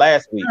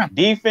week?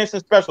 Defense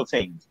and special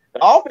teams.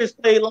 The offense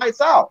played lights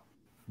out.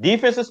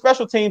 Defense and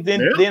special teams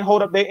didn't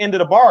hold up their end of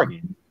the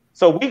bargain.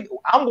 So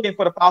I'm waiting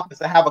for the Falcons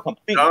to have a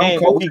complete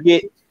game where we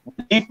get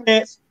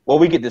defense, where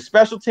we get the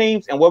special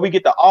teams, and where we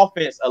get the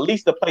offense at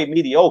least to play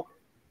mediocre.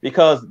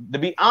 Because to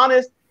be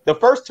honest, the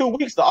first 2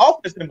 weeks the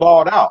offense been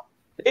balled out.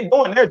 They're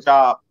doing their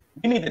job.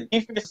 We need the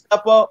defense to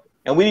step up,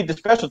 and we need the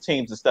special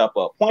teams to step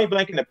up, point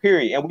blank in the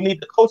period. And we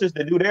need the coaches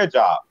to do their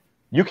job.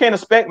 You can't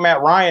expect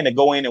Matt Ryan to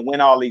go in and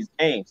win all these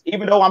games,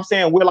 even though I'm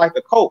saying we're like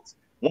the Colts.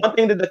 One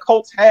thing that the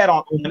Colts had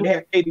on when they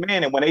had Peyton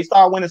Manning, when they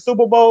started winning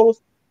Super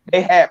Bowls,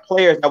 they had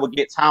players that would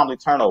get timely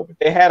turnovers.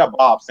 They had a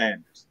Bob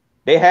Sanders.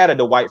 They had a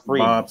Dwight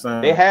Freeman.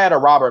 They had a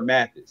Robert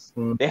Mathis.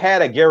 They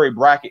had a Gary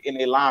Brackett in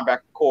their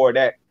linebacker core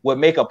that would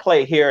make a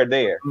play here or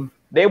there.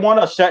 They want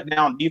to shut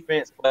down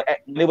defense, but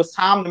when it was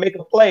time to make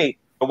a play,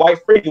 Dwight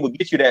Freeman would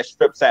get you that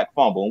strip sack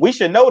fumble. And we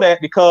should know that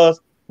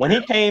because when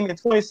he came in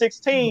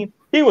 2016,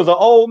 he was an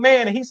old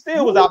man and he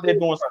still was out there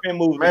doing spin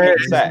moves. Man,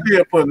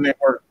 still putting in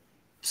work.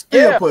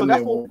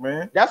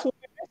 Man. That's what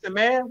we're missing,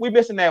 man. We're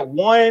missing that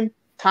one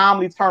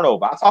timely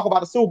turnover. I talk about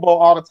the Super Bowl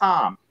all the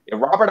time.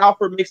 If Robert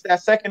Alford makes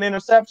that second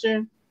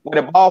interception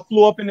where the ball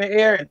flew up in the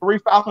air and 3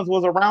 Falcons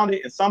was around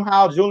it and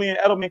somehow Julian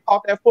Edelman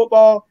caught that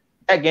football,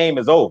 that game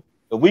is over.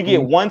 If we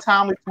get one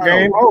timely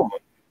turnover,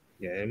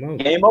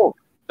 game over.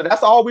 So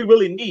that's all we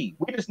really need.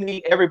 We just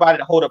need everybody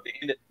to hold up the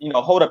end,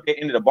 hold up their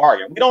end of the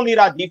bargain. We don't need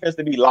our defense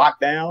to be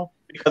locked down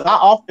because our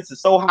offense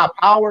is so high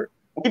powered.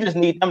 We just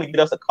need them to get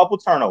us a couple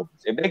turnovers.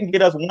 If they can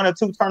get us 1 or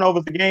 2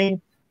 turnovers a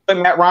game, put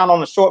Matt Ryan on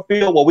the short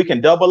field where we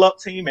can double up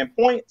team in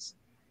points,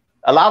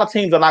 a lot of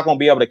teams are not going to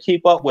be able to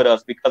keep up with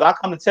us because I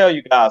come to tell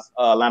you guys,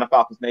 Atlanta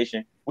Falcons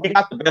Nation, we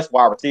got the best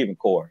wide receiving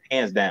core,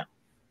 hands down.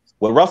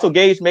 With Russell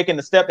Gage making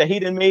the step that he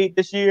done made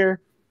this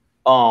year,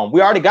 we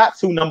already got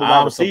 2 number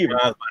 1 receivers.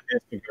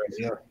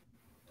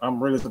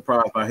 I'm really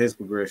surprised by his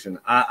progression.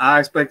 I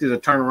expected a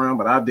turnaround,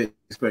 but I didn't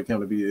expect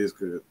him to be this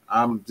good.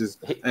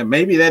 And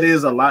maybe that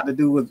is a lot to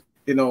do with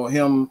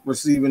him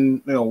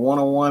receiving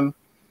one-on-one,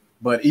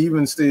 but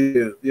even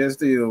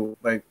still,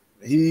 like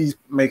he's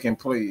making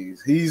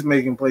plays.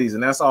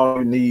 And that's all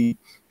you need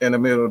in the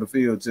middle of the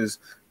field, just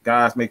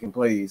guys making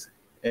plays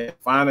and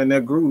finding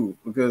their groove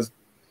because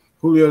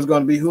Julio is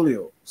going to be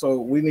Julio. So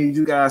we need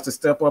you guys to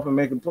step up and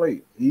make a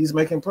play. He's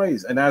making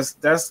plays, and that's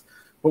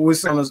what we're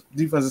seeing on the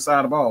defensive side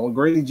of the ball. When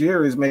Grady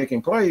Jerry is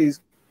making plays,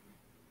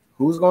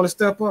 who's going to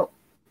step up?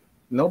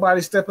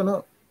 Nobody's stepping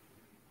up.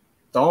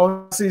 The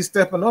only I see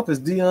stepping up is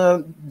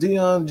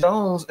Deion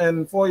Jones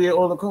and Foye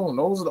Oluokun.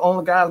 Those are the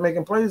only guys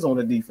making plays on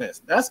the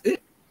defense. That's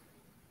it.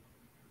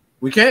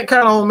 We can't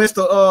count on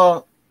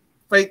Mr.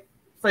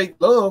 Fake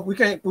Love. We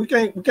can't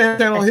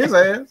count on his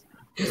ass.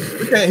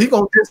 He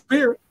gonna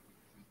disappear.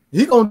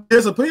 He gonna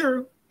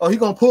disappear, or he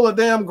gonna pull a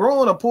damn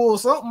groin or pull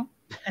something.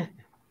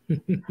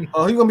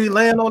 Or he gonna be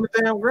laying on the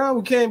damn ground.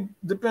 We can't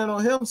depend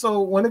on him.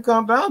 So when it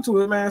comes down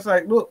to it, man, it's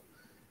like, look,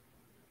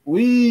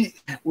 we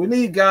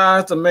need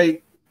guys to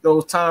make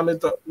those timely.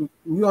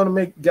 We want to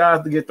make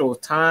guys to get those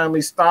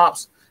timely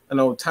stops and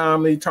those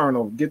timely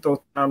turnovers. Get those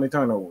timely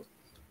turnovers.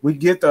 We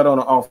get that on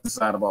the offensive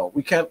side of the ball.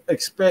 We can't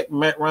expect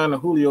Matt Ryan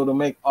and Julio to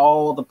make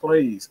all the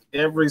plays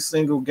every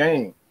single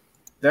game.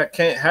 That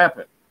can't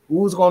happen.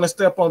 Who's going to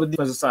step on the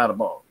defensive side of the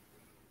ball?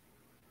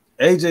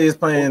 AJ is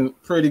playing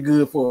pretty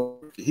good for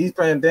a rookie. He's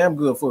playing damn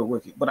good for a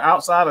rookie. But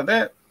outside of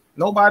that,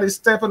 nobody's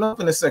stepping up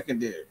in the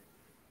secondary.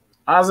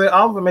 Isaiah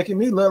Oliver making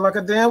me look like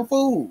a damn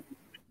fool.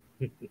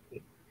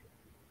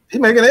 He's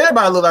making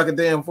everybody look like a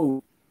damn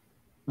fool.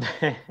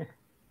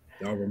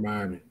 Y'all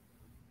remind me.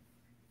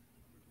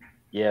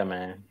 Yeah,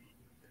 man.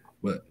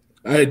 But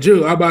hey,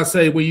 Drew, I'm about to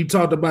say, when you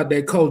talked about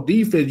that coach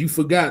defense, you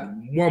forgot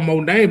one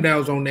more name that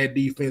was on that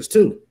defense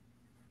too.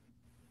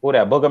 Who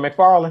that? Booger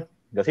McFarland?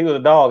 Because he was a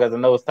dog as a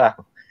nose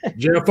tackle.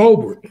 Jeff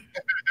Obert.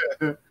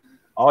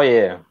 Oh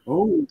yeah.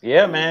 Ooh.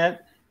 Yeah, man.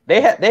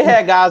 They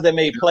had guys that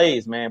made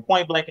plays, man.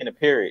 Point blank in the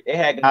period. They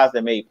had guys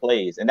that made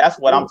plays, and that's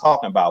what I'm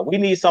talking about. We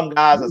need some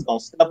guys that's gonna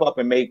step up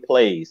and make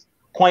plays.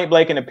 Point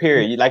blank in the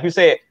period. Like you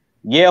said,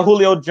 yeah,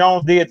 Julio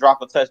Jones did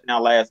drop a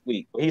touchdown last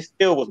week, but he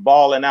still was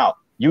balling out.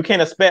 You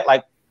can't expect,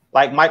 like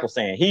Michael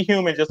saying, he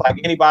human just like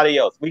anybody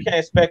else. We can't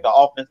expect the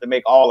offense to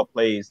make all the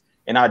plays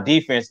and our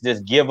defense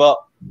just give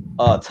up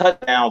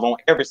touchdowns on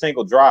every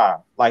single drive.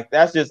 Like,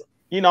 that's just,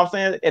 you know what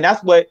I'm saying? And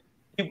that's what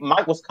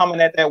Mike was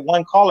coming at, that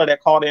one caller that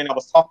called in that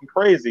was talking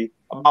crazy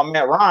about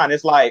Matt Ryan.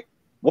 It's like,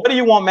 what do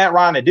you want Matt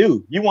Ryan to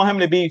do? You want him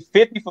to be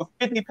 50 for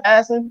 50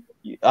 passing,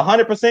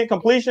 100%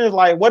 completion? Is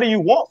like, what do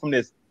you want from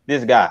this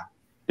guy?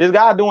 This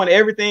guy doing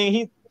everything.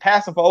 He's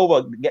passing for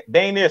over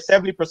dang near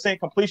 70%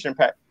 completion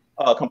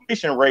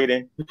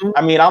rating. Mm-hmm.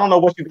 I mean, I don't know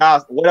what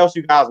else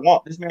you guys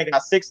want. This man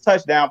got 6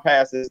 touchdown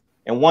passes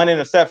and 1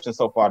 interception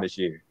so far this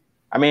year.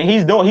 I mean,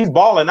 he's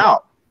balling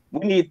out.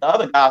 We need the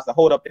other guys to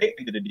hold up their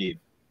end of the deal.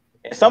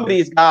 And some of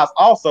these guys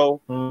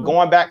also,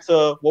 going back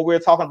to what we were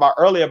talking about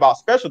earlier about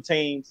special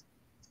teams,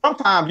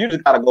 sometimes you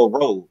just got to go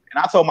rogue.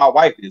 And I told my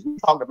wife this. We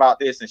talked about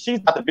this, and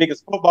she's not the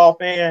biggest football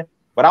fan,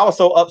 but I was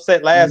so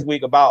upset last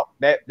week about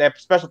that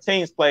special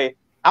teams play.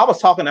 I was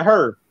talking to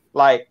her,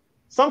 like,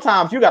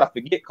 sometimes you got to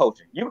forget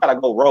coaching. You got to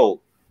go rogue.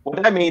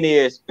 What that means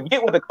is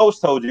forget what the coach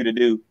told you to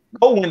do.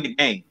 Go win the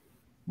game.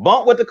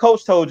 Bump what the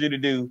coach told you to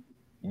do.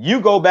 You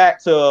go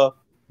back to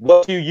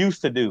what you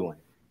used to doing.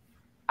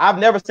 I've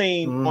never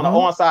seen on an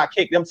onside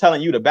kick them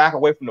telling you to back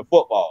away from the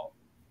football.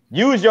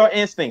 Use your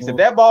instincts. If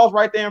that ball's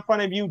right there in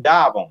front of you,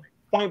 dive on it.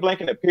 Point blank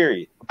in the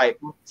period. Like,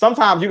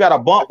 sometimes you got to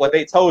bump what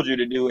they told you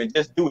to do and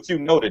just do what you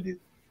know to do.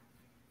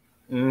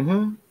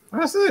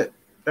 That's it.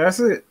 That's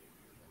it.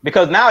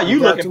 Because now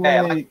you looking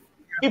bad. Like,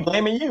 he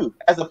blaming you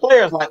as the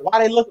players. Like,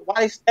 why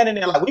they standing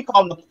there? Like, we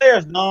call them the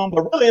players dumb,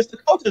 but really it's the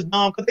coaches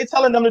dumb because they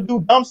telling them to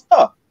do dumb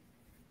stuff.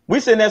 We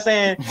sitting there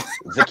saying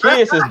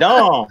Zacchaeus is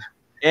dumb,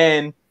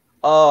 and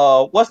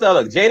what's the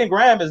other? Jaden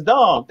Graham is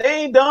dumb.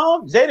 They ain't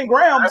dumb. Jaden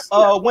Graham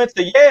went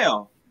to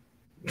Yale.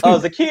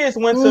 Zacchaeus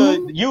went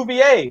to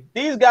UVA.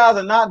 These guys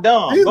are not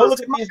dumb. Go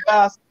look at these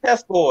guys'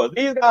 test scores.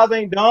 These guys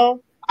ain't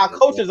dumb. Our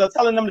coaches are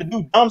telling them to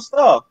do dumb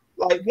stuff,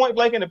 like point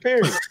blank in the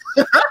period.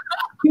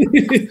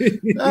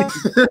 It's like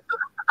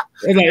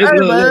having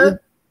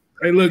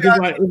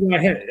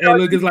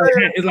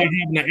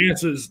the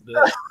answers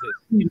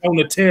on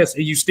the test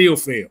and you still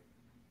fail.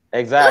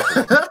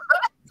 Exactly.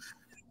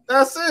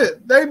 That's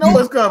it. They know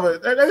it's coming.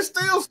 They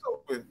still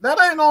stupid. That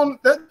ain't on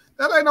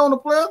the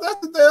players. That's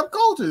the damn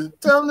coaches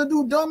telling them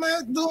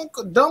to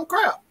do dumb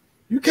crap.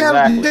 You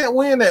can't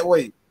win that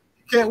way. You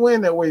can't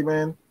win that way,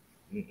 man.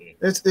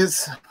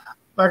 It's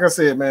like I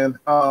said, man.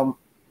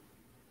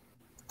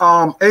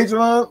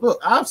 Adrian, look,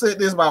 I've said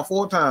this about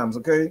 4 times.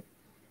 Okay.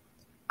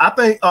 I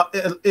think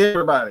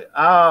everybody,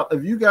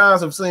 if you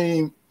guys have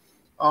seen,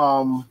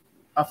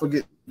 I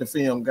forget the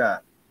film guy,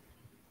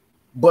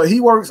 but he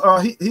works.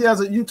 He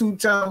has a YouTube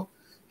channel.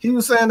 He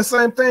was saying the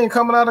same thing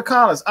coming out of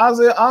college.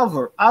 Isaiah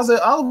Oliver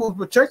was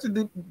projected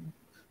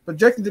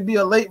to be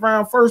a late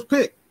round first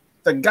pick.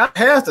 The guy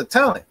has the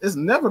talent. It's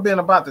never been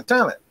about the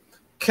talent.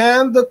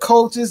 Can the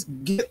coaches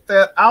get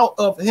that out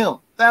of him?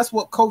 That's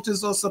what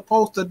coaches are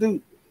supposed to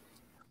do.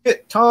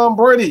 Tom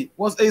Brady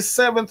was a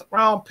 7th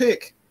round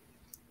pick.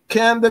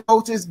 Can the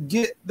coaches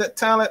get the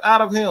talent out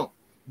of him?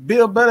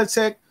 Bill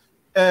Belichick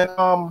and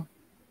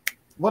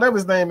whatever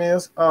his name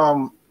is,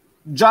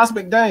 Josh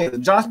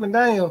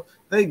McDaniel,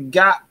 they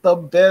got the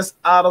best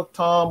out of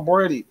Tom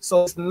Brady.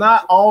 So it's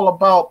not all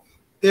about,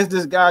 is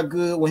this guy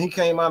good when he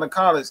came out of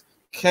college?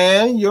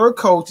 Can your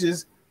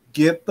coaches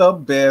get the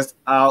best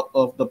out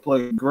of the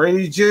player?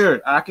 Grady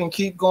Jarrett, I can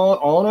keep going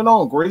on and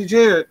on. Grady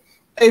Jarrett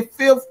a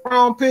 5th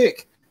round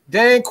pick.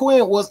 Dan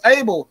Quinn was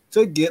able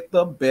to get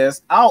the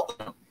best out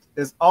of him.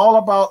 It's all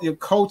about your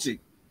coaching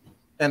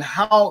and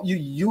how you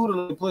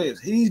utilize players.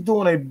 He's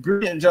doing a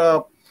brilliant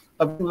job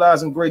of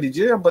utilizing Grady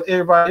Jarrett, but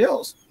everybody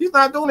else, he's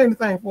not doing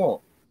anything for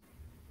him.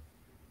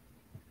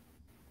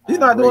 He's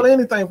not doing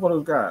anything for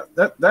those guys.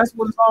 That's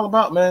what it's all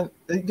about, man.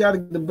 You got to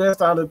get the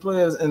best out of the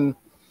players, and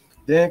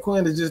Dan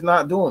Quinn is just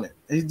not doing it.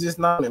 He's just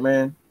not it,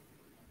 man.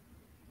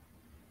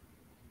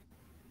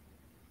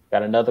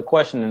 Got another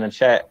question in the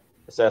chat.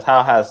 It says,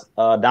 how has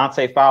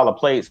Dante Fowler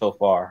played so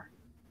far?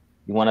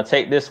 You want to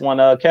take this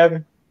one,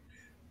 Kevin?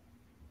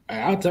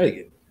 I'll take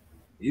it.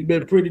 He's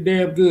been pretty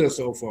damn good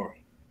so far.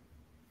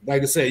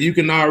 Like I said, you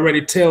can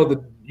already tell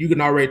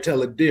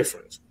the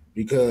difference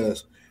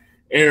because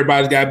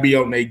everybody's got to be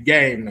on their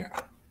game now.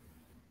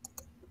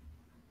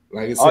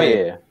 Like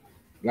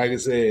I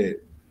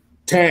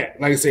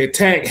said,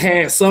 Tack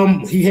had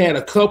some. He had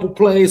a couple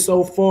plays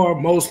so far.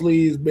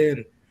 Mostly it's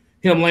been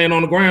him laying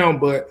on the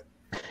ground, but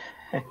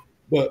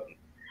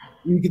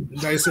you can,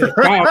 like I said,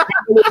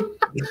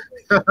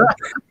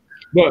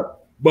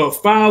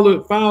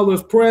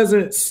 Fowler's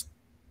presence,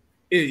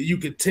 you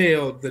could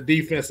tell the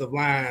defensive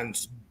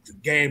line's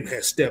game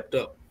has stepped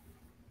up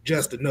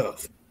just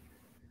enough.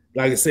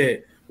 Like I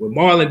said, when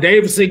Marlon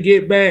Davidson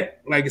get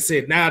back, like I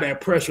said, now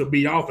that pressure will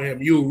be off of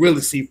him. You'll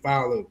really see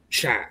Fowler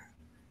shine.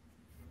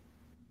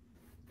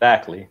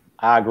 Exactly.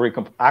 I agree.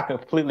 I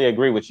completely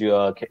agree with you,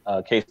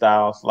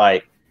 KStylz.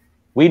 Like,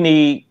 we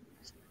need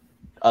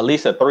at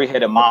least a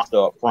 3-headed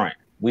monster up front.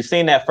 We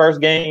seen that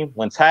first game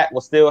when Tack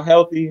was still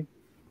healthy,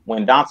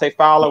 when Dante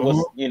Fowler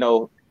was,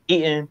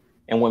 eating,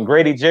 and when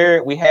Grady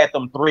Jarrett, we had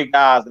them 3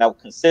 guys that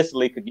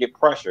consistently could get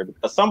pressure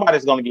because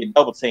somebody's going to get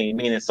double teamed,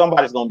 meaning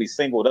somebody's going to be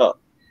singled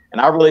up. And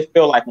I really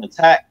feel like when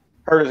Tack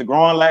hurt his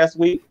groin last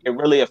week, it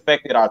really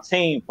affected our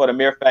team for the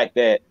mere fact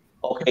that,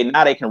 okay,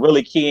 now they can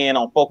really key in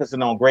on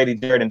focusing on Grady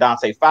Jarrett and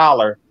Dante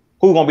Fowler,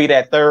 who's going to be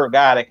that 3rd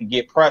guy that can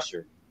get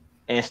pressure.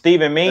 And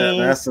Stephen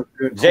Means,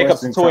 Jacob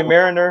Toy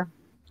Mariner,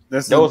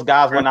 those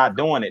guys were not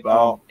doing it,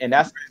 dog. And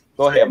that's –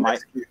 go ahead, Mike.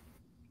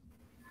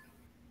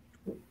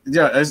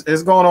 Yeah,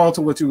 it's going on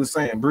to what you were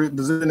saying.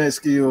 Business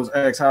Skills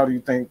asks, how do you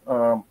think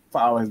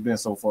Fowler has been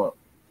so far?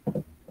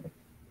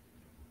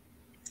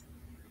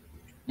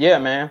 Yeah,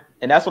 man.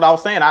 And that's what I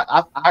was saying.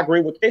 I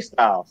agree with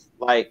KStylz.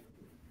 Like,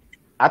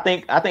 I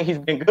think he's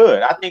been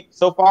good. I think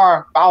so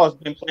far Fowler's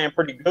been playing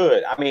pretty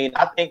good. I mean,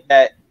 I think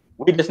that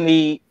we just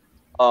need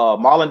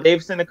Marlon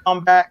Davidson to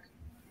come back.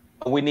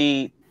 We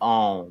need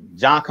John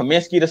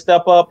Kaminsky to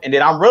step up. And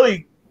then I'm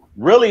really,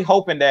 really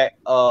hoping that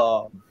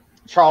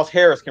Charles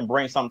Harris can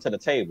bring something to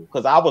the table.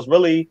 Because I was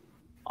really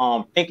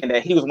thinking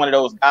that he was one of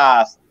those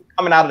guys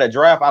coming out of the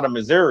draft out of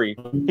Missouri.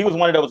 He was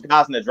one of those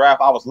guys in the draft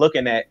I was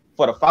looking at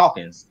for the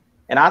Falcons.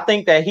 And I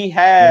think that he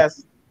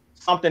has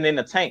something in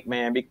the tank,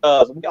 man,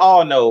 because we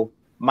all know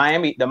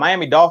the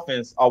Miami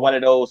Dolphins are one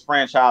of those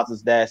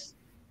franchises that's,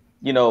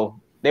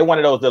 they're one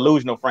of those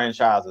delusional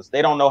franchises.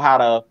 They don't know how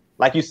to,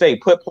 like you say,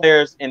 put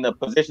players in the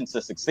position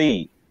to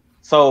succeed.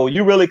 So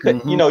you really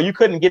couldn't, you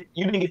didn't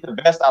get the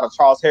best out of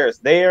Charles Harris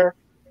there.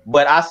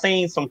 But I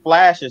seen some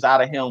flashes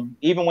out of him,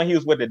 even when he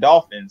was with the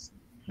Dolphins,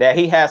 that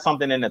he has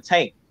something in the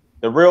tank.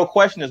 The real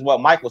question is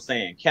what Mike was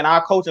saying. Can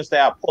our coaching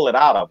staff pull it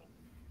out of him?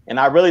 And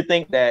I really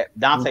think that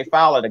Dante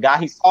Fowler, the guy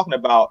he's talking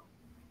about,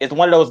 is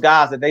one of those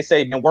guys that they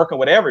say been working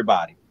with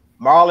everybody.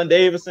 Marlon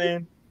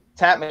Davidson,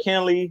 Tat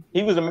McKinley.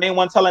 He was the main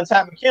one telling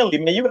Tat McKinley,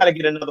 man, you got to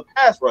get another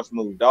pass rush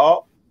move,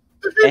 dog.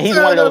 And he's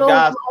one of those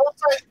guys.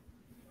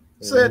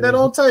 Said that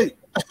on tape.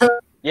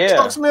 Yeah.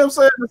 Chuck Smith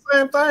said the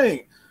same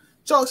thing.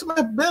 Chuck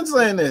Smith been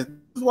saying this.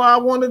 This is why I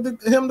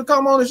wanted him to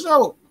come on the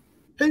show.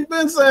 He's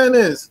been saying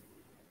this.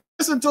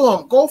 Listen to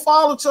him. Go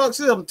follow Chuck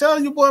Smith.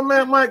 Tell you boy,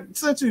 man, Mike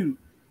sent you.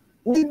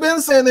 We've been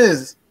saying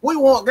this. We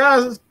want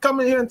guys to come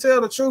in here and tell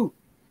the truth.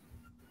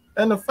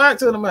 And the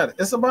fact of the matter,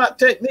 it's about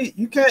technique.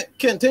 You can't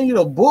continue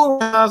to bull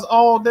guys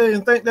all day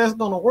and think that's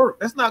going to work.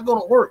 That's not going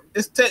to work.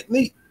 It's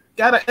technique.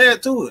 Got to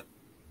add to it.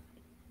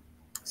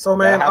 So,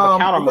 man, we're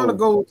going to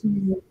go to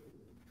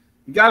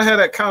 – you got to have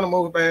that counter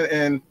move, man,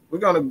 and we're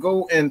going to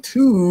go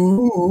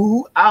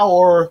into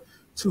our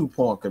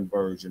 2-point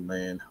conversion,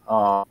 man.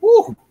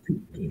 Oh,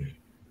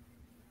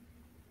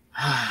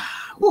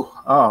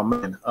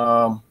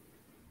 man.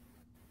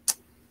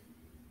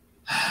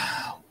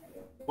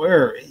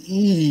 Where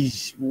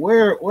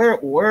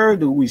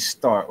do we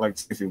start? Like,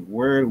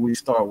 where do we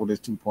start with this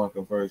 2-point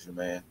conversion,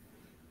 man?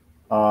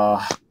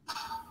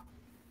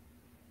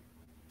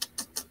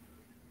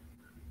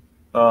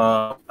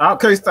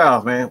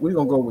 KStylz, man. We're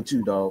gonna go with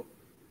you, dog.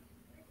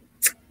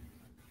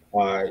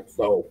 All right.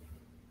 So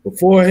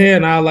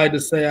beforehand, I'd like to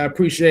say I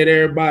appreciate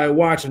everybody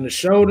watching the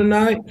show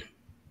tonight.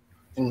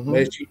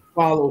 Make sure you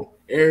follow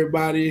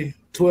everybody,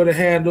 Twitter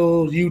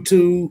handles,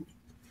 YouTube.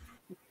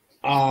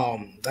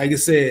 Like I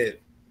said,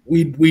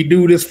 we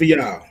do this for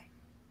y'all.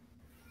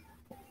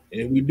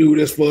 And we do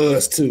this for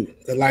us too.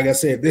 Because like I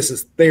said, this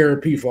is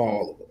therapy for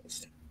all of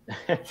us.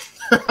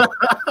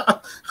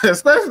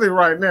 Especially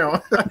right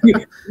now.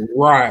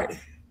 Right.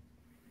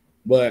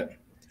 But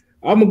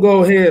I'm gonna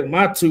go ahead.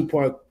 My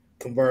 2-point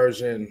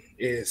conversion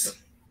is.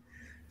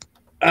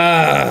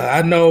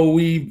 I know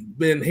we've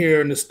been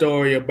hearing the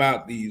story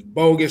about these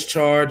bogus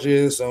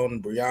charges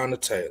on Breonna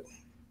Taylor.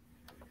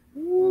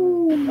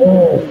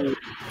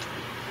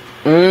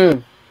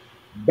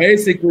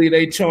 Basically,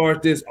 they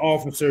charged this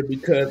officer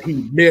because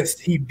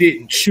he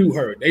didn't shoot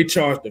her. They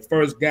charged the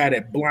first guy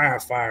that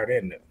blind fired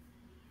in there.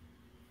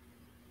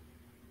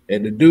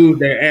 And the dude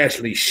that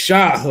actually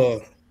shot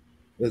her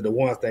is the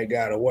ones that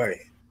got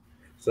away.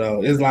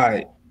 So it's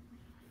like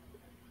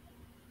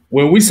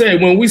when we say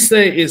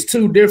it's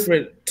two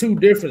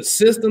different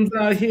systems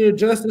out here,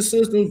 justice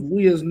systems,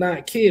 we is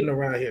not kidding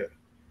around here.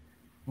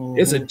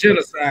 It's a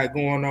genocide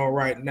going on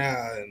right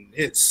now, and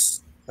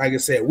it's like I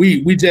said,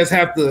 we just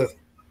have to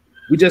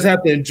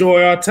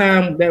enjoy our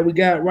time that we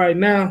got right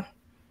now.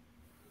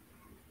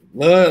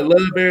 Love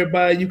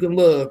everybody you can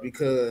love,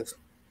 because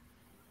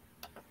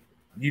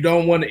you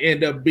don't want to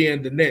end up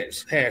being the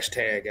next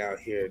hashtag out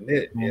here. And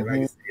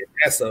like I said,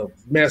 that's a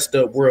messed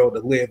up world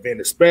to live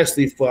in,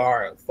 especially for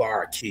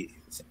our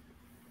kids.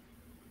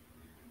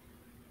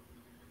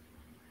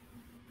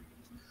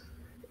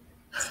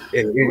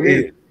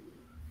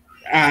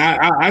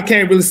 I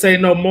can't really say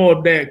no more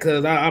of that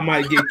because I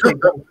might get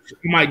kicked off.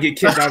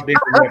 Off the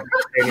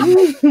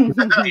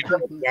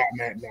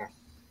internet.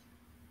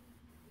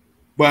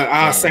 But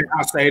I'll say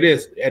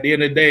this: at the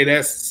end of the day,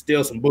 that's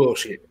still some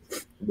bullshit.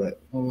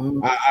 But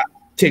I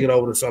kick it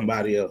over to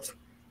somebody else.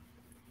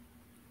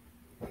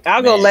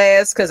 I'll go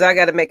last because I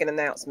got to make an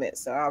announcement,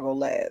 so I'll go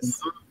last.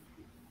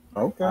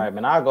 Okay. All right,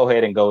 man. I'll go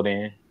ahead and go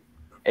then.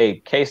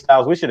 Hey,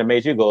 KStylz, we should have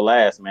made you go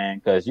last, man,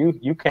 because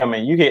you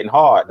coming, you hitting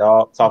hard,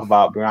 dog. Talk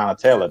about Breonna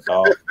Taylor,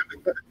 dog.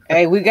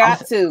 Hey, we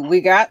got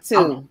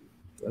to.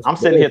 I'm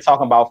sitting here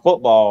talking about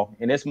football,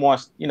 and it's more,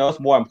 it's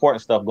more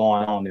important stuff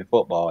going on than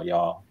football,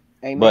 y'all.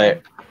 Amen.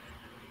 But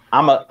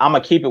I'm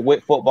a keep it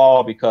with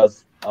football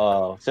because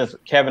since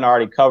Kevin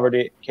already covered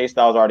it,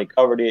 KStylz already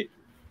covered it.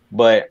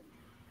 But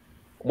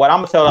what I'm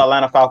gonna tell the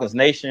Atlanta Falcons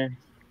Nation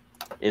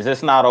is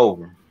it's not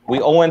over. We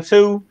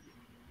 0-2,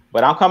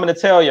 but I'm coming to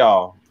tell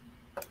y'all,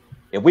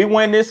 if we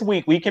win this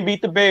week, we can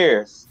beat the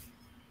Bears.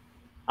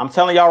 I'm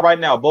telling y'all right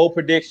now, bold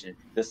prediction: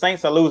 the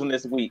Saints are losing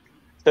this week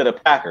to the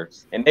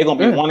Packers, and they're gonna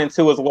be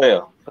 1-2 as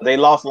well. They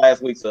lost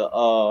last week to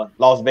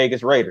Las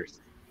Vegas Raiders.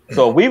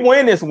 So if we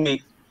win this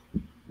week,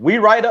 we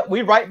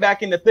right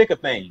back in the thick of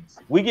things.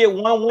 We get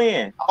one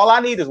win. All I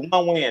need is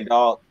one win,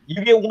 dog.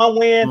 You get one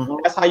win,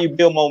 that's how you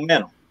build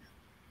momentum.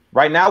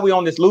 Right now, we're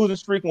on this losing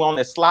streak, we're on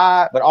this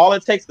slide, but all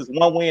it takes is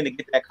one win to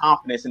get that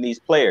confidence in these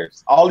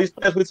players. All these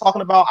players we're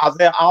talking about,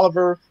 Isaiah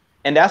Oliver,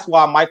 and that's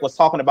why Mike was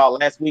talking about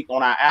last week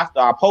on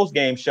our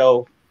post-game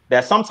show,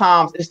 that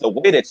sometimes it's the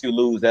way that you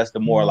lose that's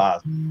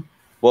demoralizing.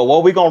 But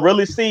what we're going to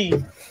really see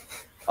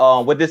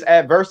with this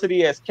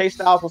adversity, as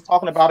KStylz was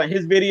talking about in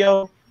his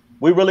video,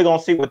 we're really going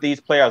to see what these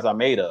players are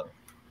made of.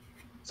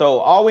 So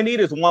all we need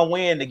is one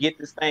win to get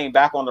this thing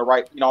back on the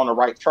right, on the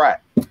right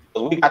track.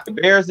 So we got the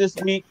Bears this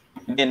week,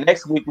 and then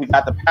next week we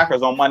got the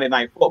Packers on Monday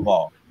Night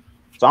Football.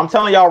 So I'm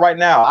telling y'all right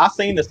now, I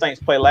seen the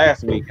Saints play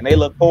last week, and they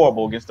look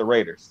horrible against the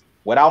Raiders.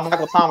 Without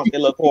Michael Thomas, they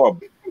look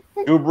horrible.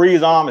 Drew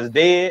Brees' arm is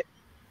dead,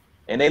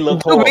 and they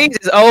look horrible. Drew Brees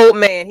is old,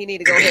 man. He need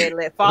to go ahead and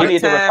let Father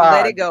Time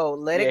let it go.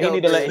 Let it go. He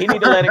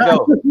need to let it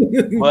go.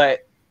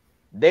 But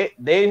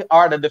they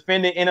are the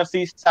defending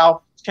NFC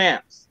South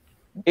champs.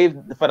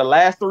 For the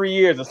last 3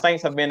 years, the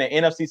Saints have been the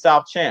NFC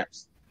South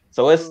champs.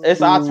 So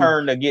it's our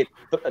turn to get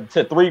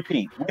to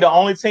three-peat. We're the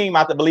only team I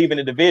have to believe in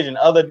the division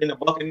other than the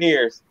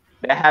Buccaneers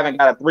that haven't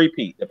got a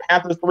three-peat. The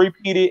Panthers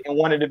three-peated and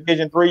won the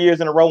division 3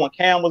 years in a row when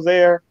Cam was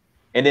there.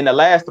 And then the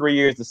last 3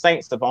 years, the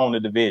Saints have owned the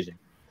division.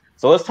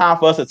 So it's time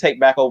for us to take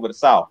back over the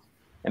South.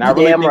 And I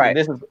really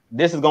think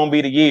this is going to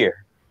be the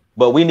year.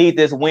 But we need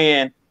this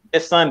win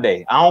this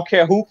Sunday. I don't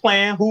care who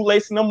playing, who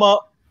lacing them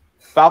up.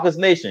 Falcons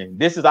Nation,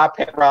 this is our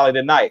pep rally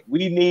tonight.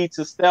 We need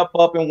to step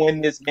up and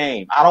win this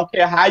game. I don't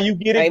care how you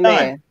get it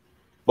done,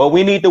 but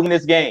we need to win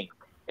this game.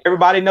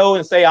 Everybody knows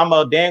and say I'm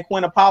a Dan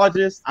Quinn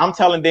apologist. I'm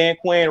telling Dan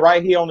Quinn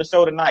right here on the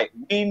show tonight,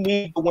 we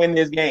need to win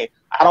this game.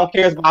 I don't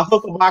care if it's by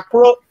hook or by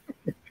crook.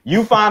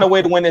 You find a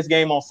way to win this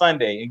game on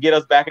Sunday and get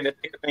us back in the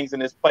thick of things in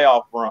this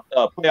playoff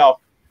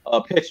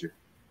picture.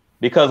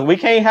 Because we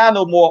can't have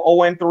no more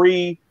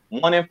 0-3,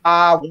 1-5,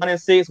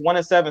 1-6,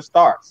 1-7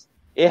 starts.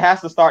 It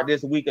has to start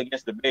this week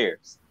against the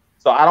Bears.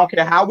 So I don't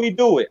care how we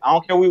do it. I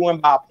don't care if we win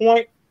by a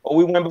point or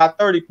we win by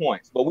 30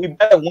 points. But we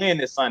better win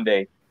this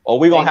Sunday or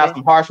we're going to have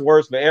some harsh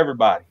words for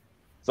everybody.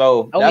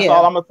 So that's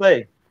all I'm going to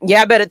say.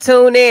 Yeah, I better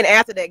tune in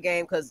after that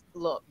game because,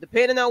 look,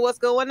 depending on what's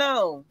going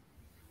on,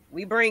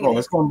 we bring it.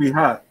 It's going to be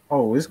hot.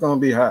 It's going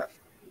to be hot.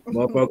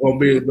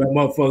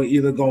 Motherfucker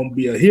either going to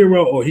be a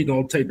hero or he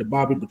going to take the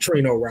Bobby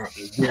Petrino route.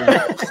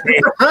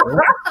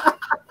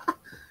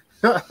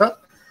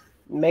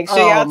 Make sure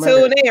y'all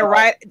tune in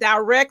right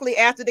directly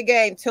after the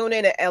game. Tune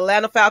in to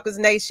Atlanta Falcons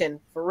Nation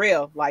for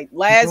real. Like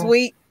last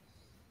week,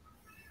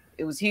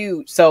 it was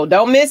huge. So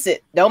don't miss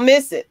it. Don't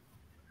miss it.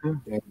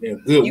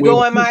 You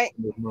going, Mike?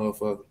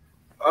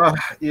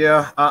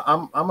 Yeah,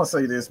 I'm gonna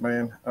say this,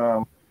 man.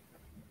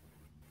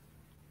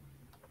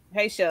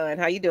 Hey, Sean,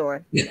 how you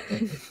doing?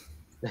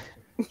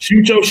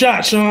 Shoot your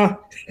shot, Sean.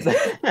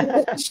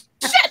 Shut.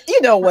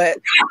 You know what?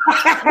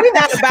 We're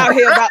not about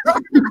here about.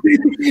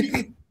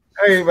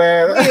 Hey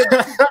man,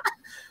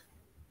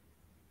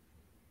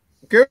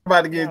 good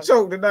about to get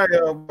choked tonight,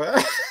 Hey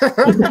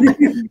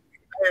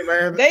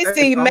man, they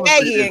see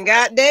Maggie and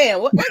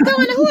goddamn, what's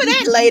going on? Who is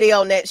that lady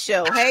on that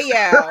show? Hey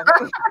y'all.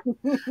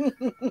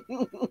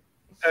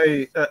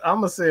 Hey, I'm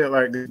gonna say it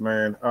like this,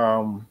 man.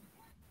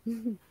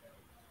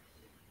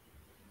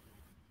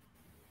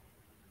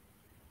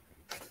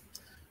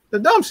 The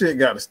dumb shit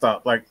got to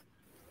stop. Like,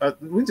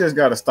 we just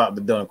got to stop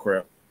the dumb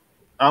crap.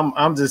 I'm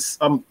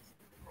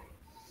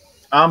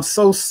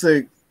so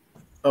sick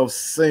of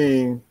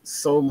seeing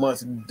so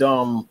much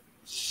dumb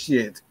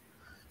shit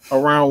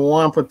around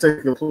one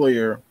particular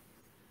player.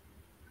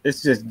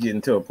 It's just getting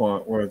to a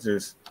point where you're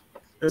just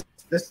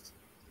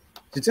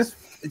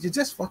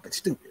fucking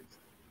stupid.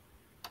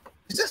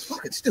 You're just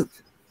fucking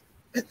stupid.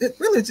 It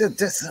really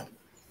just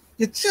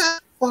you're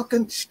just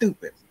fucking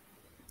stupid.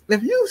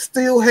 If you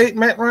still hate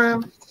Matt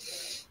Ryan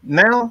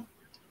now,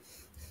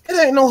 it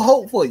ain't no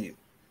hope for you.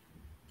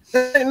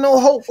 There ain't no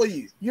hope for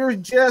you. You're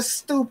just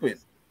stupid.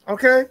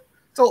 Okay?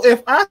 So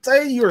if I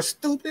say you're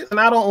stupid and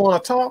I don't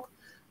want to talk,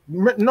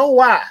 know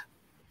why.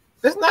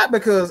 It's not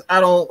because I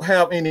don't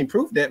have any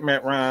proof that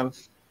Matt Ryan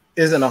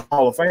isn't a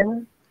Hall of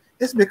Famer.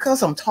 It's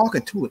because I'm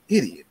talking to an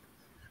idiot.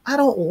 I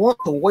don't want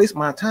to waste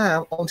my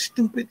time on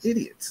stupid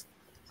idiots.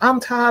 I'm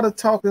tired of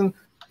talking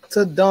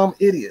to dumb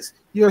idiots.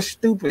 You're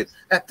stupid.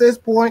 At this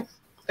point,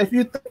 if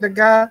you think the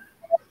guy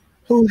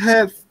who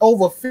had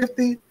over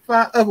 50,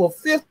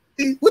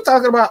 we're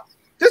talking about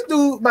this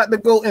dude about to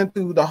go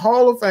into the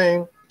Hall of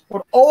Fame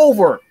with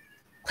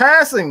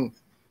passing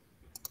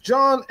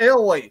John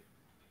Elway,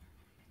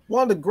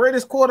 one of the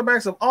greatest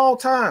quarterbacks of all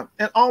time,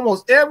 in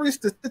almost every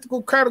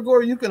statistical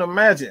category you can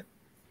imagine.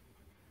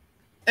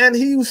 And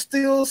he was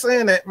still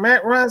saying that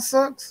Matt Ryan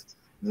sucks?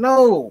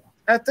 No.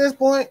 At this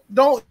point,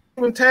 don't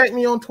even tag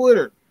me on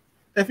Twitter.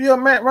 If you're a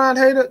Matt Ryan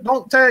hater,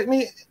 don't tag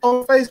me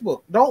on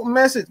Facebook. Don't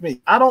message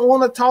me. I don't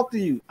want to talk to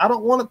you. I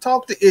don't want to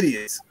talk to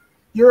idiots.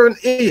 You're an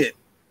idiot.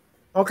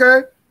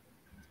 Okay?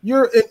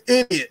 You're an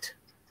idiot.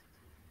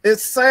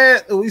 It's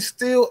sad that we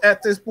still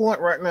at this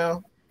point right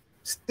now,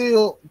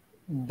 still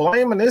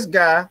blaming this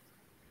guy.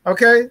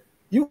 Okay?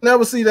 You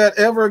never see that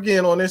ever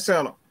again on this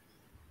channel.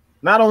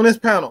 Not on this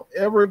panel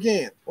ever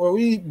again. Where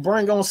we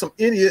bring on some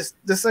idiots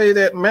to say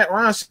that Matt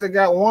Ryan should have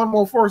got one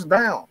more first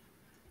down.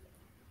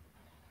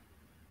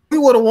 We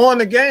would have won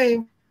the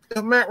game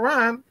if Matt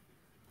Ryan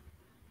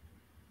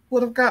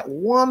would have got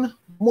one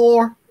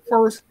more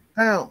first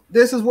down.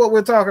 This is what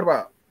we're talking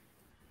about.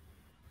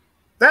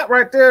 That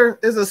right there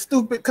is a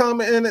stupid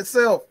comment in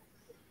itself.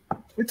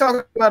 We're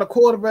talking about a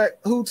quarterback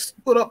who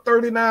put up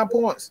 39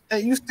 points,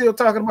 and you still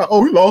talking about,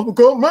 oh, he lost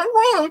because Matt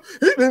Ryan,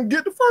 he didn't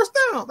get the first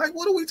down. Like,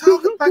 what are we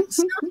talking about?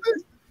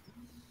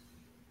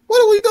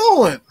 What are we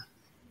doing?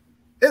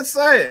 It's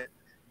sad.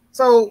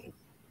 So,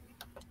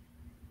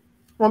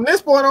 from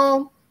this point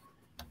on,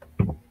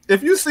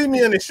 if you see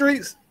me in the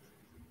streets,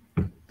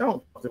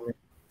 don't talk to me,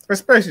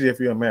 especially if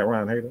you're a Matt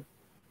Ryan hater.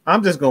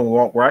 I'm just going to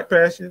walk right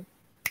past you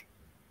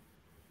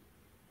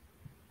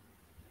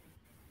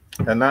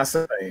and not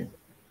say anything.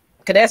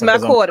 Because that's my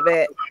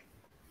quarterback.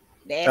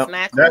 That's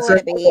my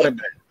quarterback.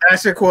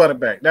 That's your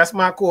quarterback. That's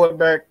my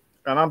quarterback,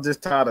 and I'm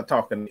just tired of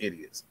talking to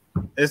idiots.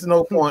 There's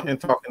no point in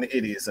talking to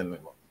idiots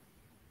anymore.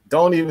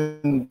 Don't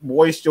even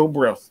waste your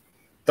breath.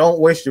 Don't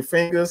waste your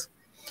fingers,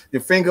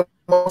 your finger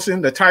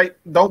motion, the type.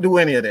 Don't do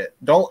any of that.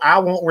 I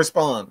won't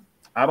respond.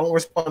 I don't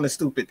respond to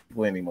stupid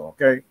people anymore,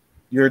 okay?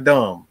 You're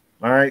dumb,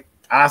 all right?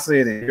 I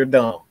said it. You're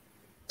dumb.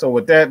 So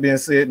with that being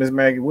said, Miss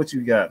Maggie, what you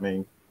got,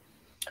 man?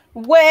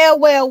 Well,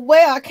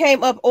 I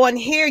came up on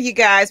here, you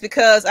guys,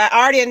 because I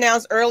already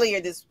announced earlier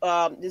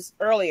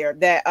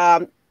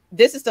that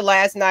this is the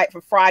last night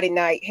for Friday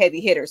night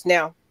heavy hitters.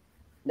 Now,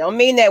 don't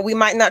mean that we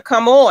might not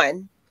come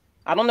on.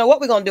 I don't know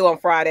what we're going to do on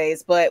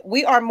Fridays, but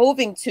we are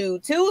moving to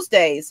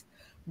Tuesdays.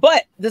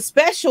 But the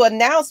special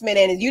announcement,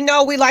 and you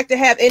know we like to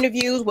have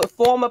interviews with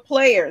former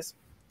players.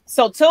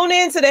 So tune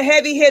in to the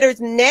heavy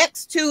hitters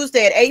next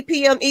Tuesday at 8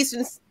 p.m.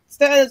 Eastern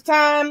Standard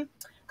Time,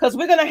 because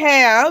we're going to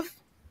have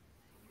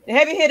the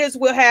heavy hitters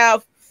will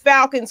have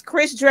Falcons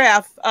Chris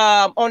Draft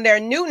on their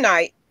new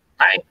night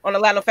on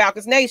Atlanta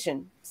Falcons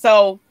Nation.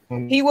 So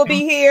he will be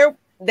here.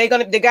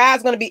 The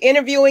guy's gonna be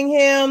interviewing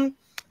him.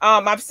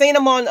 I've seen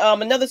him on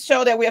another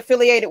show that we're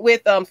affiliated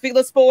with,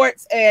 Fila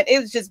Sports, and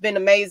it's just been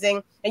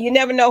amazing. And you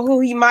never know who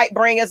he might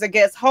bring as a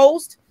guest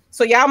host.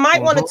 So y'all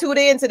might want to tune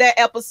in to that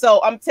episode.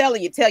 I'm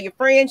telling you, tell your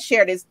friends,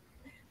 share this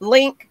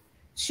link,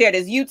 share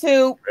this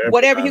YouTube,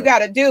 whatever you got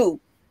to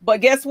do. But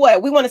guess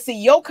what? We want to see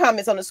your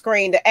comments on the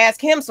screen to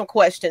ask him some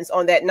questions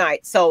on that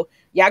night. So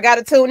y'all got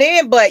to tune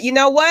in. But you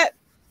know what?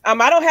 I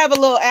don't have a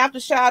little after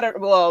shot or,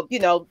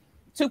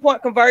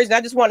 2-point conversion.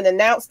 I just wanted to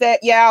announce that.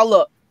 Y'all,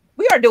 look,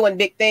 we are doing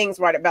big things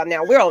right about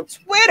now. We're on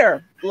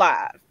Twitter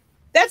live.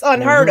 That's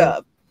unheard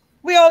of.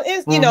 We're on,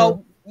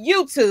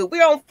 YouTube.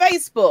 We're on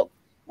Facebook.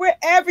 We're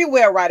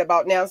everywhere right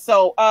about now.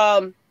 So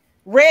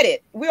Reddit.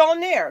 We're on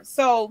there.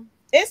 So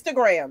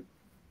Instagram.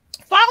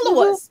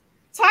 Follow us.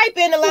 Type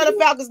in Atlanta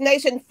Falcons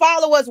Nation.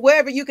 Follow us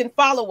wherever you can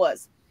follow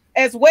us.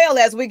 As well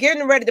as we're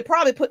getting ready to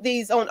probably put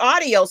these on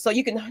audio so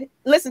you can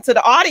listen to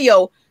the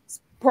audio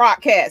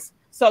broadcast.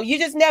 So you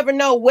just never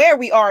know where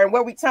we are and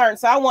where we turn.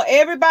 So I want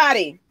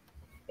everybody,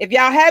 if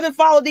y'all haven't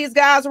followed these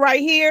guys right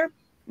here,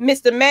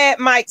 Mr. Mad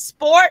Mike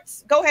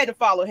Sports, go ahead and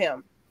follow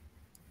him.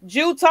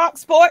 Jew Talk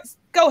Sports,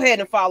 go ahead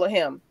and follow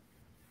him.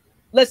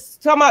 Let's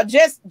talk about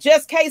just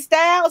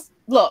KStylz.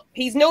 Look,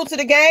 he's new to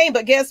the game,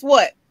 but guess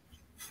what?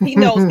 He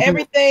knows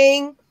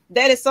everything.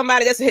 That is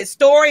somebody that's a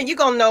historian. You're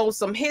going to know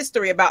some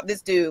history about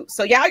this dude.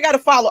 So y'all got to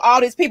follow all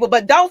these people.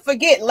 But don't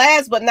forget,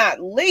 last but not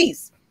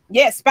least,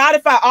 yes,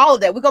 Spotify, all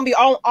of that. We're going to be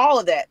on all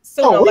of that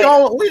soon. We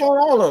on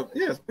all of it.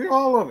 Yes, we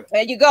all of it.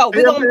 There you go.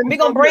 We're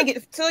gonna bring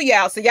it to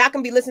y'all so y'all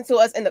can be listening to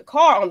us in the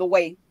car on the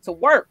way to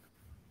work.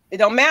 It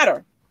don't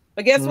matter.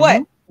 But guess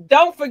what?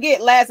 Don't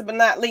forget, last but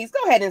not least,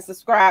 go ahead and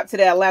subscribe to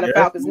the Atlanta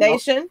Falcons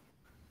Nation.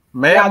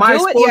 Mad Mike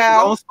Sports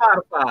on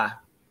Spotify.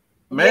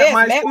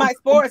 Mad Mike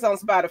Sports on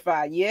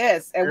Spotify.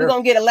 Yes, and we're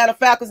gonna get Atlanta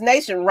Falcons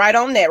Nation right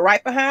on that,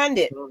 right behind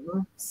it.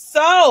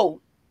 So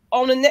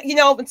on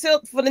the until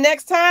for the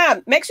next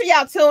time, make sure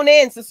y'all tune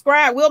in,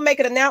 subscribe. We'll make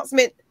an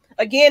announcement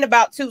again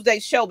about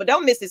Tuesday's show, but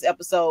don't miss this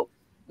episode.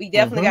 We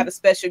definitely got a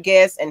special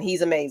guest, and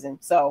he's amazing.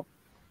 So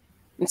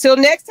until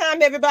next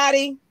time,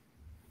 everybody,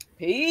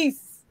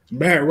 peace.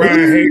 Matt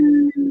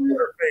Ryan hates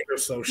her finger,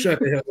 so shut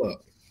the hell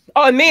up.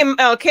 Oh, and me and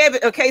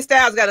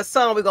KStylz got a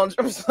song we're gonna.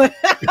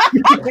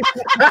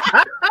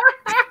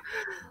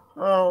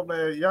 Oh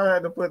man, y'all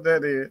had to put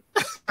that in.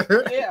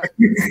 Yeah,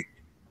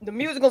 the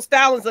musical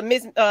stylings of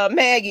Miss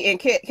Maggie and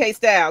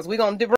KStylz. We're gonna do.